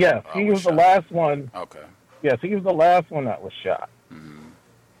Georgia. Yes, he was the last one. Okay. Yes, he was the last one that was shot. Mm-hmm.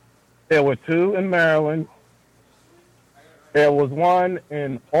 There were 2 in Maryland. There was one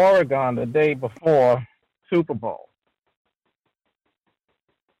in Oregon the day before Super Bowl.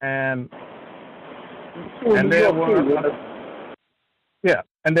 And there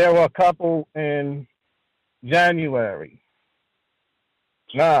were a couple in January.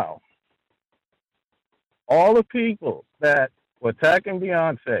 Now, all the people that were attacking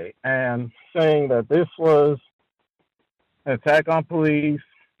Beyonce and saying that this was an attack on police,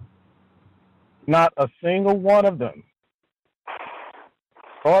 not a single one of them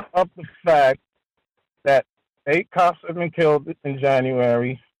brought up the fact that 8 cops have been killed in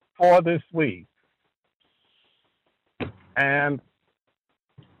January for this week. And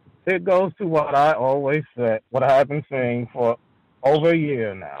it goes to what I always said, what I have been saying for over a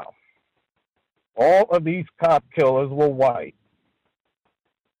year now. All of these cop killers were white.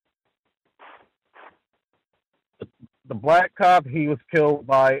 The black cop, he was killed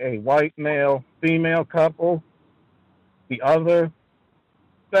by a white male-female couple. The other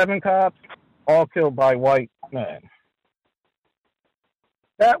 7 cops, all killed by white men.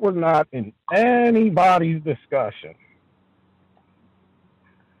 That was not in anybody's discussion.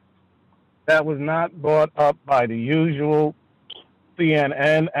 That was not brought up by the usual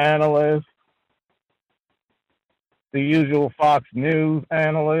CNN analysts, the usual Fox News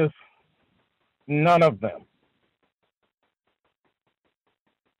analysts. None of them.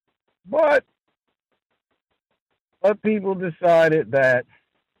 But people decided that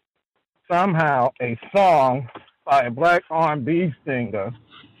somehow a song by a black R&B singer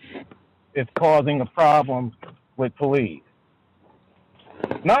is causing a problem with police.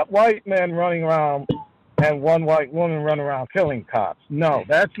 Not white men running around and one white woman running around killing cops. No,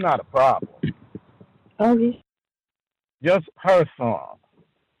 that's not a problem. Okay. Just her song.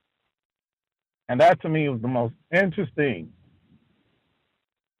 And that to me was the most interesting.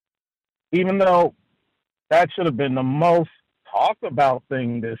 Even though that should have been the most talked about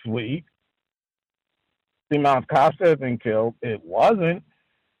thing this week, the amount of cops that have been killed, it wasn't.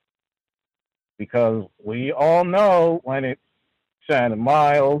 Because we all know when it's Shannon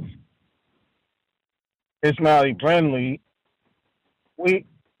Miles, Ismail Brindley, we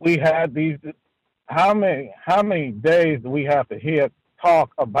had these. How many days do we have to hear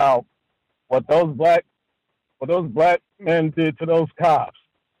talk about what those black men did to those cops?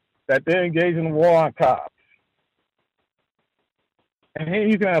 That they're engaged in a war on cops. And here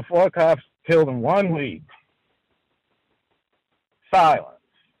you can have 4 cops killed in 1 week. Silence.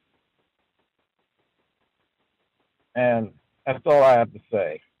 And that's all I have to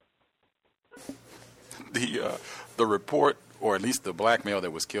say. The report, or at least the black male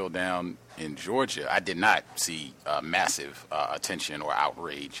that was killed down in Georgia, I did not see massive attention or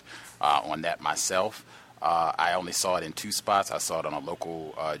outrage on that myself. I only saw it in 2 spots. I saw it on a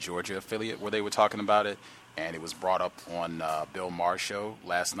local Georgia affiliate where they were talking about it, and it was brought up on Bill Maher's show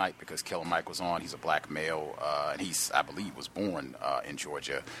last night because Killer Mike was on. He's a black male, and I believe, was born in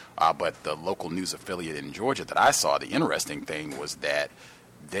Georgia. But the local news affiliate in Georgia that I saw, the interesting thing was that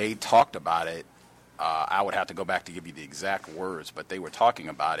they talked about it. I would have to go back to give you the exact words, but they were talking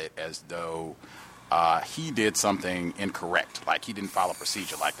about it as though he did something incorrect, like he didn't follow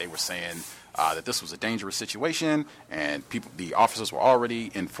procedure, like they were saying that this was a dangerous situation, and the officers were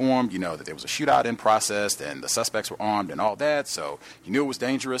already informed, that there was a shootout in process, and the suspects were armed and all that, so he knew it was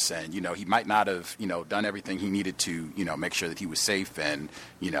dangerous, and, he might not have, done everything he needed to, make sure that he was safe, and,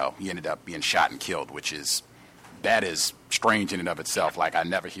 he ended up being shot and killed, that is strange in and of itself. Like, I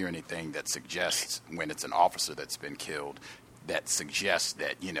never hear anything that suggests, when it's an officer that's been killed, that suggests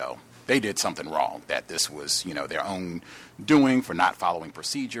that, they did something wrong, that this was, their own doing for not following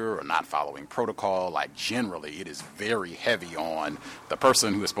procedure or not following protocol. Like, generally, it is very heavy on the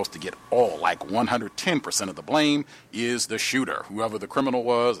person who is supposed to get 110% of the blame is the shooter. Whoever the criminal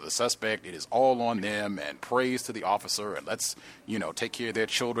was, or the suspect, it is all on them, and praise to the officer, and let's, take care of their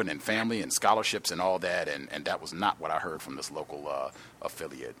children and family and scholarships and all that, and that was not what I heard from this local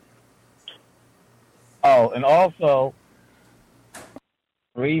affiliate. Oh, and also,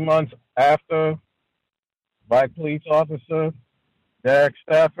 3 months after black police officer Derek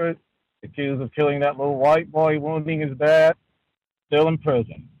Stafford, accused of killing that little white boy, wounding his dad, still in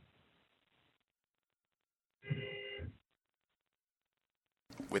prison.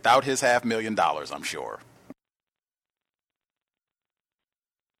 Without his $500,000, I'm sure.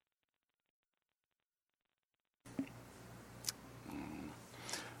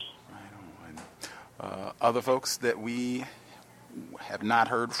 Right on. Other folks that we have not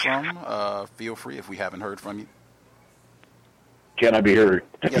heard from, feel free if we haven't heard from you. Can I be heard?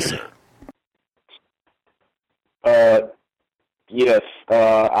 Yes, sir. Yes,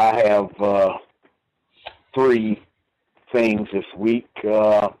 I have 3 things this week.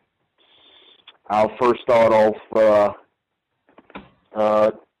 I'll first start off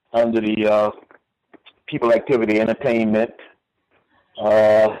under the People Activity Entertainment.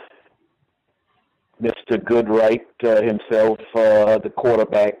 Mr. Goodright himself, the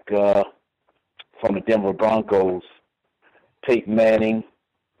quarterback from the Denver Broncos, Peyton Manning,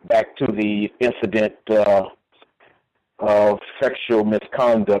 back to the incident of sexual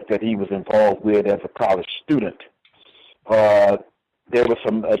misconduct that he was involved with as a college student. There was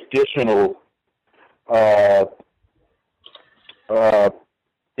some additional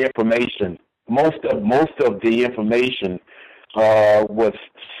information. Most of the information was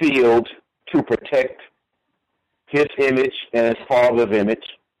sealed to protect his image and his father's image.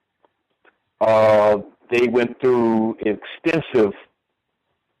 They went through extensive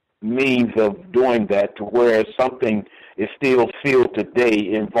means of doing that, to where something is still sealed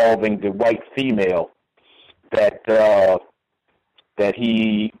today involving the white female that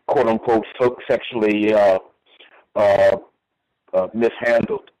he, quote unquote, sexually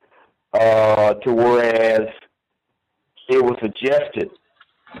mishandled. To whereas it was suggested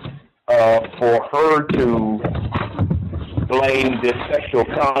for her to blame this sexual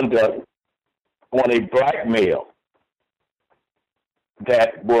conduct on a black male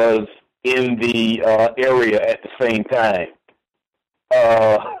that was in the area at the same time,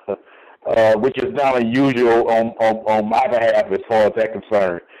 which is not unusual on my behalf as far as that's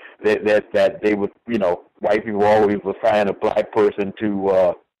concerned. That they would, white people always would find a black person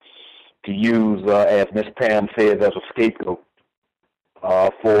to use, as Miss Pam says, as a scapegoat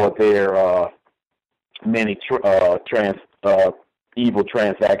for their many evil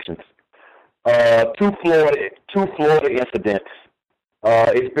transactions. Two Florida incidents.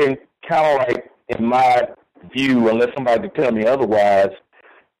 It's been kind of like, in my view, unless somebody can tell me otherwise,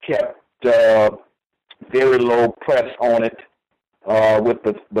 kept very low press on it. With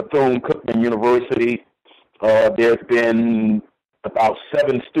the Bethune-Cookman University, there's been about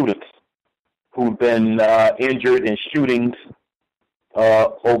 7 students who've been injured in shootings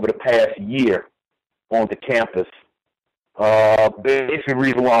over the past year on the campus. Basically, the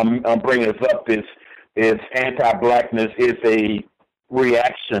reason why I'm bringing this up is anti-blackness is a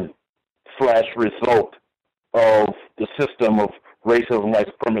reaction / result of the system of racism and white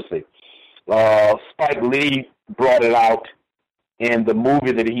supremacy. Spike Lee brought it out in the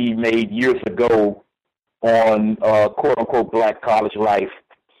movie that he made years ago on quote-unquote black college life,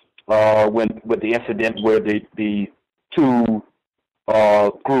 with the incident where the two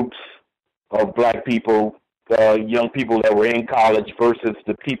groups of black people, young people that were in college versus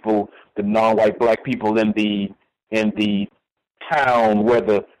the non-white black people in the town where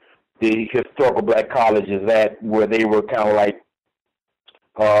the historical black college is at, where they were kind of like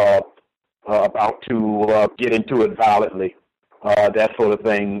about to get into it violently, that sort of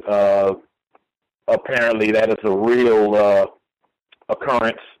thing. Apparently, that is a real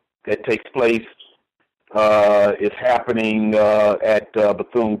occurrence that takes place. It's happening at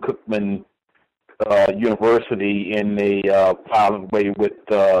Bethune-Cookman University in a violent way with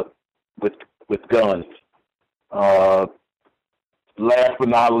guns. Last but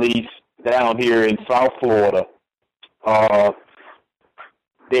not least, down here in South Florida,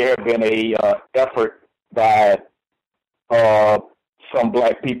 there have been a effort by some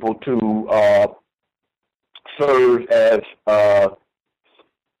black people to serve as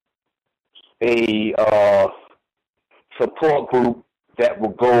a support group that will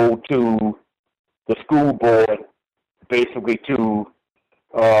go to the school board, basically to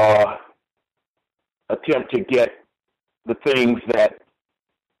attempt to get the things that,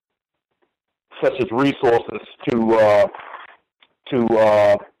 such as resources, to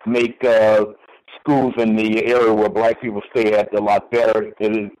make schools in the area where black people stay at a lot better.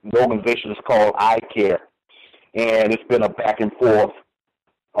 The organization is called iCare, and it's been a back and forth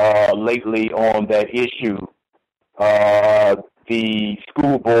lately on that issue. The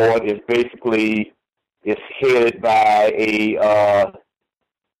school board is basically headed by a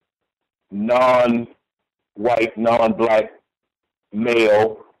non-white, non-black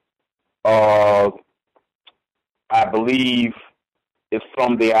male. I believe is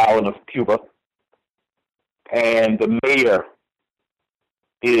from the island of Cuba, and the mayor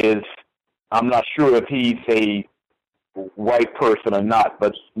is, I'm not sure if he's a white person or not,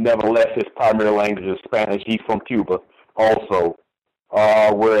 but nevertheless his primary language is Spanish. He's from Cuba also,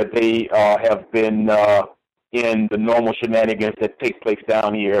 where they have been in the normal shenanigans that take place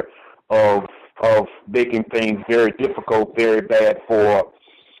down here of making things very difficult, very bad for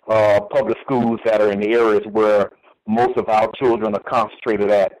public schools that are in the areas where most of our children are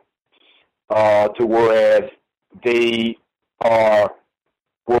concentrated at, to whereas they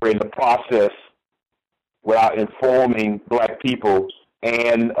were in the process without informing black people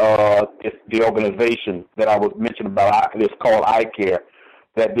and the organization that I was mentioning about, it's called iCare,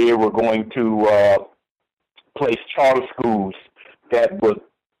 that they were going to place charter schools that would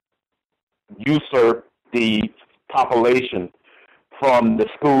usurp the population from the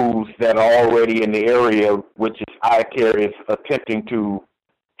schools that are already in the area, which is iCare is attempting to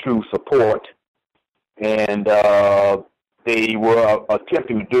support. And they were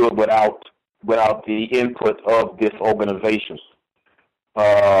attempting to do it without the input of this organization.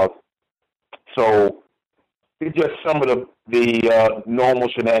 So it's just some of the normal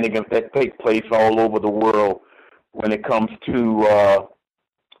shenanigans that take place all over the world when it comes to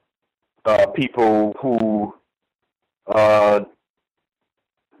people who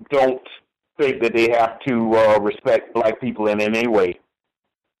don't think that they have to respect black people in any way.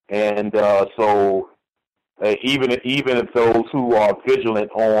 And so even if those who are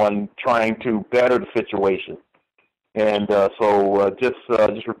vigilant on trying to better the situation. And so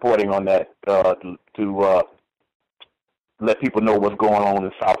just reporting on that to let people know what's going on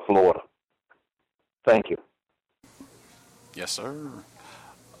in South Florida. Thank you. Yes, sir.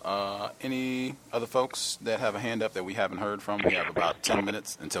 Any other folks that have a hand up that we haven't heard from? We have about 10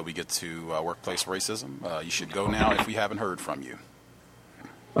 minutes until we get to workplace racism. You should go now if we haven't heard from you.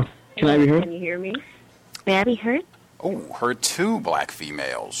 Can I be heard? Can you hear me? May I be heard? Oh, heard two black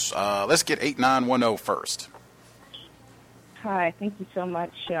females. Let's get 8910 first. Hi, thank you so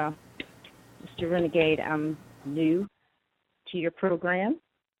much, Mr. Renegade. I'm new to your program.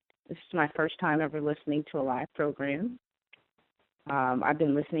 This is my first time ever listening to a live program. I've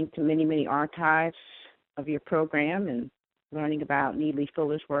been listening to many archives of your program and learning about Neely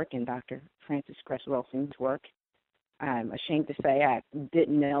Fuller's work and Dr. Frances Cress Welsing's work. I'm ashamed to say I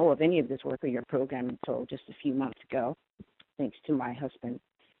didn't know of any of this work or your program until just a few months ago, thanks to my husband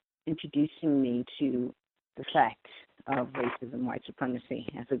introducing me to the fact of racism, white supremacy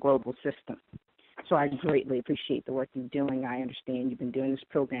as a global system. So I greatly appreciate the work you're doing. I understand you've been doing this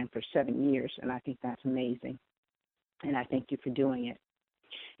program for 7 years, and I think that's amazing. And I thank you for doing it.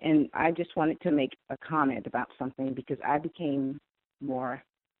 And I just wanted to make a comment about something because I became more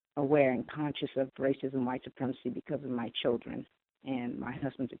aware and conscious of racism, white supremacy because of my children and my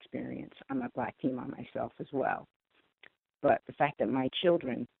husband's experience. I'm a black female myself as well. But the fact that my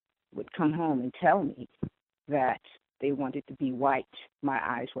children would come home and tell me that they wanted to be white, my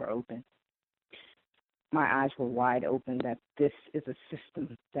eyes were open. My eyes were wide open that this is a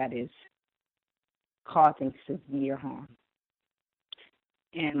system that is causing severe harm.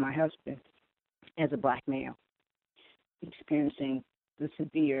 And my husband, as a black male, experiencing the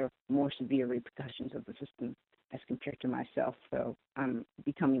more severe repercussions of the system as compared to myself. So I'm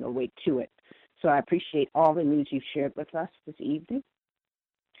becoming awake to it. So I appreciate all the news you've shared with us this evening.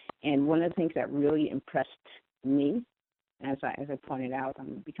 And one of the things that really impressed me, as I pointed out,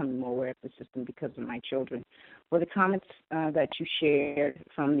 I'm becoming more aware of the system because of my children, were the comments that you shared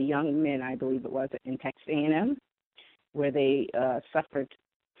from the young men, I believe it was, in Texas A&M, where they suffered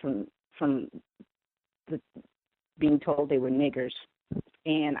from being told they were niggers.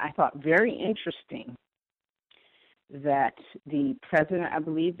 And I thought very interesting that the president, I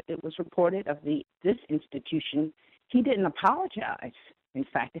believe it was reported, of this institution, he didn't apologize. In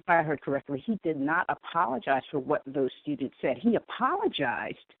fact, if I heard correctly, he did not apologize for what those students said. He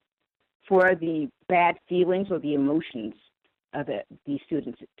apologized for the bad feelings or the emotions that these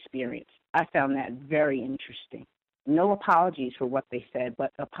students experienced. I found that very interesting. No apologies for what they said,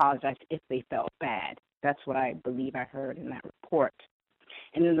 but apologized if they felt bad. That's what I believe I heard in that report.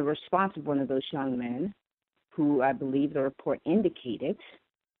 And in the response of one of those young men, who I believe the report indicated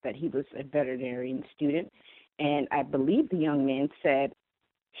that he was a veterinarian student, and I believe the young man said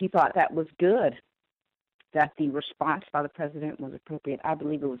he thought that was good, that the response by the president was appropriate. I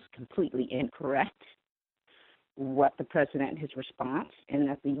believe it was completely incorrect, what the president, his response, and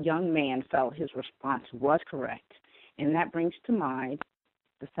that the young man felt his response was correct. And that brings to mind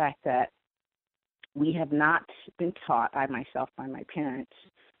the fact that we have not been taught, I myself, by my parents,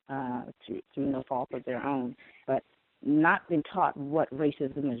 through no fault of their own, but not been taught what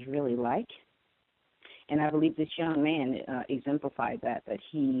racism is really like. And I believe this young man exemplified that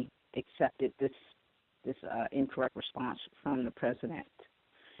he accepted this incorrect response from the president.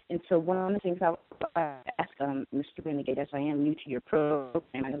 And so one of the things I would ask Mr. Renegade, as I am new to your program,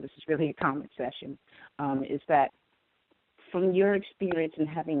 I know this is really a comment session, is that from your experience in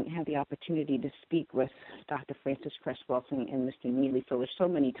having had the opportunity to speak with Dr. Frances Cress Welsing and Mr. Neely Fuller so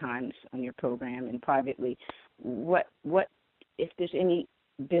many times on your program and privately, what if there's any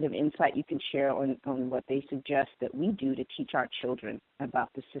bit of insight you can share on what they suggest that we do to teach our children about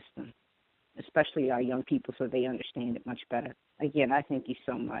the system, especially our young people, so they understand it much better. Again, I thank you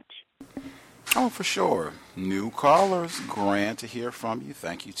so much. Oh, for sure. New callers, grand to hear from you.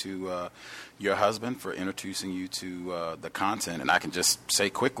 Thank you to your husband for introducing you to the content. And I can just say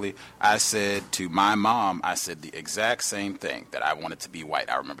quickly, I said to my mom, I said the exact same thing, that I wanted to be white.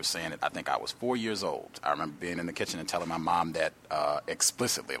 I remember saying it. I think I was 4 years old. I remember being in the kitchen and telling my mom that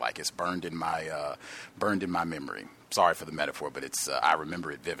explicitly, like it's burned in my memory. Sorry for the metaphor, but it's I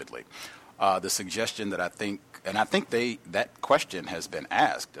remember it vividly. The suggestion that I think that question has been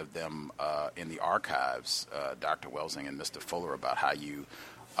asked of them in the archives, Dr. Welsing and Mr. Fuller, about how you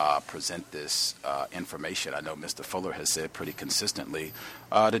present this information. I know Mr. Fuller has said pretty consistently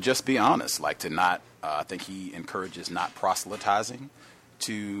to just be honest, like to not, I think he encourages not proselytizing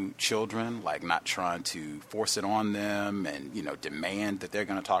to children, like not trying to force it on them and, demand that they're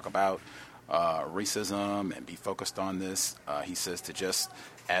going to talk about racism and be focused on this. He says to just,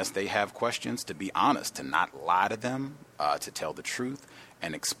 as they have questions, to be honest, to not lie to them, to tell the truth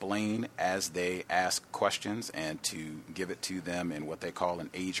and explain as they ask questions, and to give it to them in what they call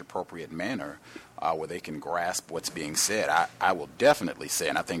an age-appropriate manner where they can grasp what's being said. I will definitely say,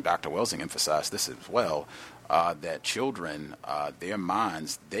 and I think Dr. Welsing emphasized this as well, that children, their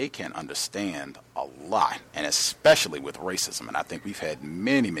minds, they can understand a lot, and especially with racism. And I think we've had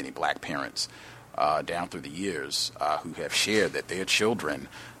many, many black parents down through the years who have shared that their children,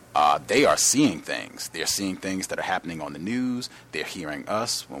 they are seeing things. They're seeing things that are happening on the news. They're hearing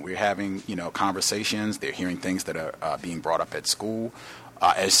us when we're having, conversations. They're hearing things that are being brought up at school.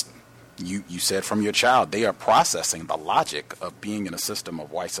 As you said from your child, they are processing the logic of being in a system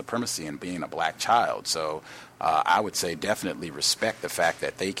of white supremacy and being a black child. So I would say definitely respect the fact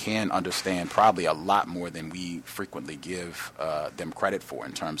that they can understand probably a lot more than we frequently give them credit for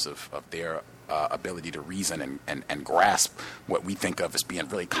in terms of their ability to reason and grasp what we think of as being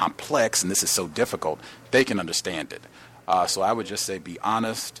really complex, and this is so difficult. They can understand it. So I would just say be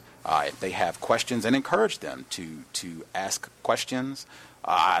honest. If they have questions, and encourage them to ask questions.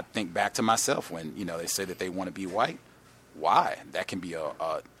 I think back to myself when, they say that they want to be white. Why? That can be a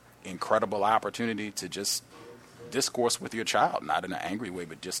incredible opportunity to just discourse with your child, not in an angry way,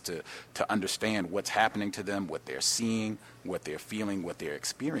 but just to understand what's happening to them, what they're seeing, what they're feeling, what they're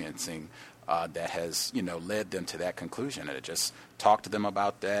experiencing, that has, led them to that conclusion. And to just talk to them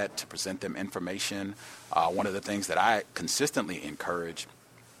about that, to present them information. One of the things that I consistently encourage,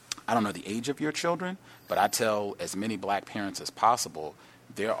 I don't know the age of your children, but I tell as many black parents as possible,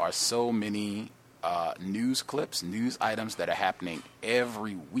 there are so many news clips, news items that are happening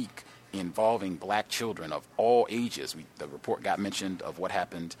every week involving black children of all ages. The report got mentioned of what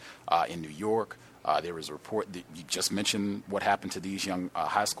happened in New York. There was a report that you just mentioned what happened to these young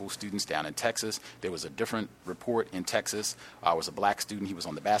high school students down in Texas. There was a different report in Texas. Was a black student. He was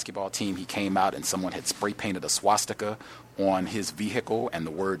on the basketball team. He came out and someone had spray painted a swastika on his vehicle and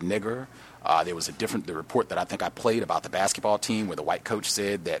the word nigger. There was the report that I think I played about the basketball team where the white coach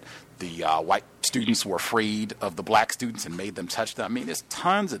said that the white students were afraid of the black students and made them touch them. I mean, there's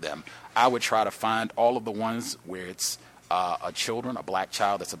tons of them. I would try to find all of the ones where it's a black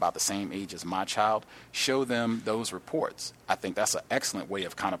child that's about the same age as my child, show them those reports. I think that's an excellent way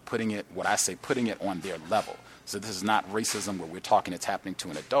of kind of putting it on their level. So this is not racism where we're talking it's happening to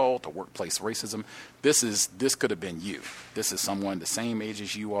an adult or workplace racism. This could have been you. This is someone the same age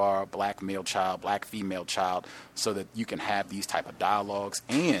as you are, black male child, black female child, so that you can have these type of dialogues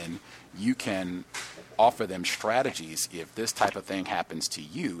and you can offer them strategies if this type of thing happens to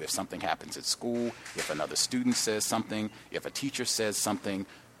you, if something happens at school, if another student says something, if a teacher says something.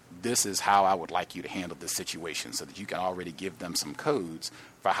 This is how I would like you to handle this situation, so that you can already give them some codes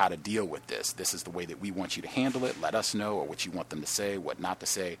for how to deal with this. This is the way that we want you to handle it. Let us know, or what you want them to say, what not to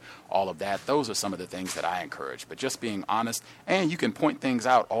say, all of that. Those are some of the things that I encourage. But just being honest, and you can point things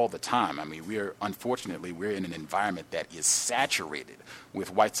out all the time. I mean, we're in an environment that is saturated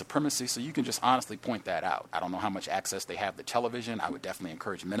with white supremacy, so you can just honestly point that out. I don't know how much access they have to television. I would definitely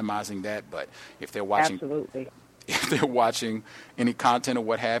encourage minimizing that, but if they're watching... Absolutely. If they're watching any content or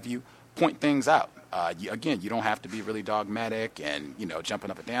what have you, point things out. You don't have to be really dogmatic and,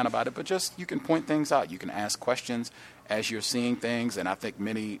 jumping up and down about it, but just you can point things out. You can ask questions as you're seeing things, and I think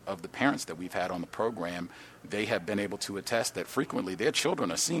many of the parents that we've had on the program, they have been able to attest that frequently their children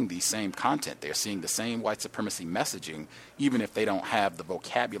are seeing the same content. They're seeing the same white supremacy messaging, even if they don't have the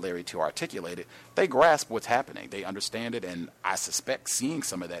vocabulary to articulate it. They grasp what's happening. They understand it, and I suspect seeing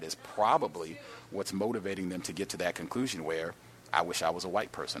some of that is probably what's motivating them to get to that conclusion where I wish I was a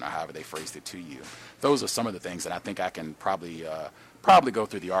white person, or however they phrased it to you. Those are some of the things that I think I can probably probably go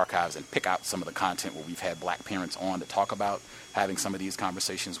through the archives and pick out some of the content where we've had black parents on to talk about having some of these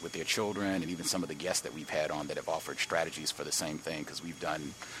conversations with their children, and even some of the guests that we've had on that have offered strategies for the same thing, because we've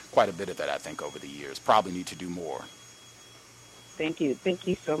done quite a bit of that, I think, over the years. Probably need to do more. Thank you. Thank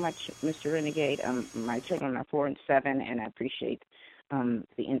you so much, Mr. Renegade. My children are 4 and 7, and I appreciate the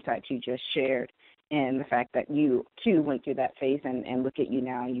insights you just shared and the fact that you, too, went through that phase, and look at you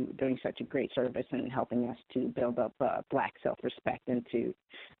now. You're doing such a great service and helping us to build up black self-respect and to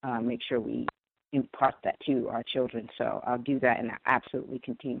make sure we impart that to our children. So I'll do that, and I absolutely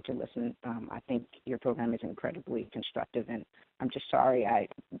continue to listen. I think your program is incredibly constructive, and I'm just sorry I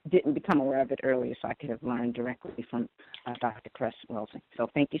didn't become aware of it earlier so I could have learned directly from Dr. C.O.W.S. So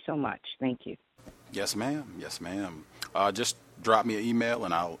thank you so much. Thank you. Yes, ma'am. Yes, ma'am. Just drop me an email,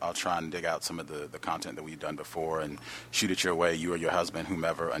 and I'll try and dig out some of the content that we've done before and shoot it your way, you or your husband,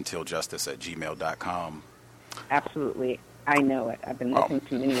 whomever, untiljustice@gmail.com. Absolutely. I know it. I've been listening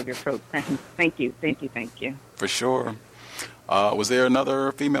to many of your programs. Thank you. Thank you. Thank you. For sure. Was there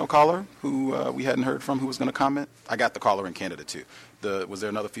another female caller who we hadn't heard from who was going to comment? I got the caller in Canada, too. Was there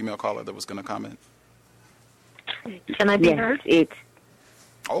another female caller that was going to comment? Can I be heard?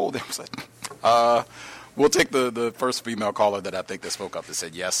 Oh, there was a... we'll take the first female caller that I think that spoke up that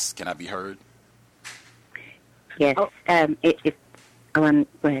said, yes, can I be heard? Yes. Go ahead.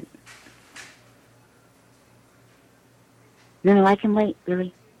 No, I can wait,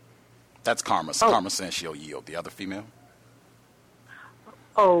 really. That's Karma. Karma saying she'll yield. The other female?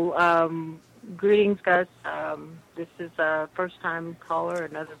 Greetings, Gus. This is a first-time caller,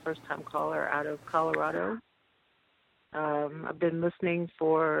 another first-time caller out of Colorado. I've been listening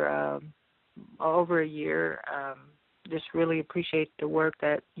for over a year. Just really appreciate the work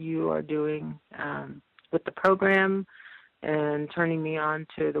that you are doing with the program and turning me on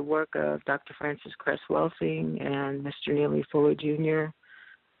to the work of Dr. Francis Cress-Welsing and Mr. Neely Fuller Jr.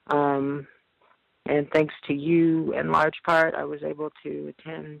 And thanks to you, in large part, I was able to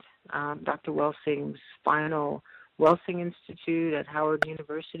attend Dr. Welsing's final Welsing Institute at Howard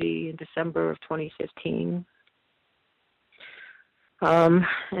University in December of 2015. And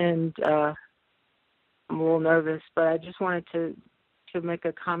I'm a little nervous, but I just wanted to make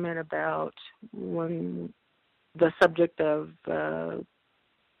a comment about when the subject of a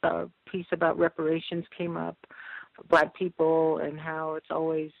piece about reparations came up for Black people, and how it's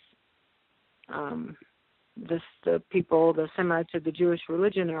always the people, the Semites of the Jewish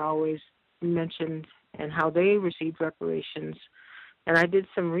religion are always mentioned, and how they received reparations. And I did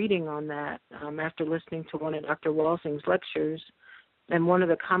some reading on that after listening to one of Dr. Welsing's lectures. And one of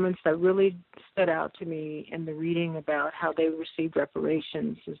the comments that really stood out to me in the reading about how they received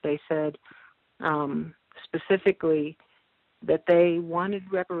reparations is they said specifically that they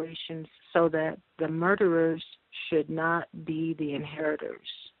wanted reparations so that the murderers should not be the inheritors,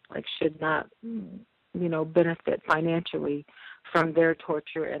 like should not, benefit financially from their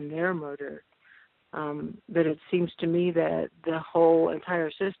torture and their murder. But it seems to me that the whole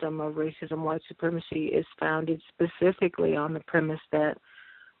entire system of racism, white supremacy is founded specifically on the premise that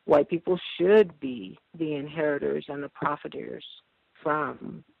white people should be the inheritors and the profiteers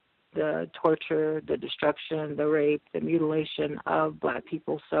from the torture, the destruction, the rape, the mutilation of Black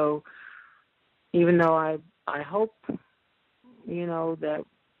people. So even though I hope, that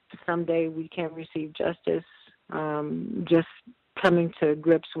someday we can receive justice, just coming to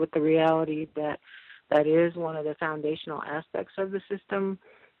grips with the reality that is one of the foundational aspects of the system,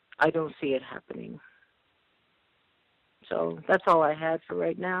 I don't see it happening. So that's all I had for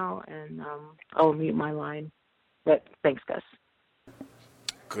right now, and I'll mute my line. But thanks, Gus.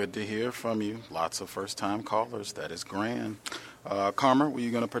 Good to hear from you. Lots of first-time callers. That is grand. Karma, were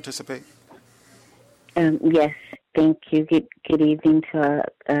you going to participate? Yes, thank you. Good evening to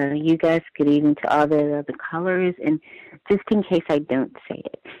you guys. Good evening to all the callers. And just in case I don't say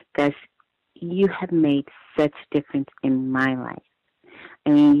it, Gus, you have made such difference in my life. I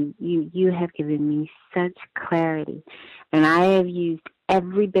mean, you have given me such clarity, and I have used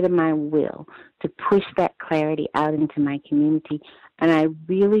every bit of my will to push that clarity out into my community, and I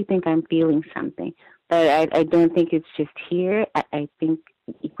really think I'm feeling something. But I don't think it's just here. I think,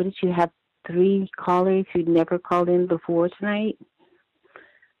 what did you have, 3 callers who never called in before tonight?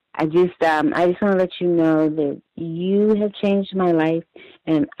 I just want to let you know that you have changed my life,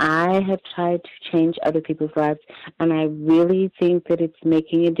 and I have tried to change other people's lives, and I really think that it's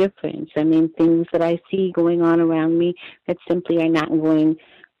making a difference. I mean, things that I see going on around me that simply are not going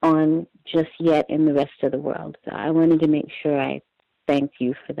on just yet in the rest of the world. So I wanted to make sure I thank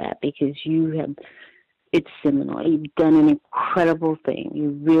you for that, because you It's seminal. You've done an incredible thing. You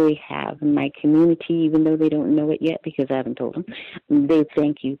really have. In my community, even though they don't know it yet because I haven't told them, they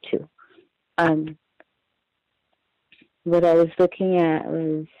thank you too. What I was looking at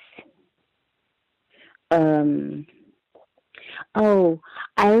was,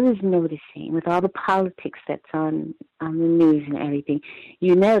 I was noticing with all the politics that's on the news and everything,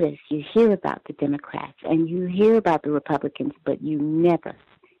 you hear about the Democrats and you hear about the Republicans, but you never,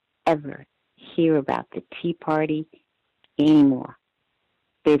 ever hear about the Tea Party anymore.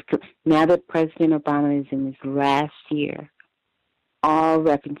 Now that President Obama is in his last year, all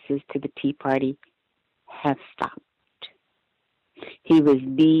references to the Tea Party have stopped. He was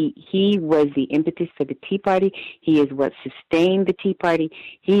the impetus for the Tea Party. He is what sustained the Tea Party.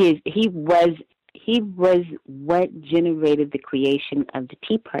 He was what generated the creation of the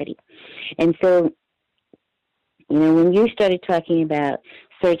Tea Party. And so, when you started talking about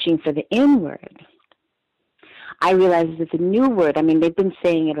searching for the N-word, I realized it's a new word. I mean, they've been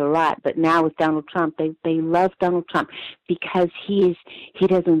saying it a lot, but now with Donald Trump, they love Donald Trump because he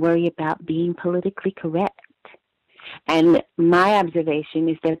doesn't worry about being politically correct. And my observation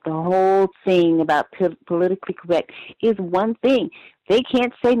is that the whole thing about politically correct is one thing. They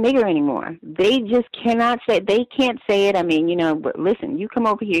can't say nigger anymore. They just cannot say, they can't say it. I mean, listen, you come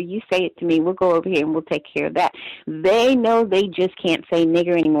over here, you say it to me, we'll go over here and we'll take care of that. They know they just can't say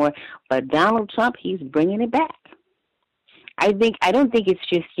nigger anymore. But Donald Trump, he's bringing it back. I don't think it's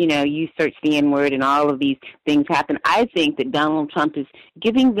just, you search the N-word and all of these things happen. I think that Donald Trump is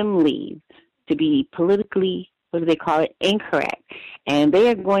giving them leave to be politically, what do they call it, incorrect. And they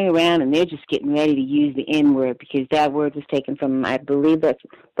are going around and they're just getting ready to use the N-word because that word was taken from, I believe that's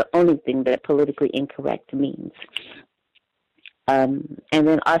the only thing that politically incorrect means. And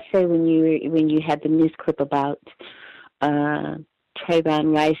then also when you had the news clip about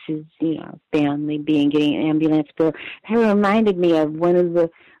Trayvon Rice's, family getting an ambulance bill, that reminded me of one of the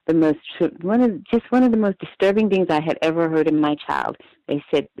most disturbing things I had ever heard in my childhood. They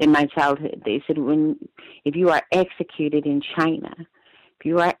said if you are executed in China,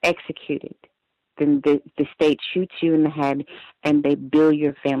 then the state shoots you in the head and they bill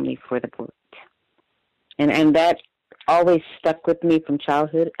your family for the bullet. And that always stuck with me from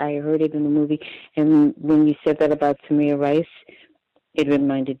childhood. I heard it in the movie, and when you said that about Tamir Rice, it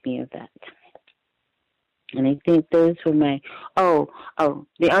reminded me of that. And I think those were my,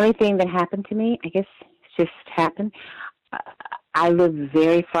 the only thing that happened to me, I guess just happened, I live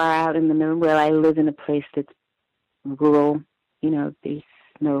very far out in the middle. Well, I live in a place that's rural. There's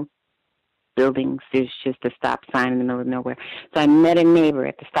no buildings. There's just a stop sign in the middle of nowhere. So I met a neighbor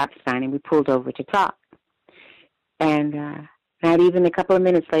at the stop sign, and we pulled over to talk. And not even a couple of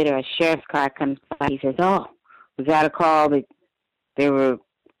minutes later, a sheriff's car comes by. He says, we got a call that there were,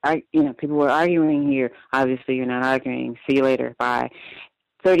 people were arguing here. Obviously, you're not arguing. See you later. Bye.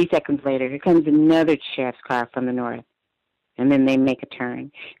 30 seconds later, here comes another sheriff's car from the north. And then they make a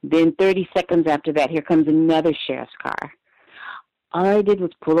turn. Then 30 seconds after that, here comes another sheriff's car. All I did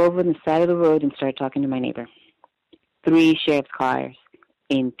was pull over on the side of the road and start talking to my neighbor. 3 sheriff's cars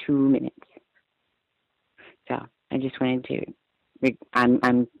in 2 minutes. So I just wanted to,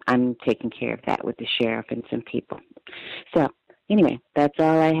 I'm taking care of that with the sheriff and some people. So anyway, that's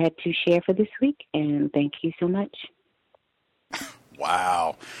all I had to share for this week, and thank you so much.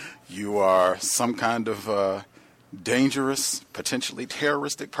 Wow. You are some kind of dangerous, potentially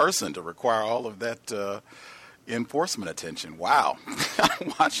terroristic person to require all of that enforcement attention. Wow.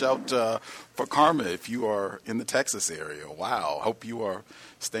 Watch out for karma if you are in the Texas area. Wow. Hope you are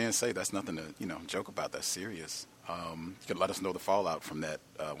staying safe. That's nothing to, joke about. That's serious. You can let us know the fallout from that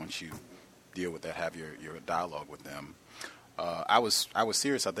once you deal with that, have your dialogue with them. I was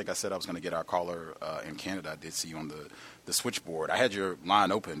serious. I think I said I was going to get our caller in Canada. I did see you on the switchboard. I had your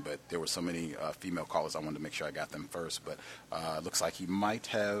line open, but there were so many female callers. I wanted to make sure I got them first. But it looks like he might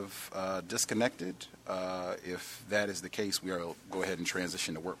have disconnected. If that is the case, we will go ahead and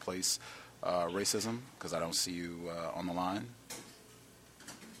transition to workplace racism because I don't see you on the line.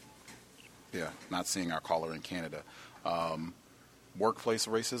 Yeah, not seeing our caller in Canada. Workplace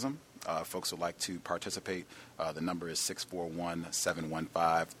racism. Folks would like to participate. The number is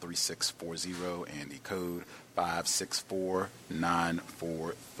 641-715-3640 and the code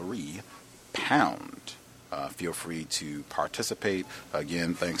 564943 pound. Feel free to participate.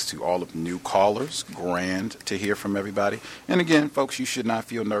 Again, thanks to all of the new callers. Grand to hear from everybody. And again, folks, you should not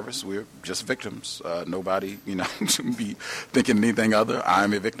feel nervous. We're just victims. Nobody, should be thinking anything other.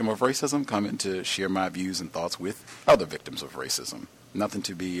 I'm a victim of racism, coming to share my views and thoughts with other victims of racism. Nothing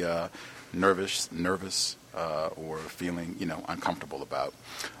to be nervous, or feeling, uncomfortable about.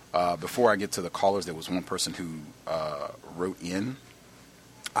 Before I get to the callers, there was one person who wrote in.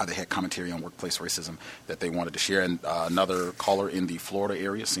 They had commentary on workplace racism that they wanted to share. And another caller in the Florida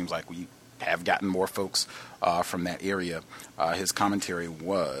area, seems like we have gotten more folks from that area. His commentary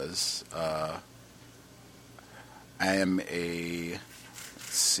was, I'm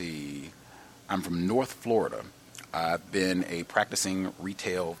from North Florida. I've been a practicing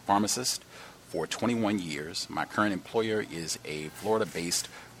retail pharmacist for 21 years. My current employer is a Florida-based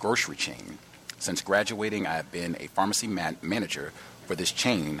grocery chain. Since graduating, I have been a pharmacy manager for this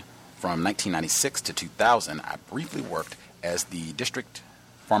chain from 1996 to 2000. I briefly worked as the district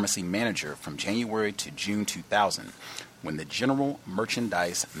pharmacy manager from January to June 2000, when the general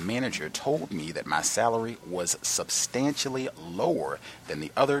merchandise manager told me that my salary was substantially lower than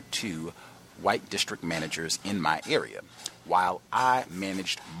the other two white district managers in my area. While I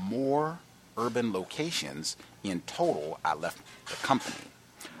managed more urban locations, in total, I left the company.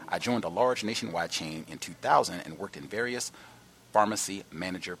 I joined a large nationwide chain in 2000 and worked in various pharmacy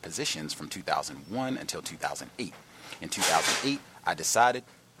manager positions from 2001 until 2008. In 2008, I decided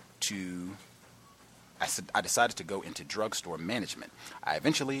to go into drugstore management. I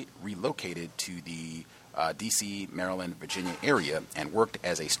eventually relocated to the D.C., Maryland, Virginia area and worked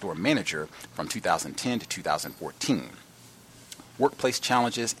as a store manager from 2010 to 2014. Workplace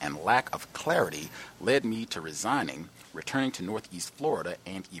challenges and lack of clarity led me to resigning, returning to Northeast Florida,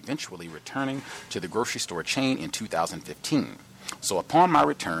 and eventually returning to the grocery store chain in 2015. So upon my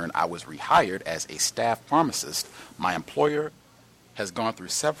return, I was rehired as a staff pharmacist. My employer has gone through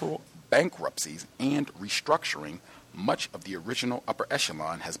several bankruptcies and restructuring. Much of the original upper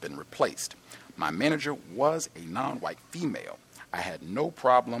echelon has been replaced. My manager was a non-white female. I had no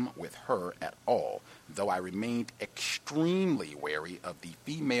problem with her at all, though I remained extremely wary of the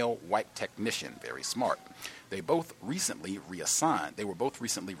female white technician, very smart. They were both recently reassigned,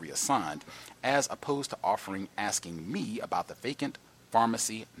 as opposed to asking me about the vacant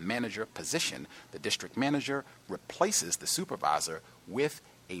pharmacy manager position. The district manager replaces the supervisor with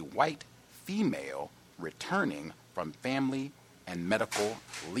a white female returning from family and medical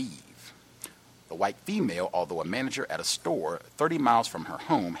leave. The white female, although a manager at a store 30 miles from her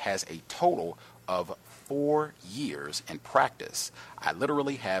home, has a total of 4 years in practice. I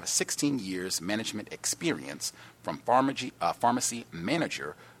literally have 16 years management experience from pharmacy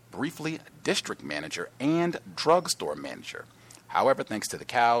manager, briefly district manager, and drugstore manager. However, thanks to the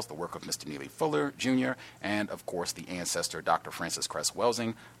C.O.W.S, the work of Mr. Neely Fuller, Jr., and, of course, the ancestor, Dr. Francis Cress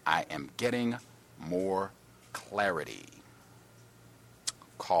Welsing, I am getting more clarity.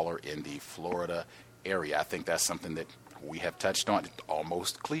 Caller in the Florida area. I think that's something that we have touched on.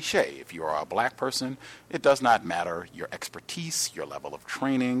 Almost cliche. If you are a black person, it does not matter your expertise, your level of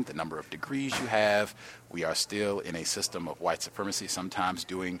training, the number of degrees you have. We are still in a system of white supremacy. Sometimes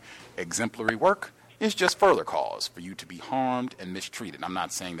doing exemplary work is just further cause for you to be harmed and mistreated. I'm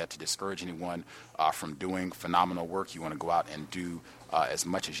not saying that to discourage anyone from doing phenomenal work. You want to go out and do as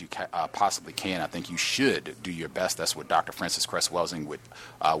much as you possibly can. I think you should do your best. That's what Dr. Francis Cress Welsing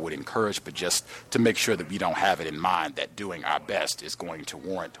would encourage, but just to make sure that we don't have it in mind that doing our best is going to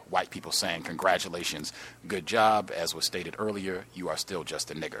warrant white people saying, congratulations, good job. As was stated earlier, you are still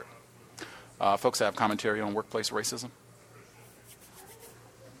just a nigger. Folks have commentary on workplace racism?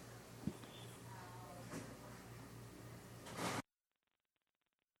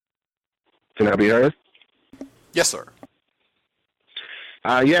 Can I be heard? Yes, sir.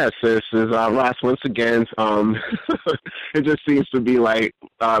 Yes, this is Ross once again. It just seems to be like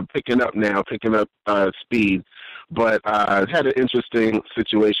picking up speed. But I had an interesting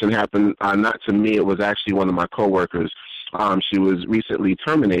situation happen. Not to me, it was actually one of my coworkers. She was recently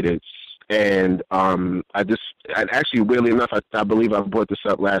terminated. And actually, weirdly enough, I believe I brought this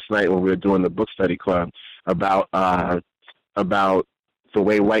up last night when we were doing the book study club about the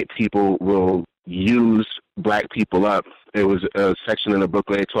way white people will use black people up. There was a section in the book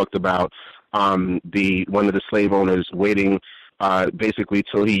where they talked about one of the slave owners waiting basically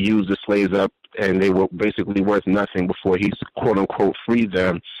till he used the slaves up and they were basically worth nothing before he quote unquote freed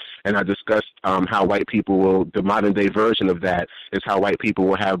them. And I discussed how white people the modern day version of that is how white people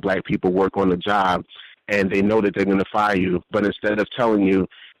will have black people work on the job and they know that they're going to fire you, but instead of telling you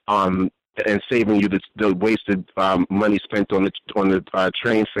and saving you the wasted money spent on the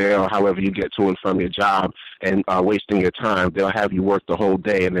train fare or however you get to and from your job and wasting your time, they'll have you work the whole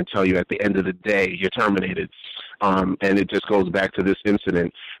day and then tell you at the end of the day you're terminated. And it just goes back to this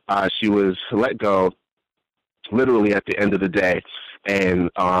incident. She was let go literally at the end of the day. And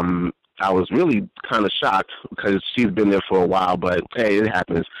I was really kind of shocked because she's been there for a while, but hey, it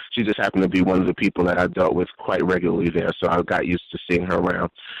happens. She just happened to be one of the people that I dealt with quite regularly there, so I got used to seeing her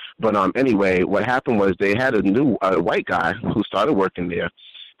around. But anyway, what happened was they had a new white guy who started working there,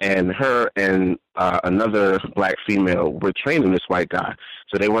 and her and another black female were training this white guy.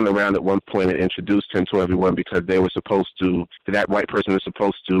 So they went around at one point and introduced him to everyone because they were supposed to, that white person was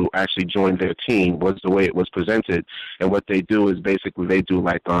supposed to actually join their team, was the way it was presented. And what they do is basically they do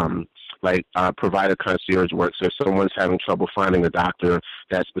like provider concierge work. So if someone's having trouble finding a doctor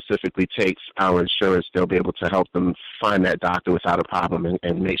that specifically takes our insurance, they'll be able to help them find that doctor without a problem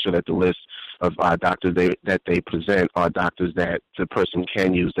and make sure that the list of doctors that they present are doctors that the person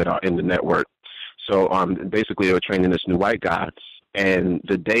can use that are in the network. So basically they were training this new white guy. And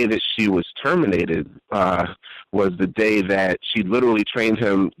the day that she was terminated was the day that she literally trained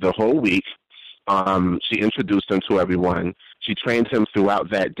him the whole week. She introduced him to everyone. She trained him throughout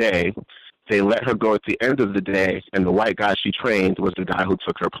that day. They let her go at the end of the day, and the white guy she trained was the guy who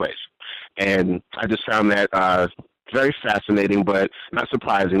took her place. And I just found that very fascinating, but not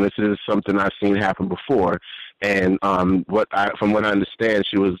surprising. This is something I've seen happen before. And from what I understand,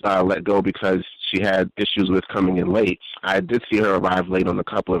 she was let go because she had issues with coming in late. I did see her arrive late on a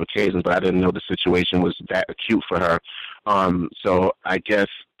couple of occasions, but I didn't know the situation was that acute for her. So I guess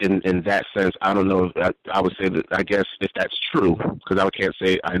in that sense, I don't know. I would say that I guess if that's true, because I can't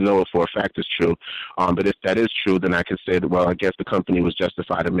say I know it for a fact it's true. But if that is true, then I can say that, well, I guess the company was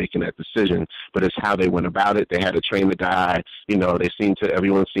justified in making that decision. But it's how they went about it. They had to train the guy. You know,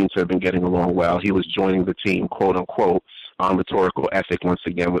 everyone seemed to have been getting along well. He was joining the team, quote unquote. Rhetorical ethic once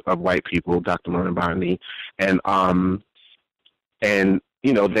again of white people, Dr. Lauren Barney, and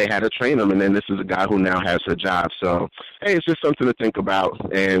you know, they had to train him, and then this is a guy who now has her job. So, hey, it's just something to think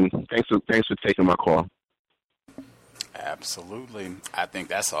about, and thanks for taking my call. Absolutely. I think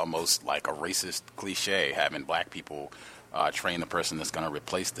that's almost like a racist cliche, having black people train the person that's going to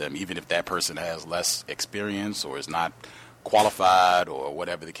replace them, even if that person has less experience or is not qualified or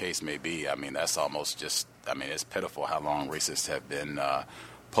whatever the case may be. I mean, that's almost just, I mean, it's pitiful how long racists have been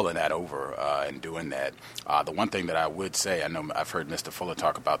pulling that over and doing that. The one thing that I would say, I know I've heard Mr. Fuller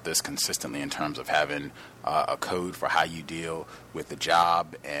talk about this consistently in terms of having a code for how you deal with the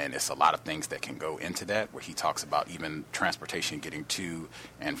job, and it's a lot of things that can go into that, where he talks about even transportation getting to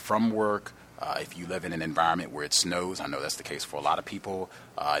and from work. If you live in an environment where it snows, I know that's the case for a lot of people,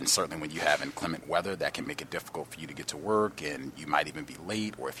 and certainly when you have inclement weather, that can make it difficult for you to get to work, and you might even be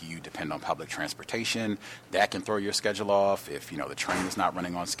late, or if you depend on public transportation, that can throw your schedule off. If, you know, the train is not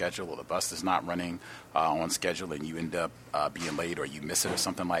running on schedule or the bus is not running on schedule and you end up being late or you miss it or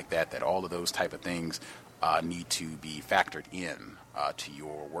something like that, that all of those type of things need to be factored in to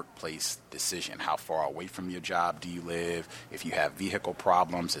your workplace decision. How far away from your job do you live? If you have vehicle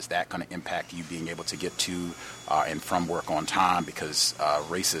problems, is that going to impact you being able to get to and from work on time? Because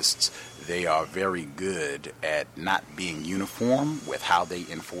racists, they are very good at not being uniform with how they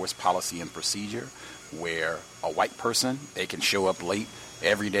enforce policy and procedure, where a white person, they can show up late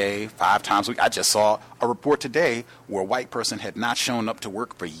every day, 5 times a week. I just saw a report today where a white person had not shown up to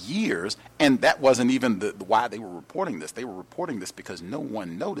work for years, and that wasn't even why they were reporting this. They were reporting this because no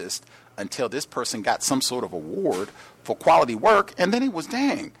one noticed until this person got some sort of award for quality work, and then it was,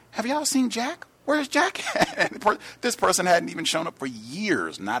 dang, have y'all seen Jack? Where's Jack? This person hadn't even shown up for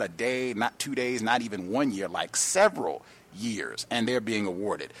years, not a day, not 2 days, not even 1 year, like several years, and they're being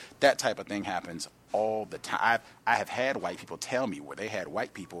awarded. That type of thing happens all the time. I have had white people tell me where they had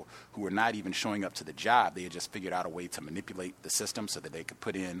white people who were not even showing up to the job. They had just figured out a way to manipulate the system so that they could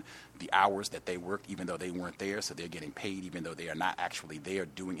put in the hours that they worked even though they weren't there, so they're getting paid even though they are not actually there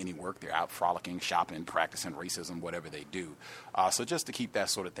doing any work. They're out frolicking, shopping, practicing racism, whatever they do. So just to keep that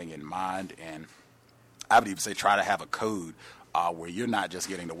sort of thing in mind, and I would even say try to have a code where you're not just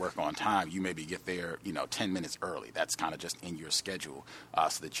getting to work on time. You maybe get there, 10 minutes early. That's kind of just in your schedule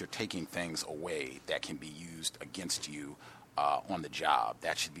so that you're taking things away that can be used against you on the job.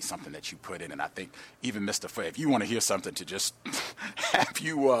 That should be something that you put in. And I think even Mr. Fuller, if you want to hear something to just have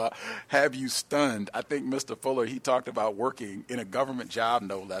you stunned, I think Mr. Fuller, he talked about working in a government job,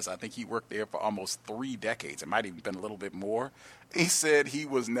 no less. I think he worked there for almost 3 decades. It might even been a little bit more. He said he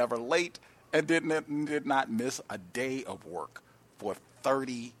was never late and did not miss a day of work for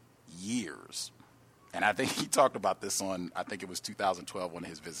 30 years. And I think he talked about this on, I think it was 2012, one of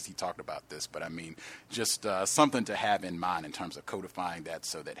his visits, he talked about this. But I mean, just something to have in mind in terms of codifying that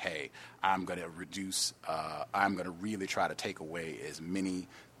so that, hey, I'm going to really try to take away as many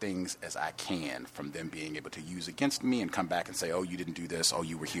things as I can from them being able to use against me and come back and say, oh, you didn't do this, oh,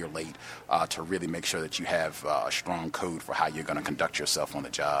 you were here late, to really make sure that you have a strong code for how you're going to conduct yourself on the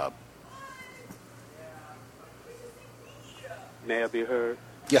job. May I be heard?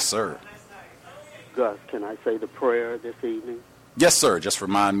 Yes, sir. Gus, can I say the prayer this evening? Yes, sir. Just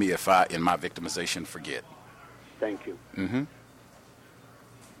remind me if I, in my victimization, forget. Thank you. Mm-hmm.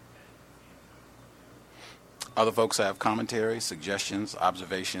 Other folks have commentary, suggestions,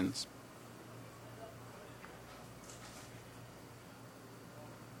 observations?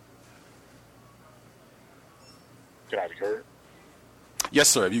 Can I be heard? Yes,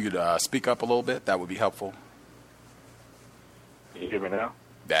 sir. If you could speak up a little bit, that would be helpful. Can you hear me now?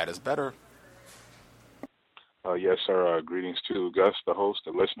 That is better. Yes, sir. Greetings to Gus, the host,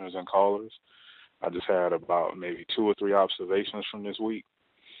 the listeners, and callers. I just had about maybe 2 or 3 observations from this week.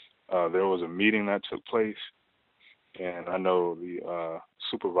 There was a meeting that took place, and I know the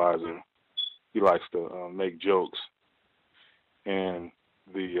supervisor, he likes to make jokes, and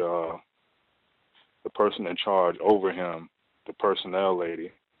the person in charge over him, the personnel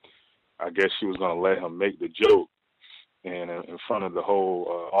lady, I guess she was going to let him make the joke, and in front of the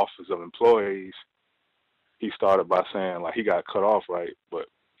whole office of employees, he started by saying, like, he got cut off, right, but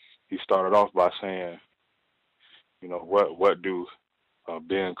he started off by saying, you know, what do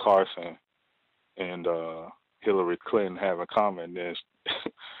Ben Carson and Hillary Clinton have in common? Then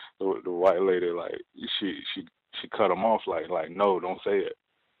the white lady, like, she cut him off, like, no, don't say it.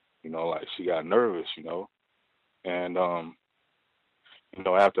 You know, like, she got nervous, you know. And, you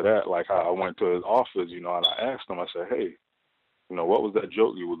know, after that, like, I went to his office, you know, and I asked him, I said, hey, you know, what was that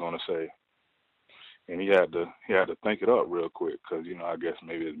joke you were going to say? And he had to think it up real quick because, you know, I guess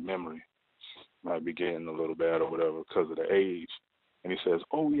maybe his memory might be getting a little bad or whatever because of the age. And he says,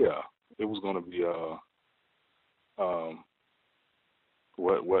 oh, yeah, it was going to be,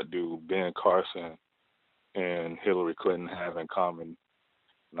 what do Ben Carson and Hillary Clinton have in common?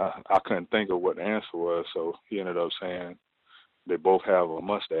 And I couldn't think of what the answer was, so he ended up saying they both have a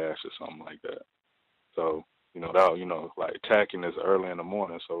mustache or something like that. So, you know, that, you know, like attacking this early in the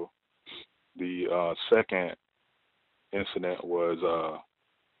morning. So the second incident was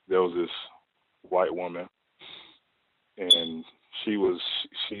there was this white woman, and she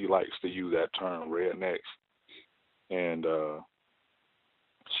likes to use that term, rednecks, and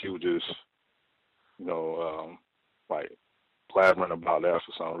she was just, you know, like blabbering about that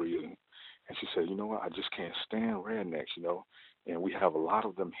for some reason. And she said, you know what, I just can't stand rednecks, you know, and we have a lot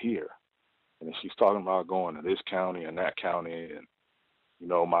of them here. And then she's talking about going to this county and that county and, you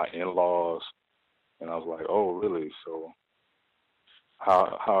know, my in-laws. And I was like, oh, really? So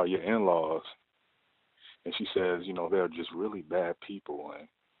how are your in-laws? And she says, you know, they're just really bad people. And,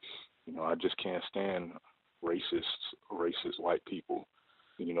 you know, I just can't stand racist white people.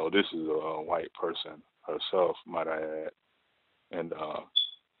 You know, this is a white person herself, might I add. And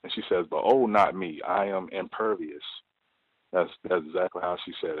she says, but oh, not me. I am impervious. That's exactly how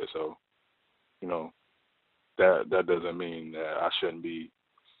she said it. So, you know, that doesn't mean that I shouldn't be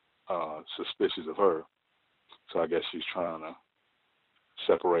suspicious of her. So I guess she's trying to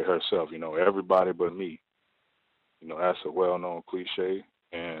separate herself, you know, everybody but me. You know, that's a well-known cliche.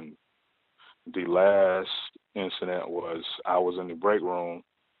 And the last incident was I was in the break room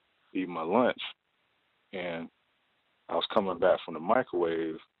eating my lunch, and I was coming back from the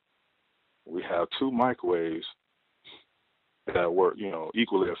microwave. We have 2 microwaves that work, you know,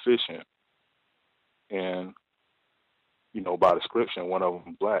 equally efficient. And, you know, by description, one of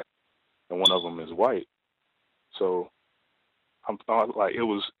them is black and one of them is white. So I'm like, it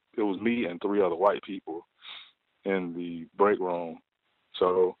was me and 3 other white people in the break room.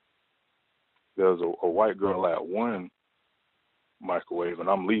 So there's a white girl at one microwave, and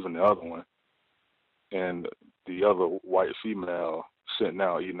I'm leaving the other one. And the other white female sitting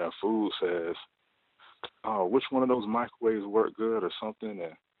down eating her food says, oh, which one of those microwaves work good or something?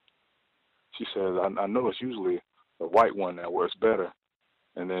 And she says, I know it's usually the white one that works better.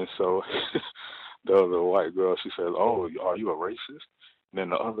 And then so the other white girl, she says, oh, are you a racist? And then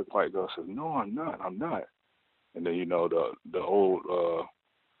the other white girl says, no, I'm not. And then, you know, the old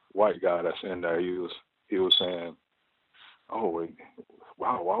white guy that's in there, he was saying, oh,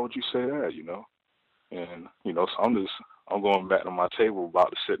 wow, why would you say that, you know? And, you know, so I'm going back to my table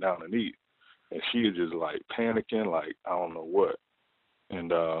about to sit down and eat. And she is just like panicking, like I don't know what.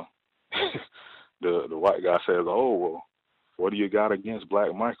 And the white guy says, oh, well, what do you got against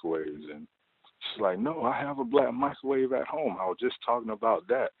black microwaves? And she's like, no, I have a black microwave at home. I was just talking about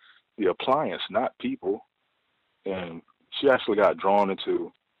that, the appliance, not people. And she actually got drawn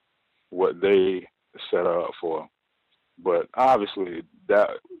into what they set her up for. But obviously that,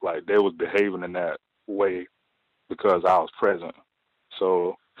 like, they was behaving in that way because I was present.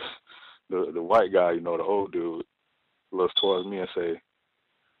 So the white guy, you know, the old dude, looks towards me and say,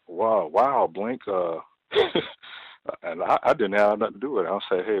 wow, Blink, And I didn't have nothing to do with it. I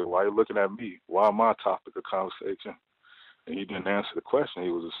said, hey, why are you looking at me? Why am I a topic of conversation? And he didn't answer the question. He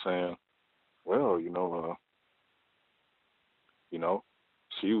was just saying, well,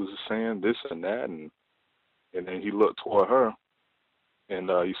 she was just saying this and that, and then he looked toward her, and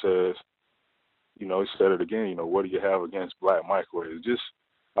he says, he said it again, what do you have against black microwaves? Just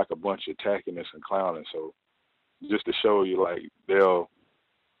like a bunch of tackiness and clowning. So just to show you, like, they'll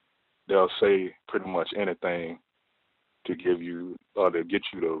say pretty much anything to give you or to get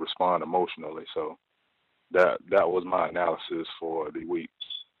you to respond emotionally. So that was my analysis for the week,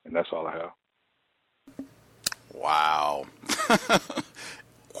 and that's all I have. Wow.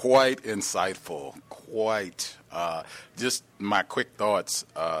 Quite insightful. Quite. Just my quick thoughts.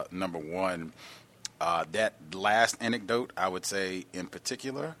 Number one, that last anecdote, I would say in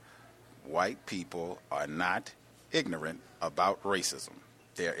particular, white people are not ignorant about racism.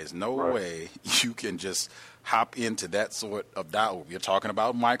 There is no way you can just hop into that sort of dialogue. You're talking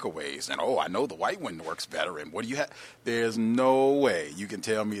about microwaves, and I know the white one works better, and what do you have? There's no way you can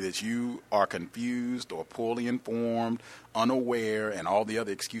tell me that you are confused or poorly informed, unaware, and all the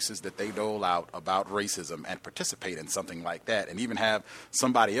other excuses that they dole out about racism and participate in something like that, and even have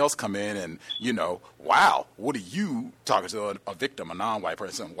somebody else come in and, wow, what are you talking to a victim, a non-white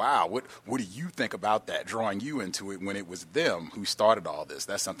person? Wow, what do you think about that, drawing you into it when it was them who started all this?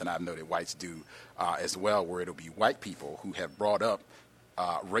 That's something I've noted whites do as well, where it'll be white people who have brought up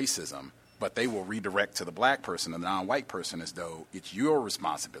racism, but they will redirect to the black person, the non-white person, as though it's your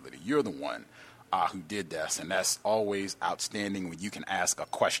responsibility. You're the one who did this, and that's always outstanding when you can ask a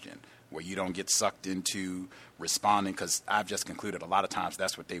question where you don't get sucked into responding, because I've just concluded a lot of times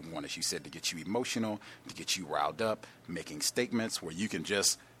that's what they want, as you said, to get you emotional, to get you riled up, making statements where you can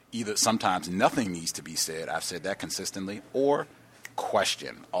just either sometimes nothing needs to be said, I've said that consistently, or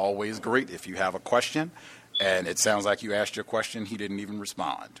question. Always great if you have a question, and it sounds like you asked your question, he didn't even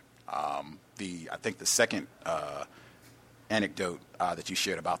respond. I think the second anecdote that you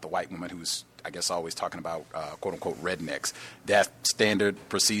shared about the white woman who's, I guess, always talking about quote unquote rednecks, that standard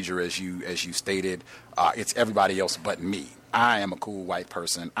procedure, as you stated, it's everybody else but me. I am a cool white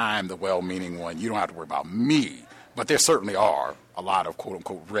person. I am the well-meaning one. You don't have to worry about me. But there certainly are a lot of quote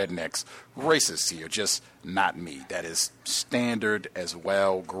unquote rednecks, racists here, just not me. That is standard as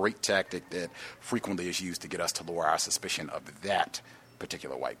well. Great tactic that frequently is used to get us to lower our suspicion of that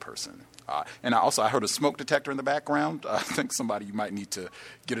particular white person. And I heard a smoke detector in the background. I think you might need to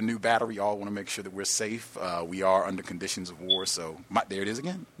get a new battery. All want to make sure that we're safe. We are under conditions of war, so there it is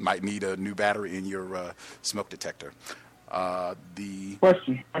again. Might need a new battery in your smoke detector. The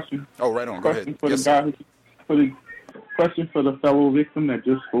question. Oh, right on. Go ahead. For yes, the guy, for the question for the fellow victim that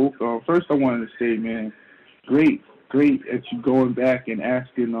just spoke. First, I wanted to say, man, great at you going back and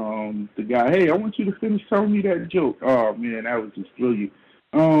asking the guy, hey, I want you to finish telling me that joke. Oh man, that was just brilliant.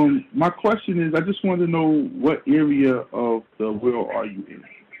 My question is, I just want to know what area of the world are you in?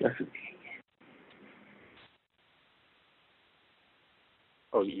 That's it.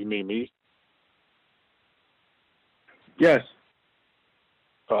 Oh, you mean me? Yes.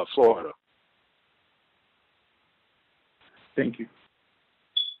 Florida. Thank you.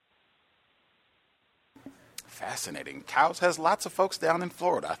 Fascinating. C.O.W.S has lots of folks down in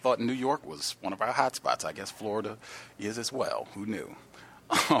Florida. I thought New York was one of our hot spots. I guess Florida is as well. Who knew?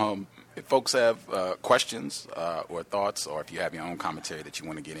 If folks have questions or thoughts, or if you have your own commentary that you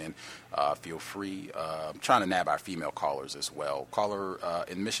want to get in, feel free. I'm trying to nab our female callers as well. Caller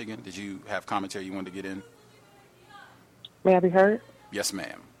in Michigan, did you have commentary you wanted to get in? May I be heard? Yes,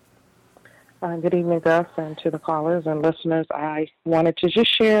 ma'am. Good evening, Gus, and to the callers and listeners. I wanted to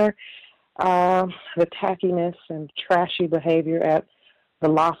just share the tackiness and trashy behavior at the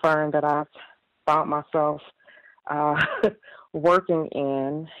law firm that I've found myself working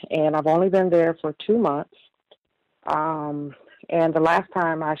in, and I've only been there for 2 months. And the last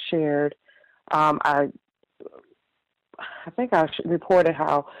time I shared, I think I reported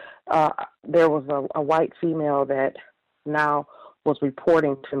how there was a white female that now was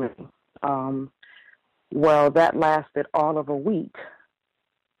reporting to me. Well, that lasted all of a week,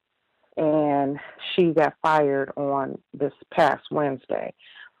 and she got fired on this past Wednesday.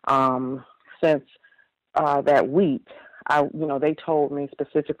 Since that week, they told me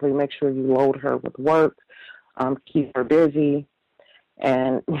specifically, make sure you load her with work, keep her busy,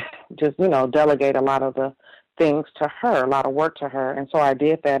 and just, delegate a lot of the things to her, a lot of work to her. And so I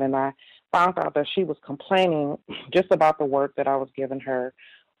did that, and I found out that she was complaining just about the work that I was giving her.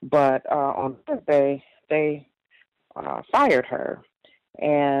 But on Thursday, they fired her.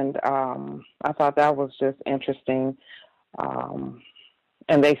 And I thought that was just interesting.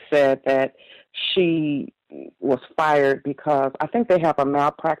 And they said that she was fired because I think they have a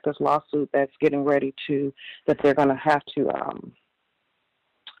malpractice lawsuit that's getting ready to, that they're going to have to,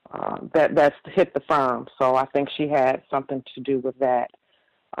 that's hit the firm. So I think she had something to do with that.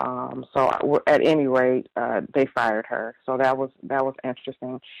 So at any rate, they fired her. So that was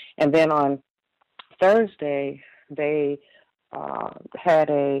interesting. And then on Thursday, they had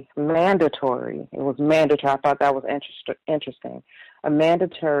a mandatory. It was mandatory. I thought that was interesting. A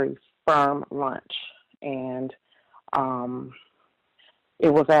mandatory firm lunch, and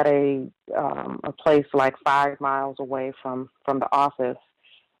it was at a place like 5 miles away from the office.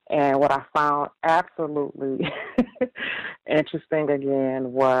 And what I found absolutely interesting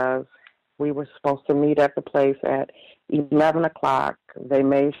again was we were supposed to meet at the place at 11 o'clock. They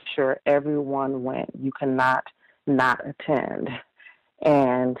made sure everyone went. You cannot not attend.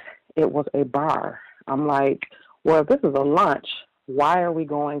 And it was a bar. I'm like, well, this is a lunch. Why are we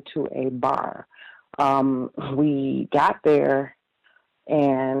going to a bar? We got there,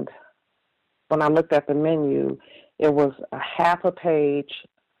 and when I looked at the menu, it was a half a page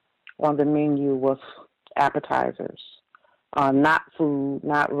on the menu was appetizers, not food,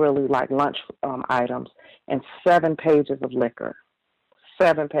 not really like lunch items, and 7 pages of liquor.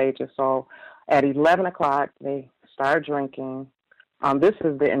 7 pages. So at 11 o'clock, they started drinking. This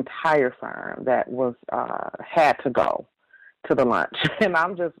is the entire firm that was had to go to the lunch. And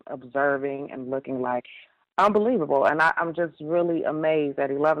I'm just observing and looking like, unbelievable. And I'm just really amazed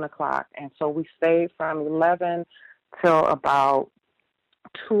at 11 o'clock. And so we stayed from 11 till about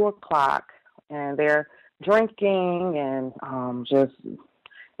 2 o'clock, and they're drinking and just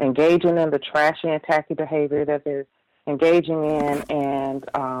engaging in the trashy and tacky behavior that they're engaging in. And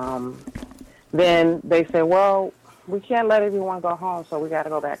then they say, well, we can't let everyone go home, so we got to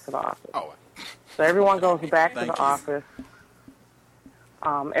go back to the office. Oh. So everyone goes back to the office.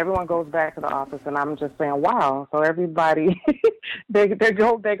 Everyone goes back to the office, and I'm just saying, wow. So everybody, they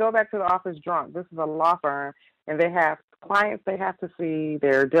go back to the office drunk. This is a law firm, and they have clients they have to see.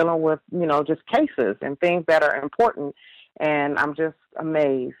 They're dealing with, just cases and things that are important, and I'm just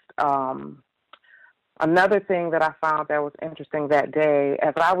amazed. Another thing that I found that was interesting that day,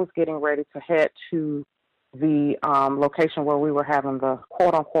 as I was getting ready to head to the location where we were having the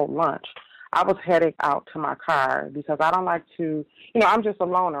quote-unquote lunch, I was heading out to my car because I don't like to, I'm just a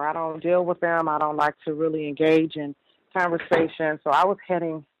loner. I don't deal with them. I don't like to really engage in conversation. So I was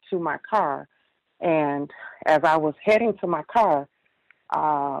heading to my car. And as I was heading to my car,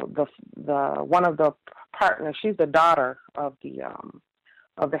 the one of the partners, she's the daughter of the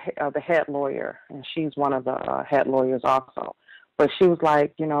head lawyer, and she's one of the head lawyers also. But she was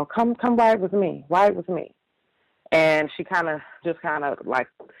like, come ride with me, and she kind of like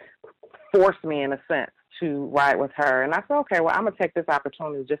forced me in a sense to ride with her. And I said, okay, well, I'm gonna take this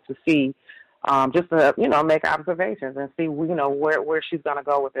opportunity just to see. Just to, make observations and see, where she's going to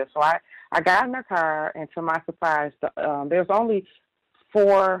go with this. So I got in the car, and to my surprise, there's only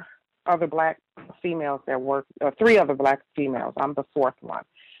 4 other black females that work, or 3 other black females. I'm the 4th one.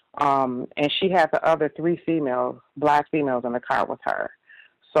 And she had the other 3 black females in the car with her.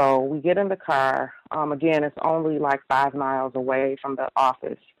 So we get in the car. Again, it's only like 5 miles away from the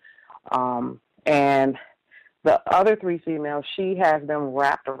office. And the other 3 females, she has them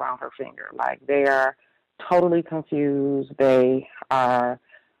wrapped around her finger. Like, they are totally confused. They are,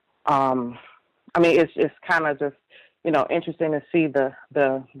 it's kind of just, interesting to see the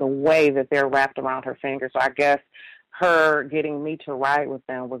way that they're wrapped around her finger. So I guess her getting me to ride with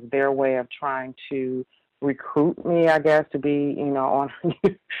them was their way of trying to recruit me, I guess, to be, on,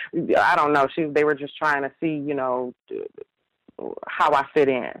 I don't know. They were just trying to see, how I fit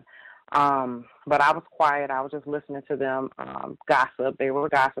in. But I was quiet. I was just listening to them gossip. They were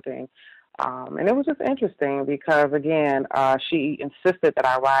gossiping. And it was just interesting because, again, she insisted that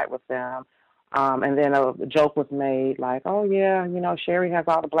I ride with them. And then a joke was made like, oh, yeah, Sherry has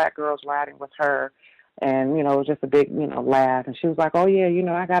all the black girls riding with her. And, it was just a big, laugh. And she was like, oh, yeah,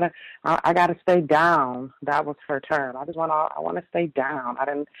 I gotta stay down. That was her term. I want to stay down.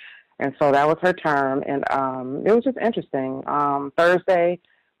 And so that was her term. And it was just interesting. Thursday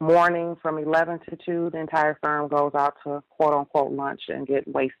morning from 11 to 2, the entire firm goes out to quote-unquote lunch and get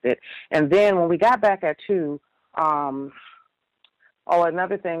wasted. And then when we got back at 2,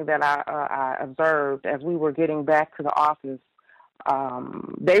 another thing that I observed as we were getting back to the office,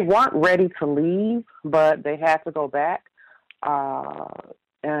 they weren't ready to leave, but they had to go back.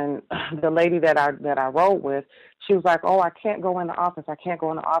 And the lady that I rode with, she was like, oh, I can't go in the office. I can't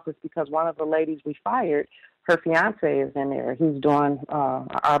go in the office because one of the ladies we fired, her fiance is in there. He's doing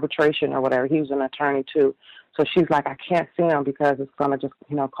arbitration or whatever. He was an attorney too. So she's like, I can't see him because it's going to just,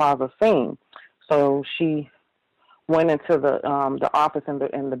 cause a scene. So she went into the office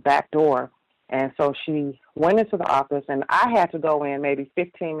in the back door. And so she went into the office, and I had to go in maybe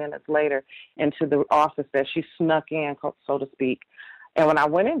 15 minutes later into the office that she snuck in, so to speak. And when I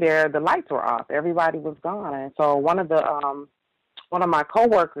went in there, the lights were off. Everybody was gone. And so one of my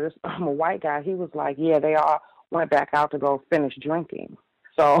coworkers, a white guy, he was like, yeah, they all went back out to go finish drinking.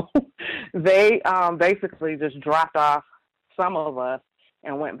 So they basically just dropped off some of us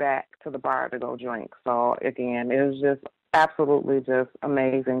and went back to the bar to go drink. So, again, it was just absolutely just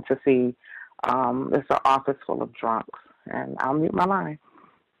amazing to see. It's an office full of drunks, and I'll mute my line.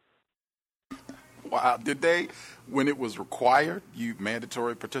 Wow. Did they, when it was required, you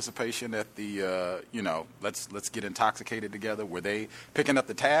mandatory participation at the, let's get intoxicated together, were they picking up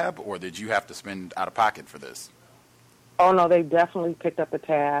the tab, or did you have to spend out of pocket for this? Oh, no, they definitely picked up the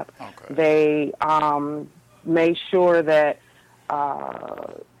tab. Okay. They made sure that,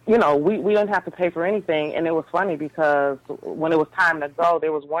 we didn't have to pay for anything. And it was funny because when it was time to go,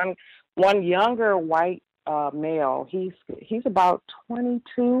 there was one younger white male. He's about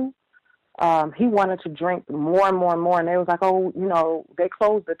 22. He wanted to drink more and more and more. And they was like, they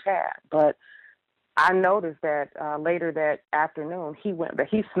closed the tab. But I noticed that later that afternoon, he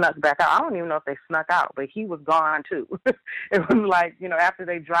snuck back out. I don't even know if they snuck out, but he was gone too. It was like, after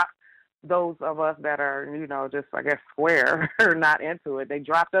they dropped those of us that are, just, I guess, square or not into it, they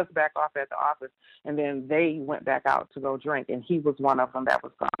dropped us back off at the office, and then they went back out to go drink, and he was one of them that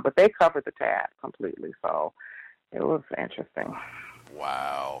was gone. But they covered the tab completely, so it was interesting.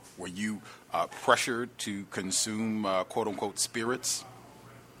 Wow. Were you pressured to consume, quote-unquote, spirits?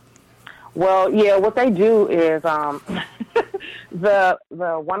 Well, yeah, what they do is the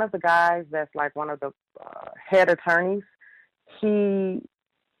one of the guys that's like one of the head attorneys, he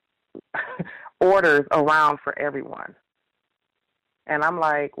orders around for everyone. And I'm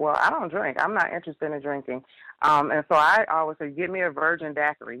like, well, I don't drink. I'm not interested in drinking. And so I always say, get me a virgin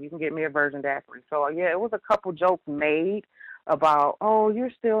daiquiri. You can get me a virgin daiquiri. So, yeah, it was a couple jokes made about, oh,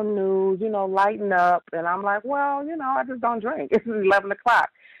 you're still new, lighten up. And I'm like, well, I just don't drink. It's 11 o'clock.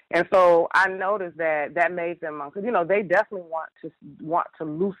 And so I noticed that made them, because, they definitely want to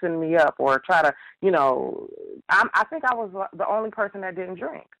loosen me up or try to, I think I was the only person that didn't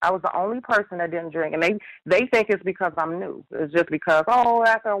drink. I was the only person that didn't drink. And they think it's because I'm new. It's just because,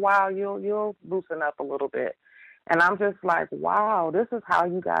 after a while, you'll loosen up a little bit. And I'm just like, wow, this is how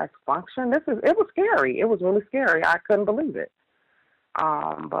you guys function. It was scary. It was really scary. I couldn't believe it.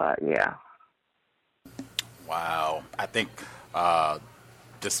 But yeah. Wow. I think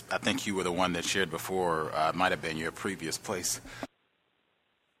you were the one that shared before. Might have been your previous place.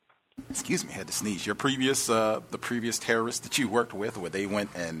 Excuse me, I had to sneeze. Your previous, the previous terrorists that you worked with, where they went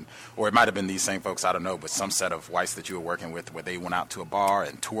or it might have been these same folks, I don't know, but some set of whites that you were working with, where they went out to a bar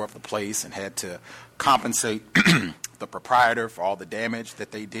and tore up the place and had to compensate the proprietor for all the damage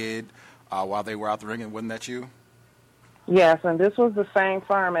that they did while they were out drinking. Wasn't that you? Yes, and this was the same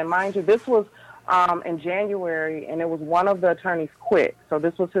firm. And mind you, this was in January, and it was one of the attorneys quit. So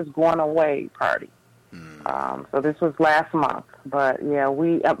this was his going away party. So this was last month. But, yeah,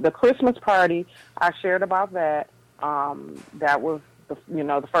 the Christmas party, I shared about that. That was,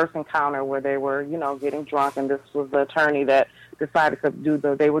 the first encounter where they were, getting drunk. And this was the attorney that decided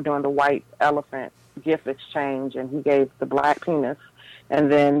to they were doing the white elephant gift exchange, and he gave the black penis.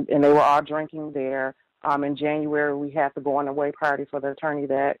 And they were all drinking there. In January, we had the going away party for the attorney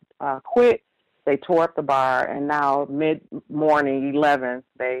that quit. They tore up the bar, and now mid-morning, 11,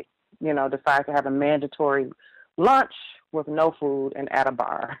 they, decide to have a mandatory lunch with no food and at a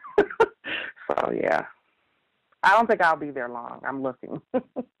bar. So, yeah. I don't think I'll be there long. I'm looking.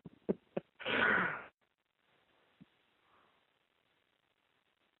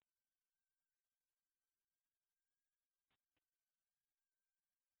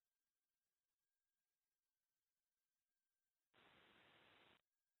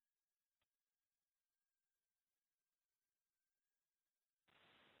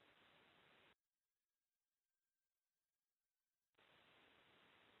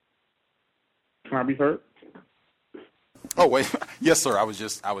 Can I be heard? Oh, wait. Yes, sir. I was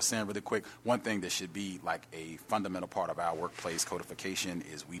saying really quick, one thing that should be like a fundamental part of our workplace codification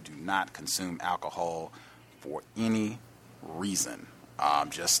is we do not consume alcohol for any reason.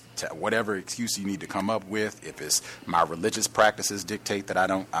 Whatever excuse you need to come up with. If it's my religious practices dictate that I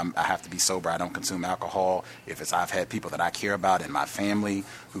have to be sober, I don't consume alcohol. If it's I've had people that I care about in my family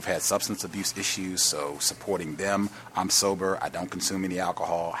who've had substance abuse issues, so supporting them, I'm sober, I don't consume any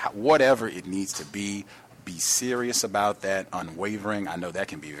alcohol. Whatever it needs to be serious about that, unwavering. I know that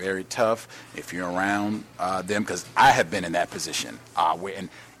can be very tough if you're around them, because I have been in that position and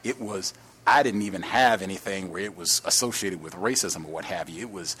it was I didn't even have anything where it was associated with racism or what have you.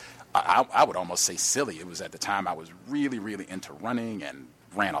 It was, I would almost say silly. It was at the time I was really, really into running and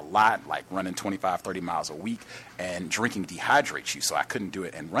ran a lot, like running 25, 30 miles a week, and drinking dehydrates you, so I couldn't do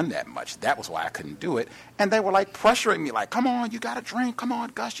it and run that much. That was why I couldn't do it. And they were like pressuring me, like, come on, you got to drink. Come on,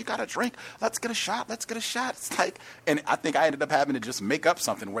 Gus, you got to drink. Let's get a shot. Let's get a shot. It's like, and I think I ended up having to just make up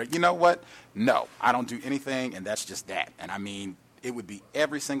something where, you know what? No, I don't do anything, and that's just that. And I mean, it would be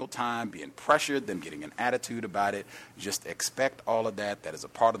every single time being pressured, them getting an attitude about it. Just expect all of that. That is a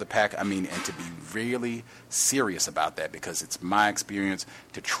part of the pack. I mean, and to be really serious about that, because it's my experience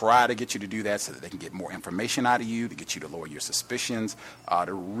to try to get you to do that so that they can get more information out of you, to get you to lower your suspicions,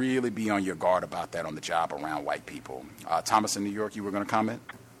 to really be on your guard about that on the job around white people. Thomas in New York, you were going to comment?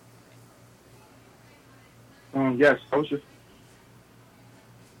 Yes, I was just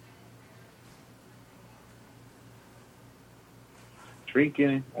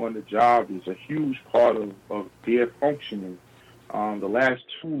drinking on the job is a huge part of their functioning. The last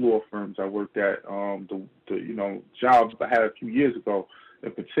two law firms I worked at, the jobs I had a few years ago,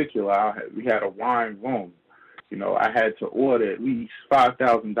 in particular, we had a wine room. I had to order at least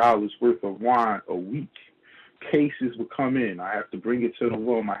 $5,000 worth of wine a week. Cases would come in. I have to bring it to the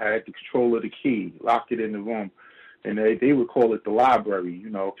room. I had the control of the key, lock it in the room. And they would call it the library.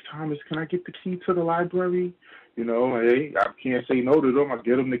 Thomas, can I get the key to the library? Hey, I can't say no to them. I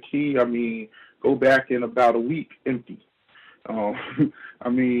get them the key. I mean, go back in about a week empty.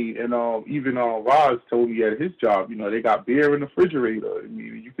 Even Roz told me at his job, they got beer in the refrigerator. I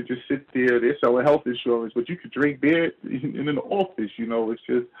mean, you could just sit there. They're selling health insurance, but you could drink beer in the office. It's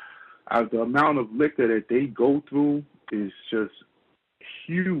just the amount of liquor that they go through is just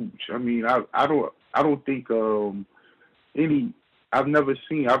huge. I mean, I don't think I've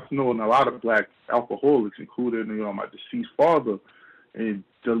known a lot of black alcoholics, including my deceased father, and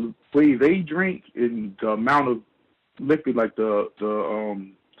the way they drink and the amount of liquor, like the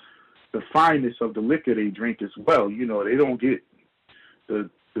fineness of the liquor they drink as well. They don't get the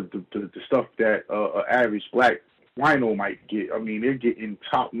stuff that an average black wino might get. I mean, they're getting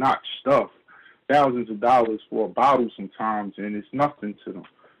top notch stuff, thousands of dollars for a bottle sometimes, and it's nothing to them.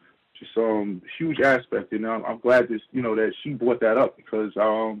 Just huge aspect, and I'm glad that she brought that up, because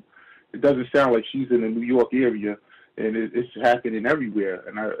it doesn't sound like she's in the New York area, and it's happening everywhere.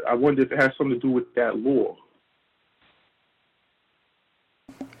 And I wonder if it has something to do with that law.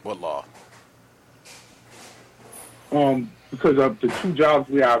 What law? Because of the two jobs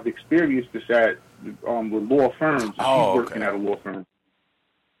where I've experienced this at, with law firms. She's working at a law firm.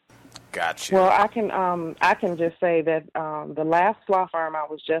 Gotcha. Well, I can just say that the last law firm I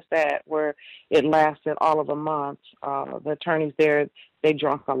was just at, where it lasted all of a month, the attorneys there, they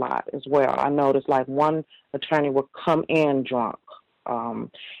drunk a lot as well. I noticed like one attorney would come in drunk, and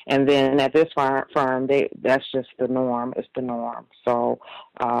then at this firm, that's just the norm. It's the norm. So,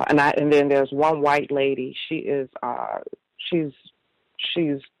 and then there's one white lady. She's a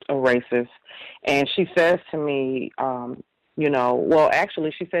racist, and she says to me,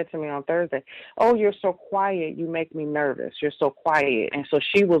 she said to me on Thursday, "Oh, you're so quiet. You make me nervous. You're so quiet." And so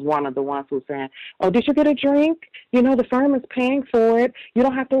she was one of the ones who was saying, "Oh, did you get a drink? The firm is paying for it. You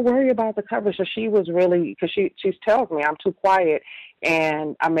don't have to worry about the coverage." So she was really, because she tells me I'm too quiet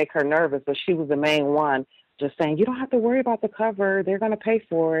and I make her nervous, but she was the main one just saying, "You don't have to worry about the cover. They're going to pay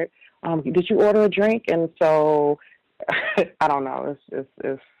for it. Did you order a drink?" And so I don't know.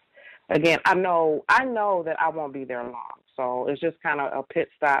 It's again, I know that I won't be there long. So it's just kind of a pit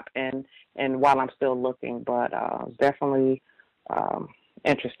stop and while I'm still looking, but definitely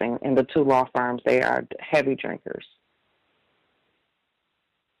interesting. And the two law firms, they are heavy drinkers.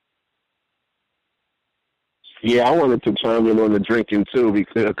 Yeah, I wanted to chime in on the drinking too,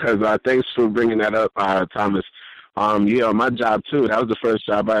 because thanks for bringing that up, Thomas. My job too, that was the first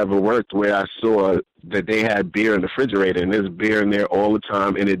job I ever worked where I saw that they had beer in the refrigerator, and there's beer in there all the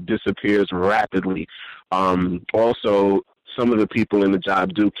time, and it disappears rapidly. Also, some of the people in the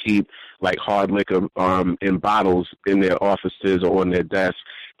job do keep like hard liquor in bottles in their offices or on their desks.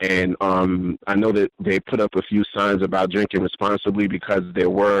 And I know that they put up a few signs about drinking responsibly, because there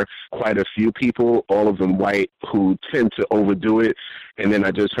were quite a few people, all of them white, who tend to overdo it. And then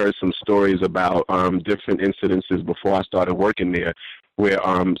I just heard some stories about different incidences before I started working there, where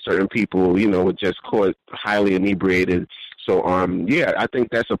certain people, were just caught highly inebriated. So, I think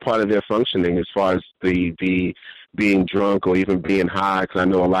that's a part of their functioning as far as the being drunk or even being high, because I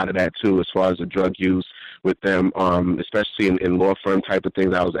know a lot of that too as far as the drug use with them, especially in law firm type of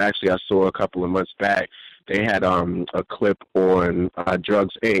things. I saw a couple of months back they had a clip on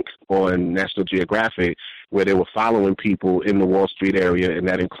Drugs Inc. on National Geographic where they were following people in the Wall Street area, and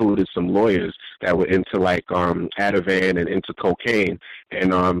that included some lawyers that were into like Ativan and into cocaine.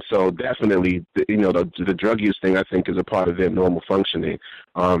 And so definitely, the drug use thing, I think, is a part of their normal functioning.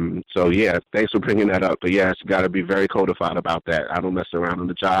 So, yeah, thanks for bringing that up. But, yeah, it's got to be very codified about that. I don't mess around on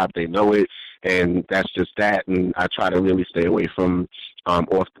the job. They know it, and that's just that. And I try to really stay away from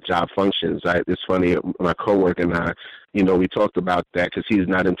off-the-job functions. It's funny, my coworker and I, we talked about that because he's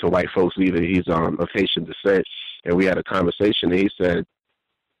not into white folks either. He's of Haitian descent, and we had a conversation, and he said,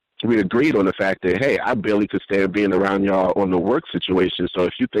 we agreed on the fact that, hey, I barely could stand being around y'all on the work situation. So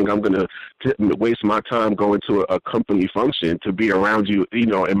if you think I'm going to waste my time going to a company function to be around you,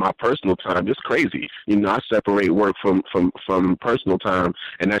 in my personal time, it's crazy. I separate work from personal time,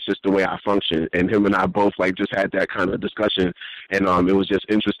 and that's just the way I function. And him and I both just had that kind of discussion. And it was just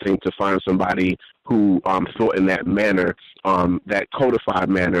interesting to find somebody who thought in that manner, that codified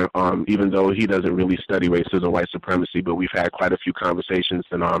manner, even though he doesn't really study racism, white supremacy, but we've had quite a few conversations,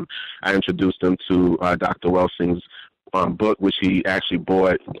 and I introduced him to Dr. Welsing's book, which he actually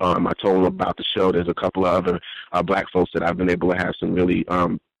bought. I told him about the show. There's a couple of other black folks that I've been able to have some really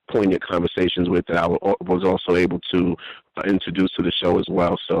poignant conversations with that I was also able to introduce to the show as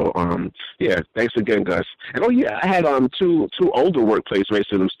well. So, yeah, thanks again, Gus. And, I had two older workplace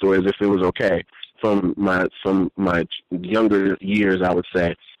racism stories, if it was okay, from my younger years, I would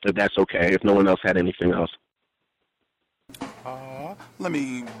say, if that's okay, if no one else had anything else. Let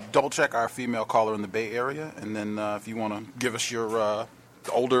me double-check our female caller in the Bay Area, and then if you want to give us your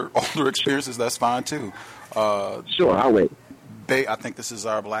older experiences, that's fine, too. Sure, I'll wait. I think this is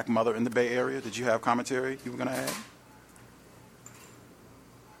our black mother in the Bay Area. Did you have commentary you were going to add?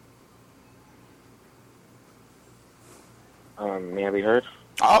 May I be heard?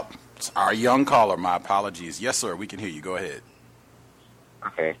 Oh, it's our young caller. My apologies. Yes, sir. We can hear you. Go ahead.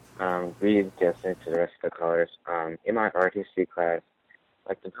 Okay. Greetings to the rest of the callers. In my art history class,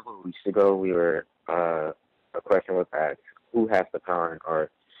 a couple of weeks ago, a question was asked, who has the power in art?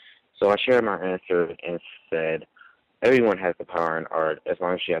 So I shared my answer and said, everyone has the power in art as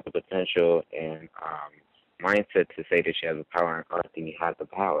long as you have the potential and mindset to say that you have the power in art, then you have the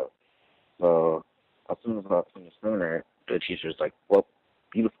power. So as soon as I finished doing that, the teacher was like, well,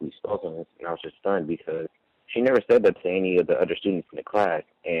 beautifully spoken. And I was just stunned because she never said that to any of the other students in the class.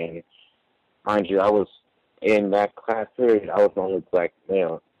 And mind you, I was in that class period, I was the only black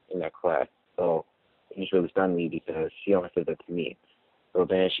male in that class. So it just really stunned me because she only said that to me. So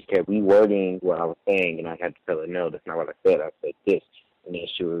then she kept rewording what I was saying, and I had to tell her, no, that's not what I said. I said this. And then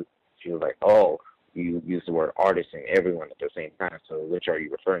she was like, oh, you used the word artist and everyone at the same time, so which are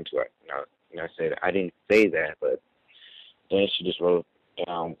you referring to? And I said, I didn't say that, but then she just wrote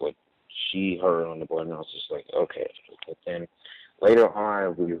down what she heard on the board, and I was just like, okay. But then later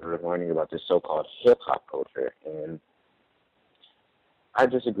on, we were learning about this so-called hip-hop culture, and I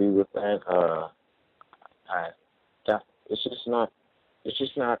disagree with that. It's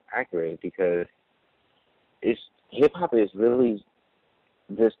just not accurate because hip-hop is really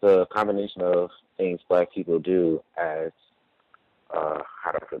just a combination of things black people do as,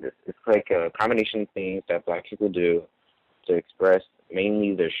 how do I put this? It's like a combination of things that black people do to express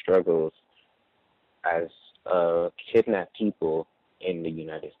mainly their struggles as kidnapped people in the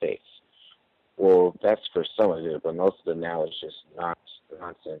United States. Well, that's for some of it, but most of it now is just nonsense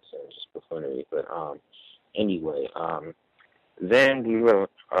and just buffoonery. But anyway, then we were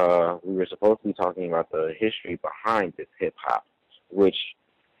supposed to be talking about the history behind this hip hop, which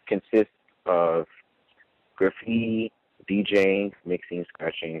consists of graffiti, DJing, mixing,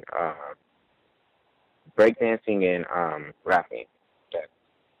 scratching, breakdancing, and rapping. That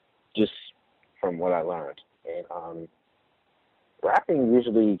just from what I learned. And rapping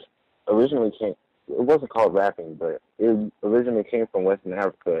originally came. It wasn't called rapping, but it originally came from Western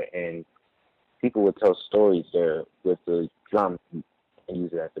Africa, and people would tell stories there with the drum and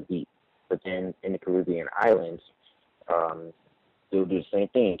use it as a beat. But then in the Caribbean islands, they would do the same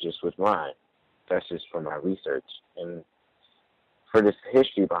thing, just with rhyme. That's just from my research. And for this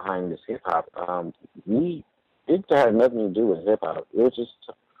history behind this hip-hop, it had nothing to do with hip-hop. We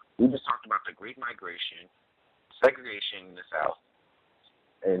just talked about the Great Migration, segregation in the South,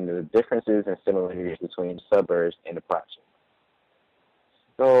 and the differences and similarities between the suburbs and the projects.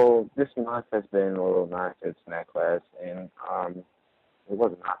 So this month has been a little nonsense in that class, and it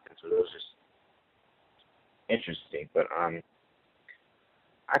wasn't nonsense, but it was just interesting. But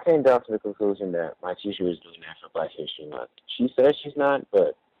I came down to the conclusion that my teacher was doing that for Black History Month. She says she's not,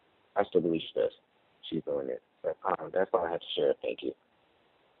 but I still believe she does. She's doing it. But that's all I have to share. Thank you.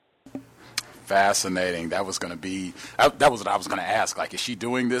 Fascinating. That was going to be, that was what I was going to ask. Like, is she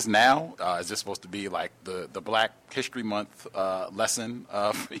doing this now? Is this supposed to be like the Black History Month lesson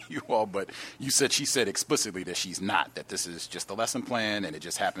for you all? But she said explicitly that she's not, that this is just the lesson plan and it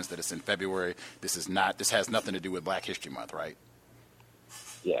just happens that it's in February. This has nothing to do with Black History Month, right?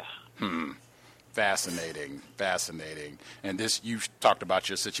 Yeah. Fascinating. And you've talked about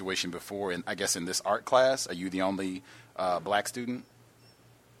your situation before, and I guess in this art class, are you the only Black student?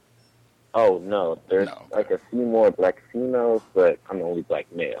 Oh, no. There's like a few more Black females, but I'm the only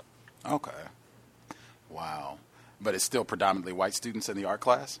Black male. Okay. Wow. But it's still predominantly white students in the art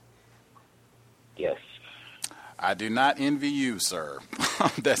class? Yes. I do not envy you, sir.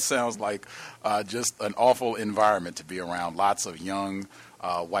 That sounds like just an awful environment to be around. Lots of young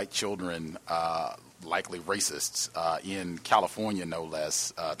white children, likely racists, in California, no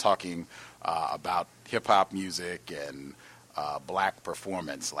less, talking about hip-hop music and Black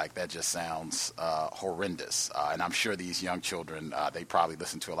performance. Like, that just sounds horrendous. And I'm sure these young children, they probably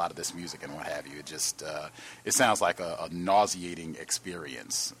listen to a lot of this music and what have you. It just, it sounds like a nauseating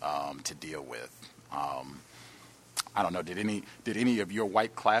experience to deal with. I don't know, did any of your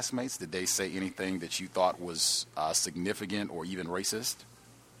white classmates, did they say anything that you thought was significant or even racist?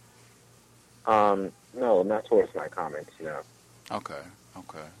 No, not towards my comments, no. Okay.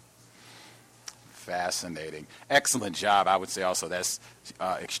 Fascinating. Excellent job. I would say also that's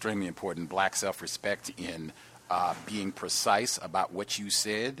extremely important. Black self-respect in being precise about what you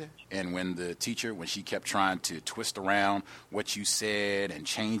said. And when the teacher, when she kept trying to twist around what you said and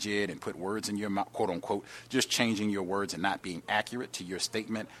change it and put words in your mouth, quote unquote, just changing your words and not being accurate to your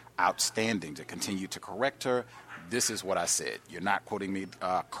statement, outstanding. To continue to correct her, this is what I said. You're not quoting me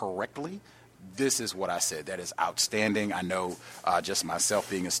correctly. This is what I said. That is outstanding. I know just myself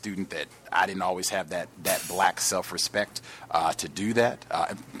being a student that I didn't always have that Black self-respect to do that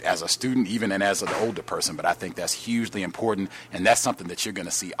as a student, even and as an older person. But I think that's hugely important, and that's something that you're going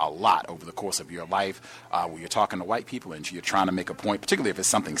to see a lot over the course of your life where you're talking to white people and you're trying to make a point, particularly if it's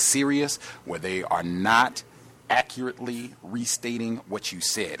something serious where they are not accurately restating what you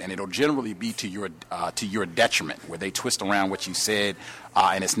said, and it'll generally be to your detriment, where they twist around what you said,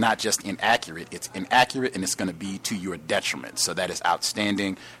 and it's not just inaccurate, it's inaccurate, and it's going to be to your detriment. So that is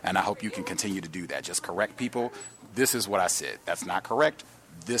outstanding, and I hope you can continue to do that. Just correct people. This is what I said. That's not correct.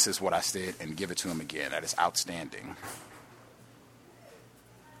 This is what I said, and give it to them again. That is outstanding.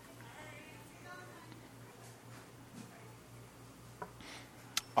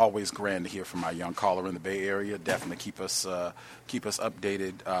 Always grand to hear from our young caller in the Bay Area. Definitely keep us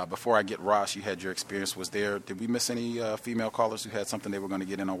updated. Before I get Ross, you had your experience. Did we miss any female callers who had something they were going to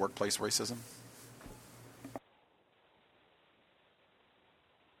get in on workplace racism?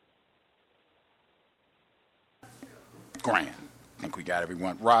 Grand. I think we got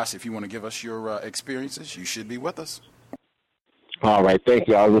everyone. Ross, if you want to give us your experiences, you should be with us. All right, thank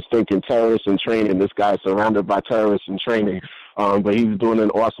you. I was thinking terrorists in training. This guy's surrounded by terrorists in training, but he's doing an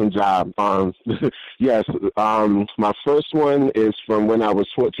awesome job. Yes, my first one is from when I was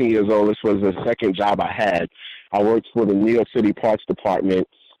 14 years old. This was the second job I had. I worked for the New York City Parks Department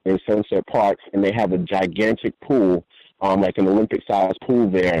in Sunset Park, and they have a gigantic pool, like an Olympic-sized pool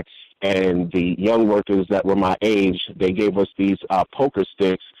there. And the young workers that were my age, they gave us these poker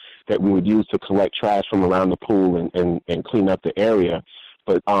sticks that we would use to collect trash from around the pool and clean up the area.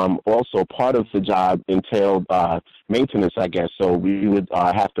 But also part of the job entailed maintenance, I guess. So we would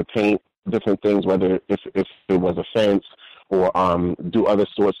have to paint different things, whether if it was a fence or do other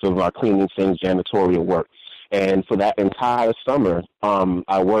sorts of cleaning things, janitorial work. And for that entire summer,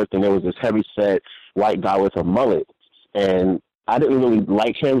 I worked, and there was this heavy-set white guy with a mullet. And I didn't really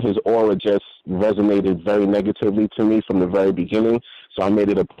like him. His aura just resonated very negatively to me from the very beginning. So I made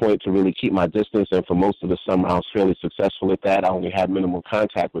it a point to really keep my distance. And for most of the summer, I was fairly successful at that. I only had minimal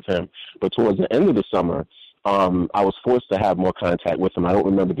contact with him. But towards the end of the summer, I was forced to have more contact with him. I don't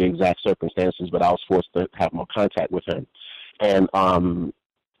remember the exact circumstances, but I was forced to have more contact with him. And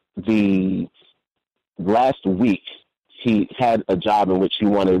the last week, he had a job in which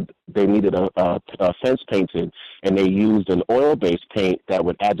they needed a fence painted, and they used an oil-based paint that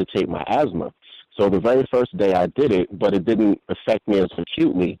would agitate my asthma. So the very first day I did it, but it didn't affect me as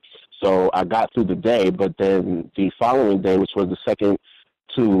acutely. So I got through the day, but then the following day, which was the second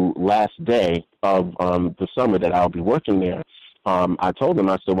to last day of the summer that I'll be working there, I told him,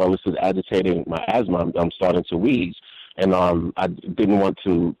 I said, well, this is agitating my asthma. I'm starting to wheeze. And I didn't want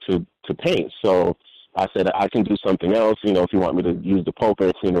to paint. So I said, I can do something else. You know, if you want me to use the poker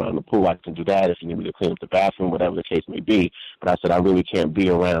and clean around the pool, I can do that. If you need me to clean up the bathroom, whatever the case may be. But I said, I really can't be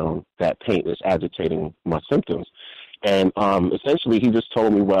around that paint that's agitating my symptoms. And essentially he just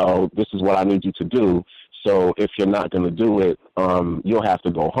told me, well, this is what I need you to do. So if you're not going to do it, you'll have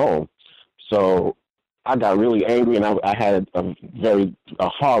to go home. So I got really angry, and I had a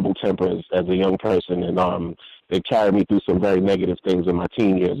horrible temper as a young person, and it carried me through some very negative things in my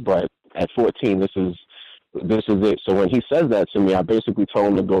teen years. But at 14, this is it. So when he says that to me, I basically told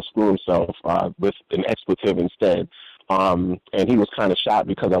him to go screw himself with an expletive instead. And he was kind of shocked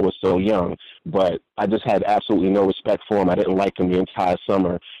because I was so young, but I just had absolutely no respect for him. I didn't like him the entire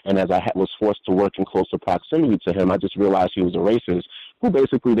summer, and as I was forced to work in closer proximity to him, I just realized he was a racist who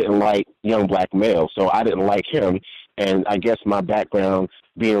basically didn't like young black males. So I didn't like him, and I guess my background,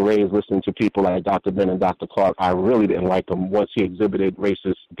 being raised listening to people like Dr. Ben and Dr. Clark, I really didn't like him once he exhibited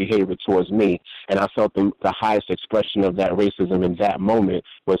racist behavior towards me, and I felt the highest expression of that racism in that moment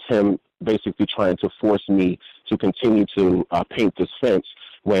was him basically trying to force me to continue to paint this fence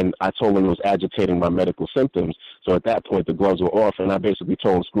when I told him it was agitating my medical symptoms. So at that point, the gloves were off, and I basically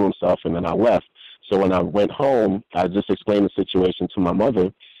told him to screw himself, and then I left. So when I went home, I just explained the situation to my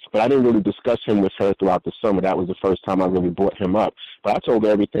mother, but I didn't really discuss him with her throughout the summer. That was the first time I really brought him up. But I told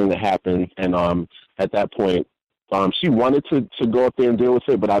her everything that happened, and at that point, she wanted to go up there and deal with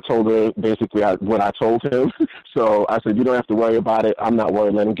it, but I told her basically what I told him. So I said, you don't have to worry about it. I'm not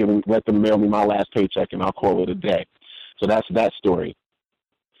worried. Let them mail me my last paycheck, and I'll call it a day. So that's that story.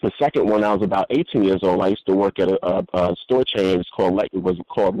 The second one, I was about 18 years old. I used to work at a store chain. It was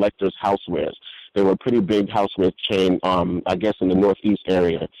called Lecter's Housewares. They were a pretty big houseware chain, I guess, in the Northeast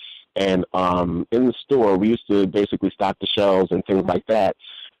area. And in the store, we used to basically stock the shelves and things like that.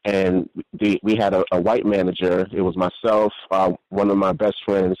 And we had a white manager. It was myself, one of my best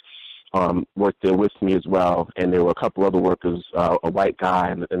friends worked there with me as well. And there were a couple other workers, a white guy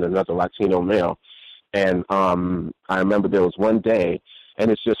and another Latino male. And I remember there was one day, and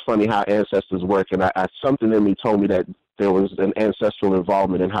it's just funny how ancestors work. And something in me told me that there was an ancestral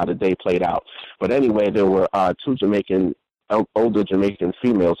involvement in how the day played out. But anyway, there were two older Jamaican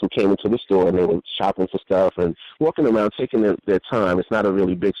females who came into the store, and they were shopping for stuff and walking around taking their time. It's not a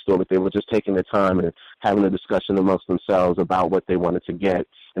really big store, but they were just taking their time and having a discussion amongst themselves about what they wanted to get.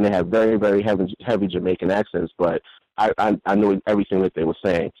 And they had very, very heavy Jamaican accents, but I knew everything that they were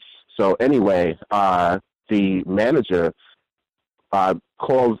saying. So anyway, the manager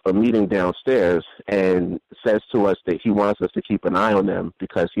calls a meeting downstairs and says to us that he wants us to keep an eye on them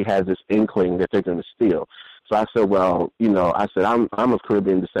because he has this inkling that they're going to steal. So I said, well, I'm of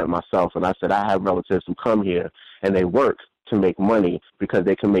Caribbean descent myself, and I said I have relatives who come here and they work to make money because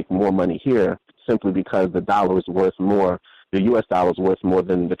they can make more money here simply because the dollar is worth more. The U.S. dollar is worth more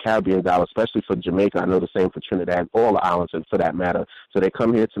than the Caribbean dollar, especially for Jamaica. I know the same for Trinidad, all the islands for that matter. So they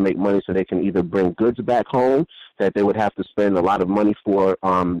come here to make money so they can either bring goods back home that they would have to spend a lot of money for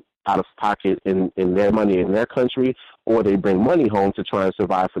out of pocket in their money in their country, or they bring money home to try and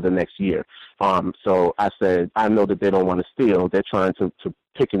survive for the next year. So I said, I know that they don't want to steal. They're trying to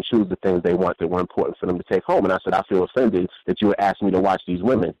pick and choose the things they want that were important for them to take home. And I said, I feel offended that you would ask me to watch these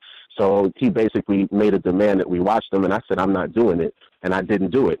women. So he basically made a demand that we watch them, and I said, I'm not doing it. And I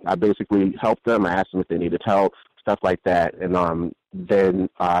didn't do it. I basically helped them. I asked them if they needed help, stuff like that. And then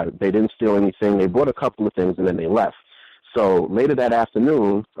they didn't steal anything. They bought a couple of things, and then they left. So later that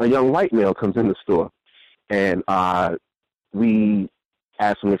afternoon, a young white male comes in the store, and we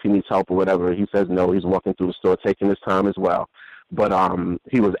ask him if he needs help or whatever. He says no. He's walking through the store, taking his time as well. But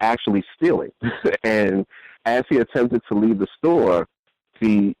he was actually stealing. And as he attempted to leave the store,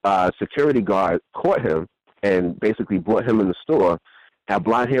 the security guard caught him and basically brought him in the store. A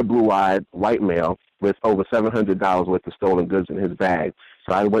blonde-haired, blue-eyed white male with over $700 worth of stolen goods in his bag.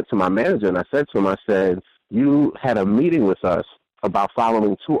 So I went to my manager and I said to him, I said, you had a meeting with us about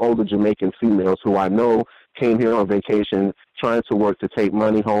following two older Jamaican females who I know came here on vacation trying to work to take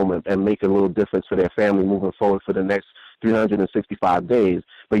money home and make a little difference for their family moving forward for the next 365 days.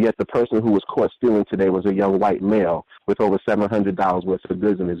 But yet the person who was caught stealing today was a young white male with over $700 worth of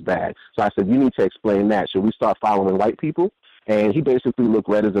goods in his bag. So I said, you need to explain that. Should we start following white people? And he basically looked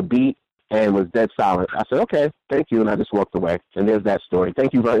red as a beet and was dead silent. I said, okay, thank you. And I just walked away. And there's that story.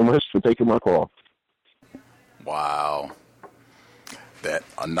 Thank you very much for taking my call. Wow. That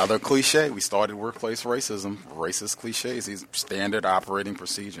another cliche. We started workplace racism, racist cliches. These standard operating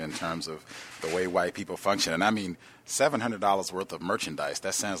procedure in terms of the way white people function. And I mean, $700 worth of merchandise.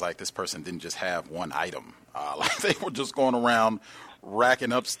 That sounds like this person didn't just have one item. Like they were just going around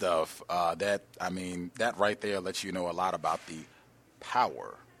racking up stuff. That right there lets you know a lot about the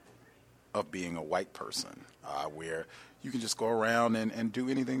power of being a white person, where you can just go around and do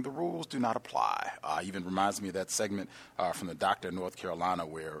anything. The rules do not apply. Even reminds me of that segment from the doctor in North Carolina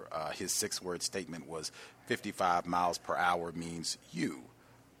where his 6-word statement was 55 miles per hour means you,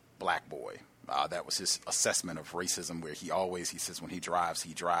 black boy. That was his assessment of racism, where he says when he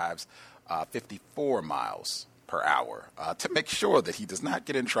drives 54 miles per hour to make sure that he does not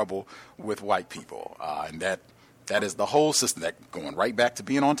get in trouble with white people. And that is the whole system, that going right back to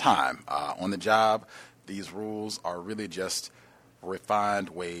being on time on the job. These rules are really just refined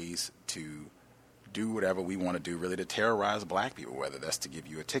ways to do whatever we want to do, really to terrorize black people, whether that's to give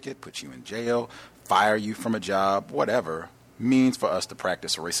you a ticket, put you in jail, fire you from a job, whatever means for us to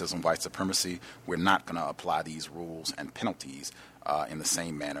practice racism, white supremacy. We're not going to apply these rules and penalties in the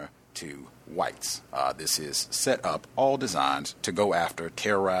same manner to whites. This is set up, all designed to go after,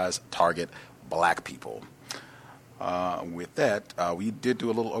 terrorize, target black people. With that, we did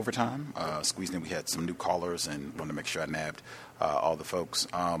do a little overtime, squeezed in. We had some new callers and wanted to make sure I nabbed all the folks.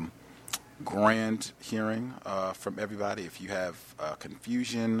 Grand hearing from everybody. If you have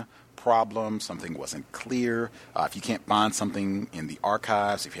confusion, problem, something wasn't clear, if you can't find something in the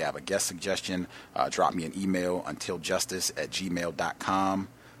archives, if you have a guest suggestion, drop me an email, untiljustice@gmail.com.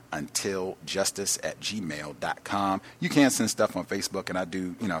 untiljustice@gmail.com. You can send stuff on Facebook, and I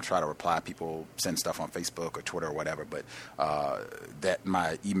do, try to reply. People send stuff on Facebook or Twitter or whatever, but that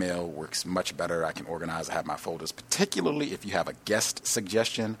my email works much better. I can organize. I have my folders, particularly if you have a guest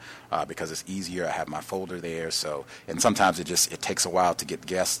suggestion, because it's easier. I have my folder there. So, and sometimes it takes a while to get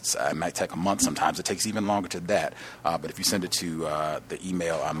guests. It might take a month. Sometimes it takes even longer to that. But if you send it to the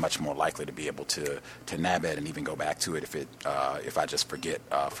email, I'm much more likely to be able to nab it and even go back to it if I just forget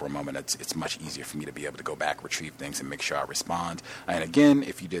for a moment. It's much easier for me to be able to go back, retrieve things, and make sure I respond. And again,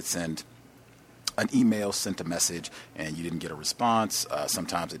 if you did send an email, sent a message, and you didn't get a response,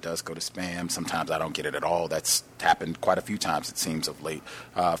 sometimes it does go to spam. Sometimes I don't get it at all. That's happened quite a few times, it seems, of late.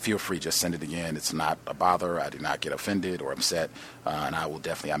 Feel free, just send it again. It's not a bother. I do not get offended or upset, and I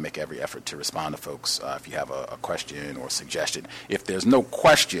make every effort to respond to folks if you have a question or suggestion. If there's no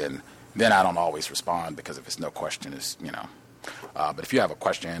question, then I don't always respond, because if it's no question, but if you have a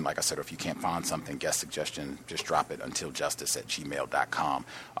question, like I said, or if you can't find something, guest suggestion, just drop it untiljustice@gmail.com.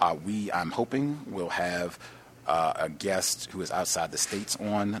 I'm hoping we'll have a guest who is outside the states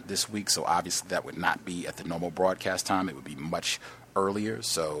on this week, so obviously that would not be at the normal broadcast time. It would be much earlier,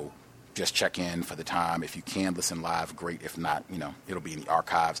 so just check in for the time. If you can listen live, great. If not, it'll be in the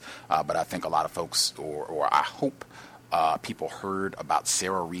archives. But I think a lot of folks, or I hope, people heard about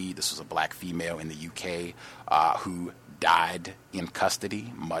Sarah Reed. This was a black female in the UK who died in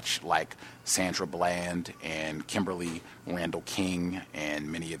custody, much like Sandra Bland and Kimberly Randall King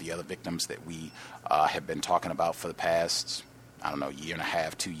and many of the other victims that we have been talking about for the past, year and a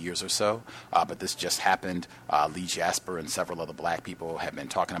half, 2 years or so. But this just happened. Lee Jasper and several other black people have been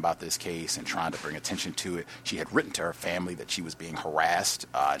talking about this case and trying to bring attention to it. She had written to her family that she was being harassed.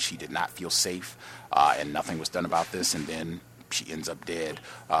 She did not feel safe, and nothing was done about this. And then she ends up dead.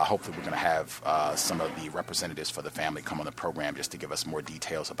 Hopefully we're going to have some of the representatives for the family come on the program just to give us more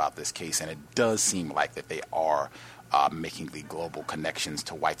details about this case. And it does seem like that they are making the global connections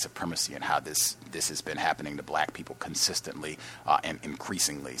to white supremacy and how this has been happening to black people consistently and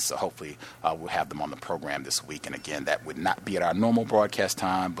increasingly. So hopefully we'll have them on the program this week. And again, that would not be at our normal broadcast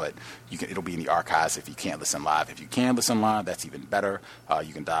time, but it'll be in the archives if you can't listen live. If you can listen live, that's even better.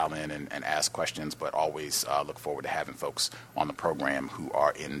 You can dial in and ask questions, but always look forward to having folks on the program who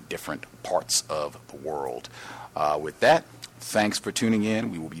are in different parts of the world. With that, thanks for tuning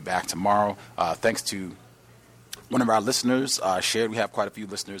in. We will be back tomorrow. Thanks to one of our listeners shared. We have quite a few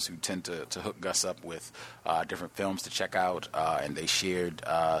listeners who tend to hook us up with different films to check out, and they shared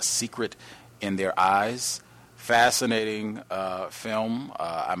Secret in Their Eyes. Fascinating film.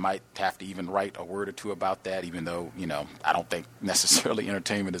 I might have to even write a word or two about that, even though, I don't think necessarily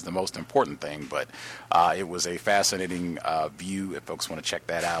entertainment is the most important thing, but it was a fascinating view if folks want to check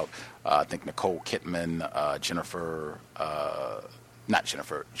that out. I think Nicole Kidman,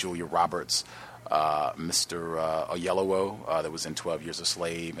 Julia Roberts, Mr. Oyelowo that was in 12 Years a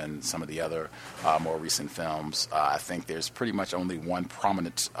Slave and some of the other more recent films. I think there's pretty much only one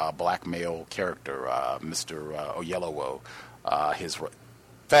prominent black male character, Mr. Oyelowo. His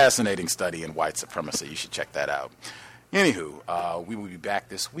fascinating study in white supremacy. You should check that out. Anywho, we will be back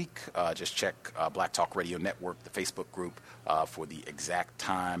this week. Just check Black Talk Radio Network, the Facebook group, for the exact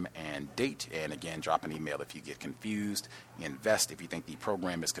time and date. And again, drop an email if you get confused. Invest if you think the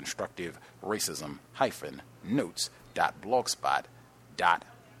program is constructive.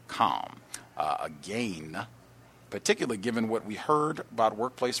 Racism-notes.blogspot.com. Again, particularly given what we heard about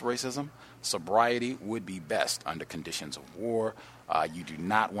workplace racism. Sobriety would be best under conditions of war. You do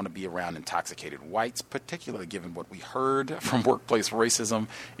not want to be around intoxicated whites, particularly given what we heard from workplace racism.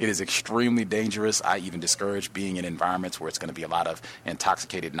 It is extremely dangerous. I even discourage being in environments where it's going to be a lot of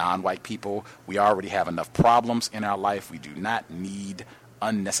intoxicated non-white people. We already have enough problems in our life. We do not need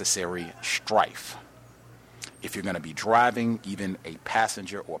unnecessary strife. If you're going to be driving, even a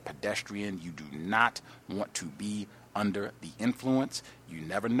passenger or pedestrian, you do not want to be under the influence. You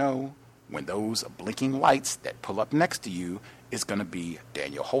never know when those blinking lights that pull up next to you is going to be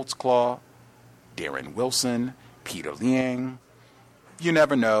Daniel Holtzclaw, Darren Wilson, Peter Liang. You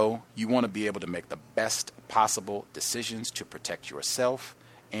never know. You want to be able to make the best possible decisions to protect yourself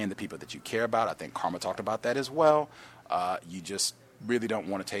and the people that you care about. I think Karma talked about that as well. You just really don't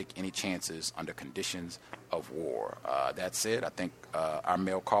want to take any chances under conditions of war. That said, I think our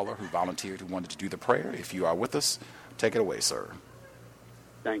male caller who volunteered, who wanted to do the prayer, if you are with us, take it away, sir.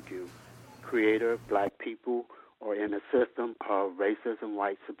 Thank you. Creator, black people are in a system of racism,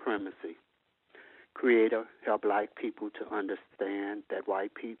 white supremacy. Creator, help black people to understand that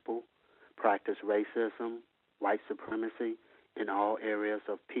white people practice racism, white supremacy in all areas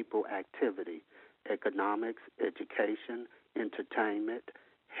of people activity, economics, education, entertainment,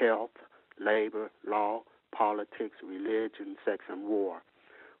 health, labor, law, politics, religion, sex, and war,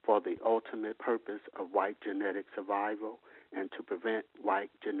 for the ultimate purpose of white genetic survival and to prevent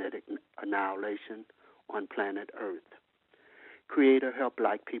white genetic annihilation on planet Earth. Creator, help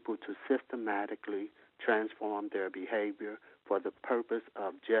black people to systematically transform their behavior for the purpose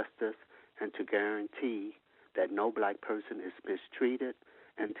of justice and to guarantee that no black person is mistreated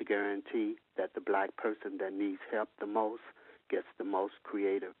and to guarantee that the black person that needs help the most gets the most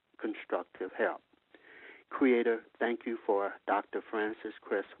creative, constructive help. Creator, thank you for Dr. Francis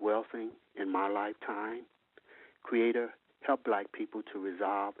Cress Welsing in my lifetime. Creator, help black people to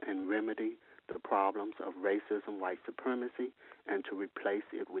resolve and remedy the problems of racism, white supremacy, and to replace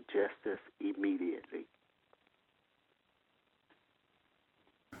it with justice immediately.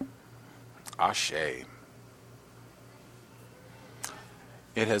 Ashe.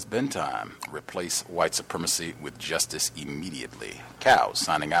 It has been time. Replace white supremacy with justice immediately. Cows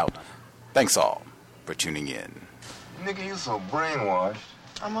signing out. Thanks all for tuning in. Nigga, you so brainwashed.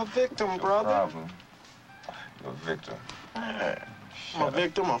 I'm a victim, brother. Problem. You're a victim. I'm a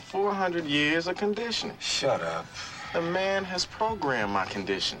victim of 400 years of conditioning. Shut up. The man has programmed my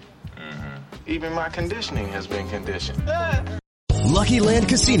conditioning. Even my conditioning has been conditioned. Lucky Land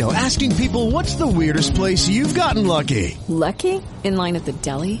Casino, asking people, what's the weirdest place you've gotten lucky? Lucky? In line at the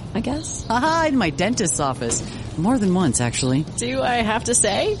deli, I guess? Aha, in my dentist's office. More than once, actually. Do I have to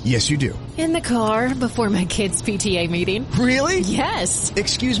say? Yes, you do. In the car before my kids' PTA meeting. Really? Yes.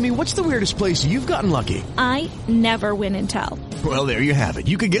 Excuse me, what's the weirdest place you've gotten lucky? I never win and tell. Well, there you have it.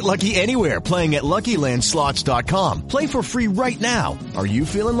 You can get lucky anywhere, playing at LuckyLandSlots.com. Play for free right now. Are you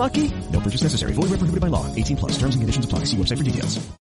feeling lucky? No purchase necessary. Void where prohibited by law. 18+. Terms and conditions apply. See website for details.